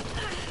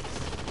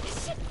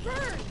 This shit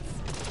burns.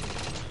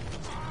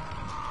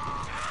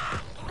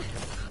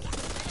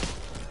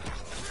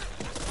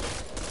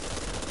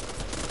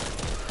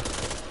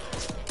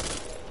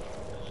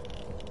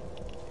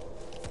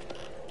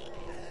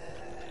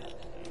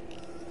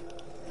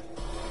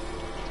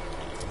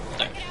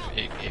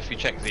 If you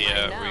check the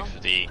roof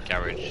of the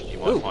garage, you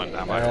might find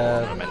ammo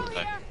or a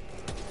memento.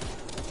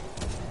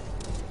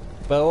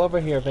 Bow over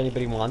here if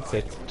anybody wants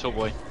it. Tall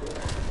boy.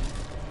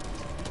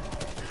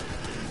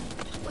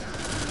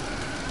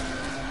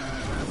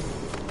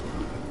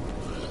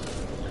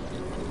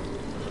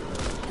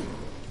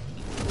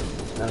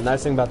 Now, the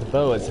nice thing about the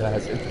bow is it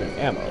has infinite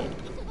ammo.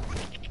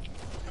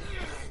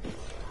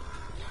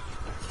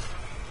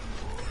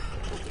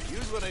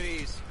 Use one of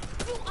these.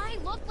 Do I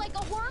look like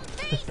a worm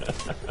face? Sorry,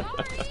 I got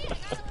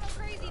a little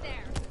crazy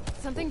there.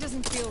 Something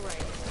doesn't feel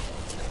right.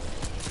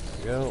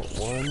 There we go.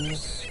 1,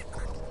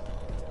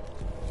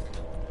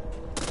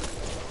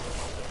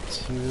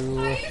 2.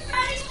 There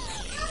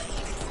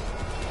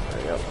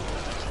we go.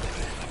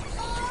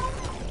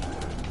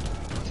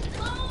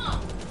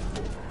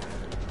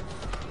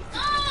 I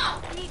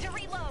need to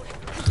reload.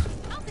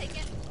 I'll take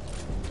it.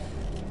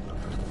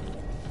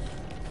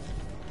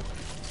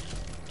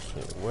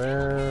 Okay,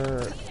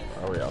 where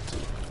are we up to?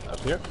 Up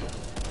here?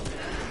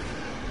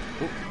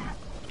 Ooh.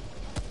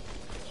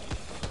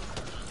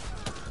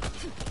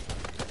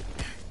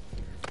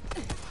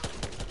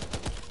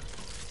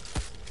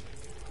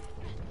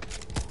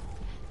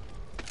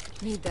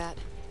 Need that.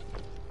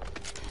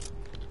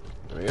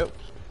 There we go.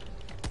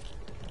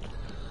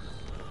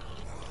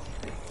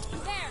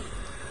 There.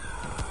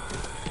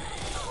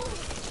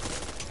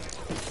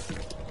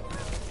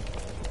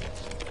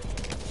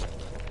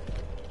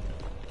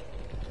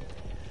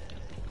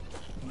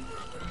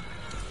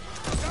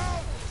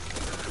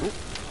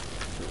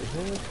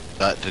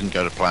 That didn't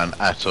go to plan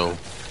at all.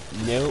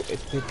 No, it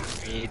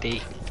didn't.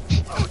 Really?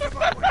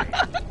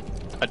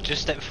 I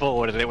just stepped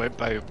forward and it went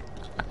boom.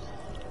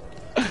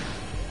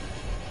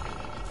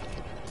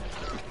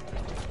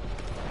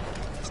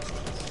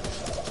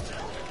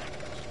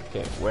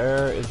 Okay,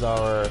 where is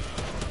our...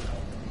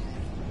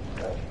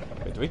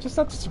 Wait, do we just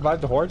have to survive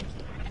the horde?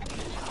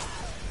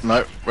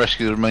 No,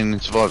 rescue the remaining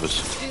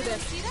survivors. Do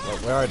this.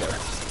 Where are they?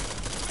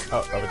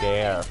 Oh, over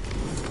there.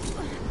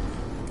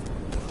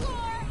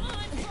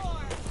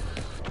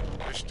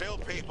 There's still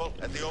people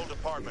at the old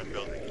apartment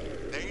building.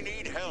 They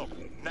need help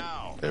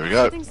now. There we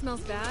go. Everything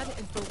smells bad,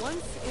 and for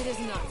once, it is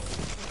not.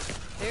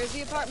 There's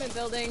the apartment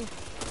building.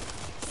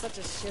 Such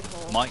a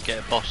shithole. Might get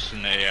a boss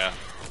in a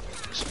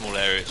small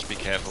area, so be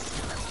careful.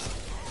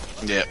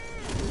 Yep.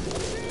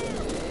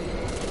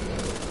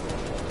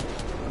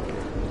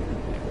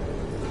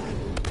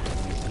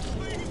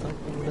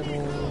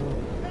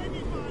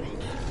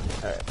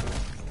 Alright.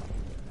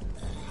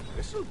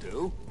 This'll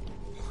do.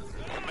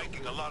 You're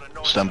making a lot of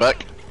noise. Stand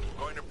back.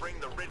 Going to bring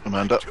the ridden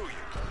Amanda. to you.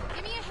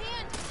 Give me a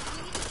hand.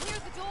 We need to clear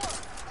the door.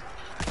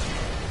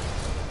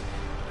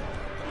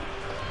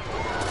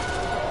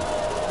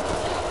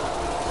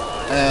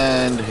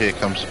 And here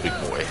comes the big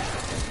boy.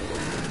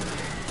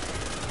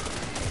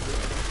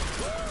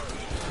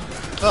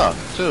 Ah,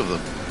 2 of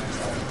them.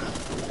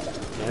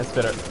 Yeah, that's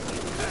better.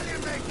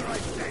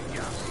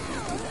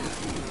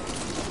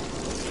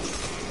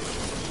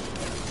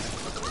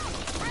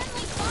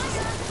 Friendly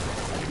fire.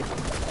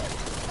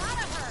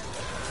 Gotta hurt.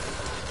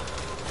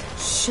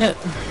 Shit.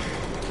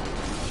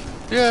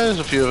 Yeah, there's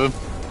a few of them.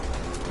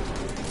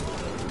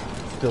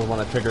 Still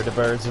want to trigger the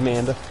birds,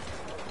 Amanda.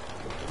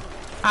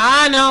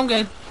 Ah, no, I'm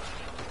good.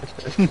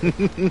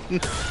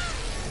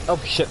 Oh,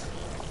 shit.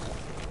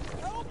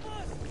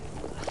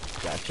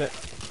 Gotcha.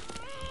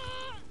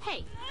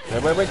 Hey.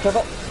 Wait,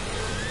 careful.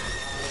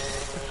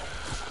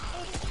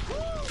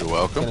 You're I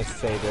welcome. was gonna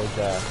say there's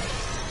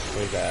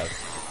a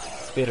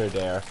spitter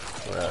there,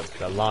 or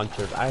a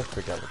launcher. I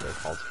forget what they're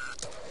called.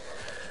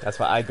 That's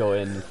why I go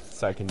in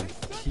so I can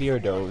clear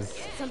those.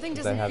 Something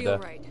 'Cause I doesn't have feel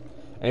the- right.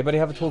 Anybody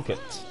have a toolkit?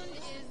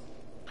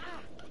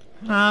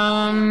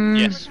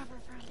 Yes.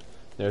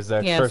 There's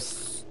a Yes.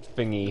 first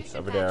thingy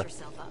over there.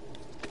 Yourself up.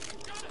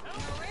 No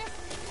risk,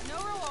 no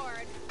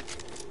reward.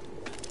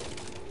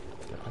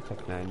 I'll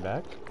take 9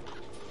 back.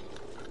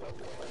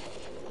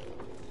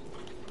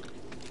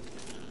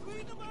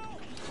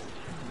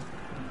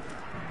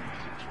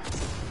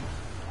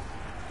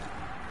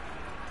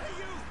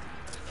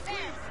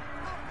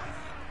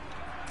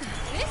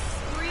 This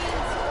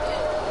screams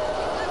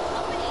good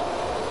company.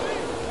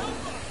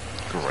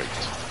 Great.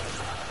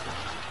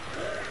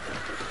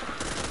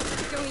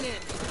 Going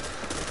in.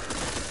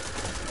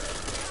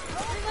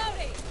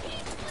 Reloading.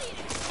 He's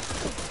bleeding.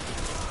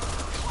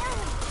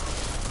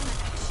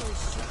 Actually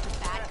shoot the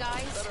bad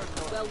guys.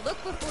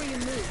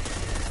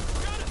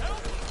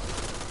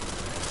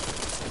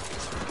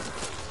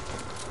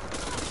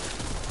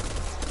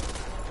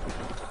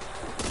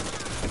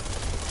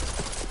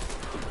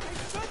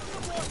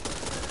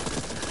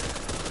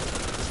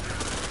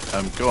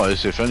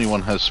 Guys, if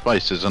anyone has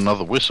space, there's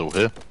another whistle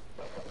here.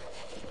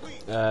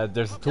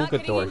 There's a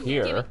toolkit door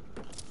here.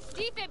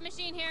 Defib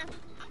machine here.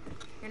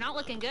 You're not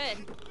looking good.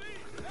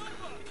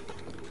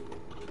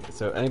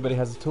 So anybody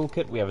has a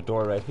toolkit? We have a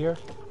door right here.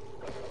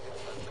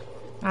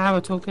 I have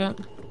a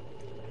toolkit.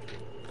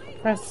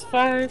 Press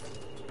 5.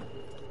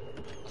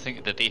 I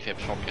think the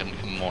defib's probably going to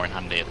come more in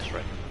handy at this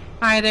rate.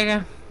 Alright, there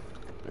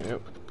you go.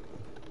 Yep.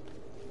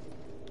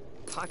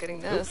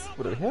 Pocketing this.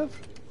 What do we have?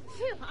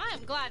 Phew, I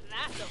am glad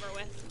that's over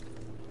with.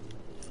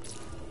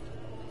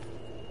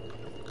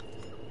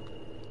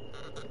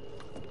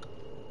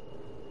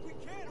 We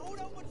can't hold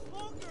out much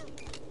longer.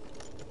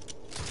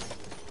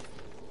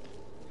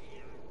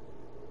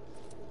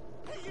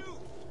 Hey, you!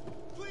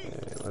 Please!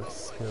 Okay,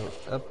 let's go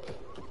up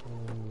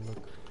and look.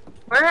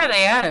 Where are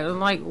they at?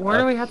 Like, where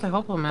do we have to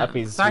help them at?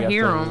 Uppies, I we have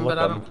hear to them, look but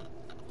I don't... 'em.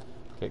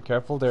 Okay,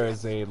 careful, there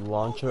is a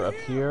launcher up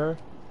here.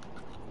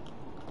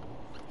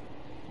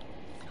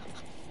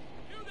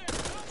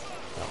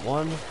 Got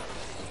one.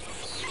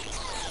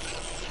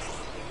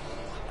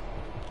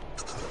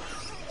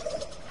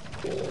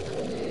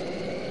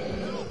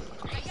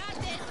 I got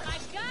this!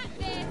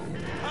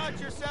 Patch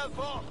yourself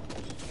up!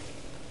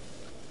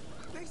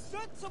 They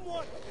sent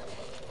someone!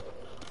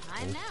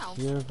 I know.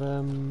 Hear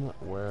them.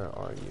 Where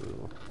are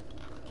you?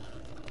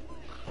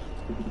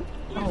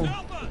 Please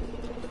help us!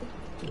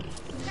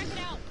 Check it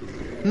out!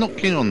 I'm not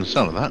keen on the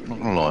sound of that, not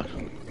gonna lie.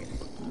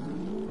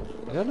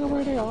 I don't know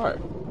where they are.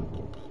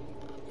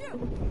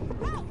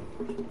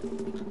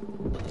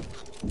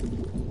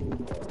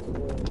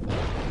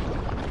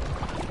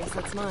 I guess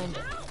that's mine.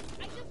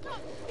 I just got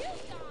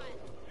puked on!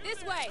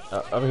 This way!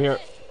 Over here.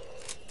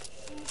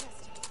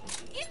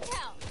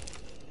 Intel!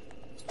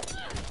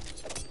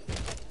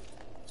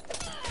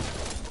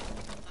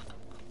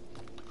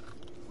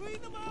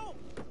 Clean them out!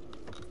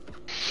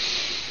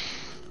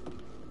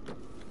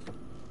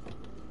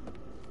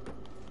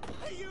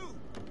 Hey, you!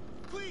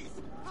 Please,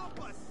 help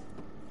us!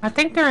 I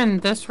think they're in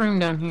this room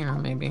down here,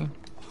 maybe.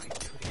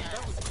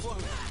 That was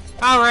close.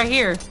 Oh, right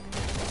here.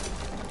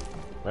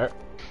 Where?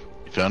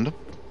 You found him?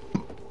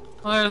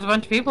 Well, there's a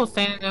bunch of people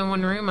standing in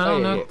one room. I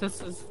don't know if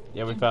this is...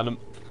 Yeah, we found them.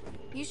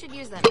 You should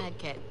use that med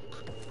kit.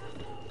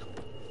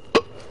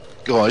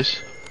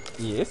 Guys,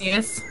 Yes.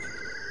 Yes.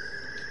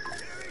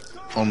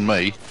 on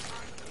me.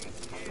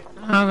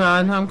 Oh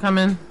god, I'm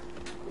coming.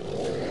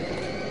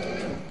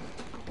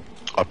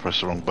 I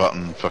pressed the wrong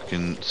button and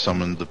fucking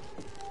summoned the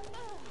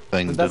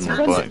thing, That's a didn't I?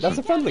 friendly. by That's a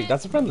accident? friendly.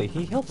 That's a friendly.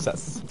 He helps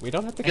us. We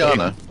don't have to. Yeah, I kill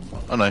know. him.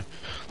 I know.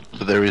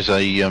 But there is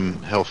a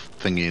health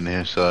thingy in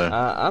here, so...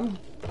 I'm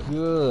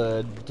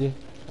good.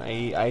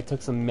 I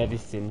took some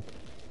medicine,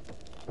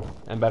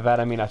 and by that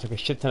I mean I took a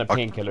shit ton of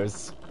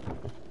painkillers.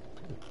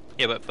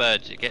 Yeah, but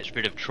birds, it gets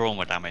rid of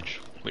trauma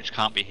damage, which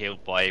can't be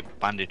healed by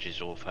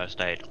bandages or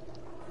first aid.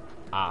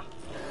 Ah.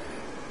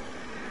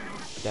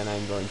 Then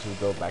I'm going to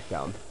go back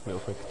down real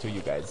quick to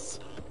you guys.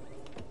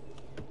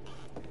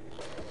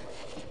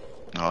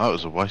 Oh, that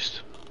was a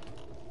waste.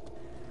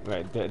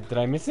 Right, did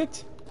I miss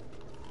it?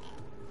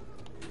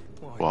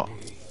 What?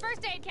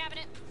 First aid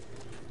cabinet!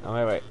 Oh,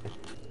 wait.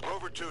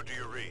 Rover 2, do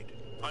you read?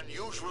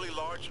 Unusually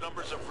large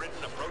numbers of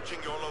written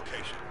approaching your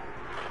location.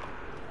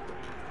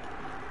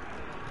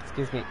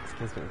 Excuse me,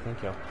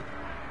 thank you.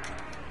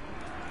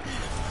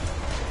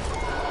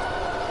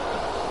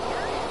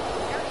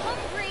 You're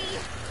hungry!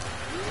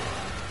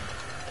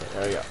 Okay,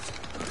 there we go.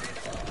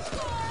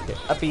 Okay,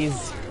 uppies.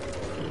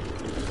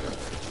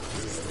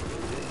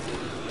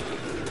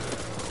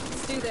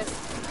 Let's do this.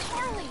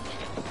 Carly!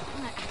 I'm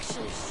gonna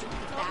actually shoot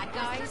the bad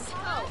guys.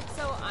 Oh,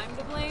 so I'm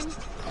to blame?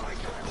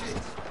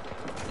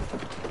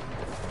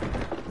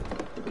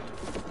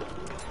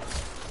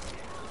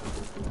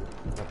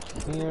 Up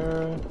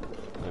here.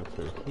 And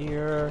through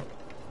here.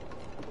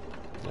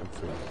 And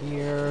through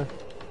here.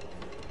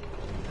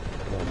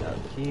 Then out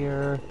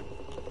here.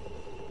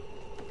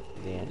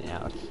 Then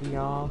out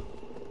here.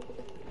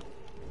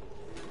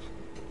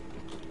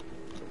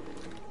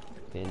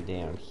 Then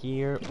down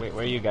here. Wait,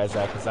 where are you guys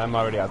at? Because I'm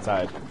already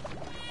outside.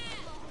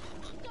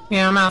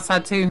 Yeah, I'm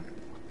outside too.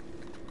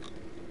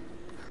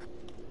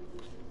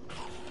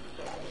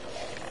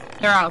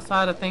 They're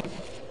outside, I think.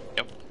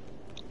 Yep.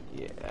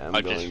 Yeah,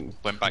 I just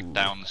went back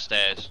down the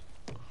stairs.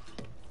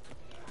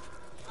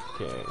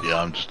 Okay.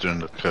 Yeah, I'm just doing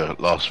like a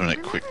last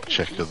minute quick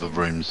check of the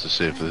rooms to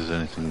see if there's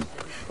anything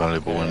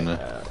valuable in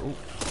there. Ooh.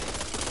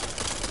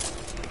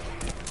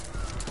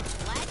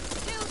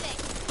 Let's do this!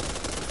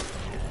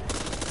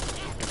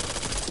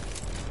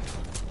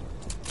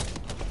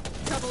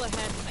 Trouble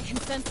ahead. I can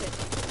sense it.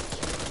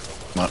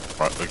 No,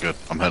 right, we're good.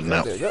 I'm heading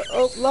out. There you go.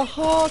 Oh,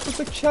 Lahawk, it's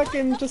a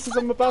check-in just as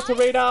I'm about to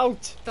raid out.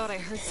 Thought I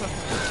heard something.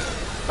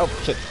 Oh,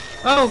 shit.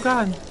 Oh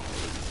god.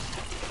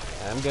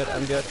 I'm good,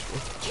 I'm good.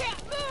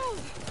 Can't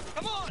move!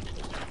 Come on!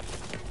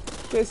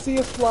 Okay, see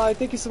you, Fly.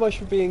 Thank you so much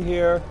for being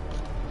here.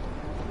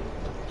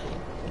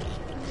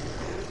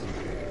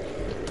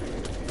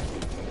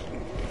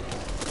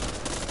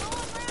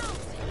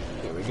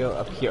 Here we go,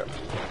 up here.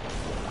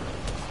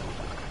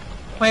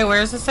 Wait,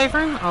 where's the safe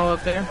room? Oh,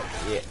 up there.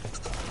 Yeah.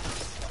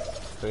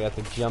 So we have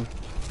to jump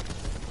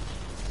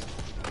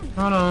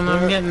Hold on,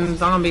 I'm getting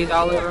zombies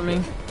all over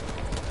me.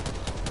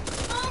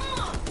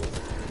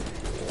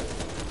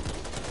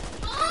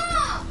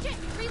 Shit,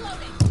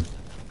 reloading.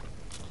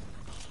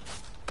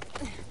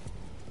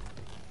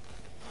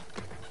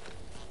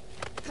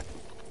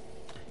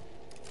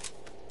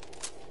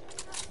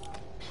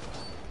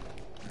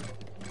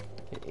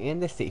 In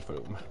the safe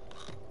room.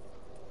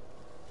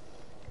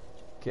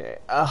 Okay,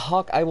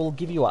 Hawk, I will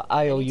give you an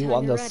IOU Anytime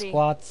on you're those ready.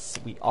 squats.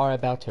 We are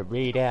about to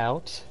raid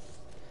out.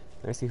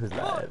 Let's see who's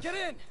live. Get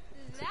in!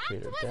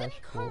 Creator That wasn't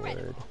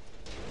dashboard.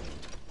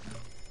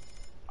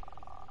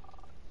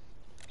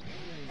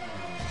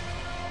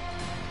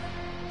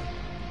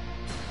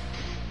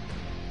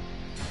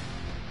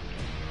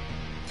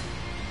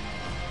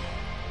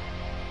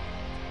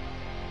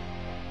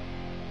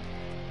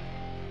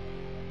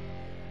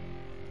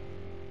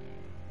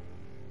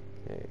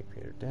 Okay,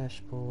 creator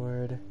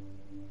dashboard.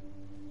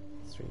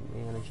 Stream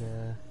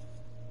manager.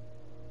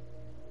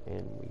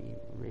 And we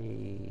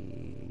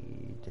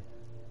raid.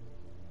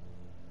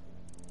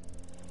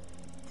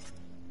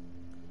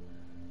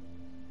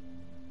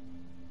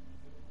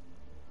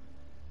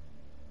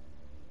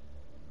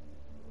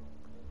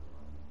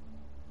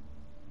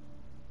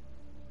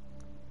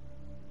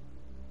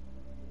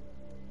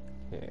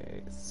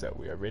 Okay, so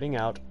we are raiding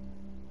out.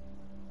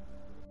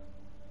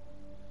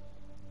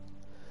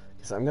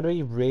 So I'm gonna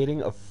be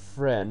raiding a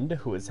friend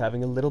who is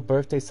having a little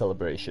birthday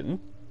celebration.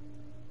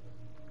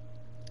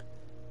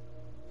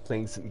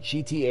 Playing some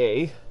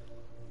GTA.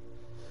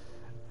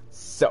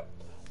 So,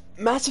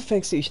 massive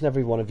thanks to each and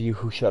every one of you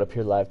who showed up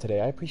here live today.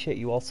 I appreciate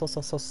you all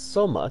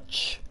so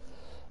much.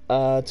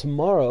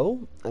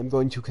 Tomorrow, I'm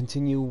going to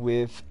continue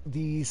with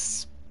the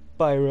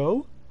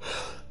Spyro.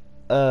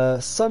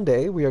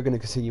 Sunday, we are going to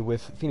continue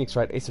with Phoenix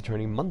Wright Ace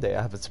Attorney. Monday,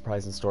 I have a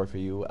surprise in store for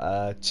you.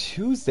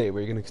 Tuesday,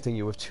 we're going to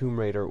continue with Tomb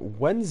Raider.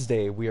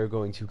 Wednesday, we are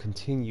going to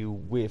continue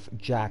with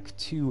Jack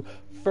 2.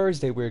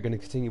 Thursday, we're going to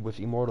continue with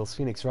Immortals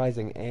Phoenix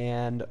Rising.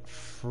 And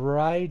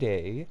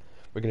Friday,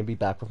 we're going to be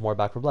back with more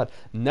Back 4 Blood.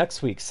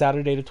 Next week,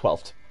 Saturday the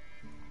 12th,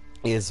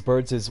 is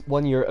Birds'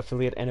 1-year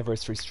affiliate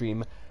anniversary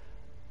stream.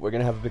 We're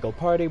going to have a big old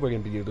party. We're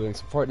going to be doing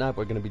some Fortnite.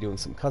 We're going to be doing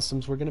some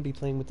customs. We're going to be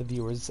playing with the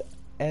viewers.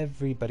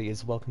 Everybody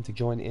is welcome to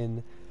join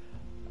in.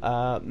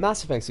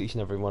 Massive thanks to each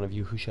and every one of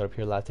you who showed up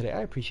here live today.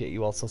 I appreciate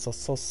you all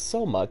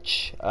so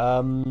much.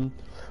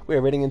 We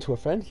are raiding into a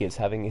friend. He is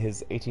having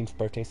his 18th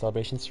birthday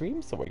celebration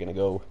stream, so we're going to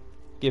go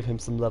give him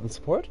some love and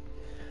support.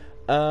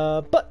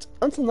 But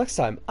until next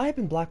time, I've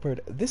been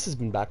Blackbird. This has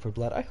been Back 4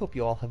 Blood. I hope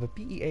you all have a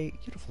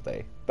beautiful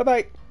day.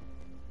 Bye-bye.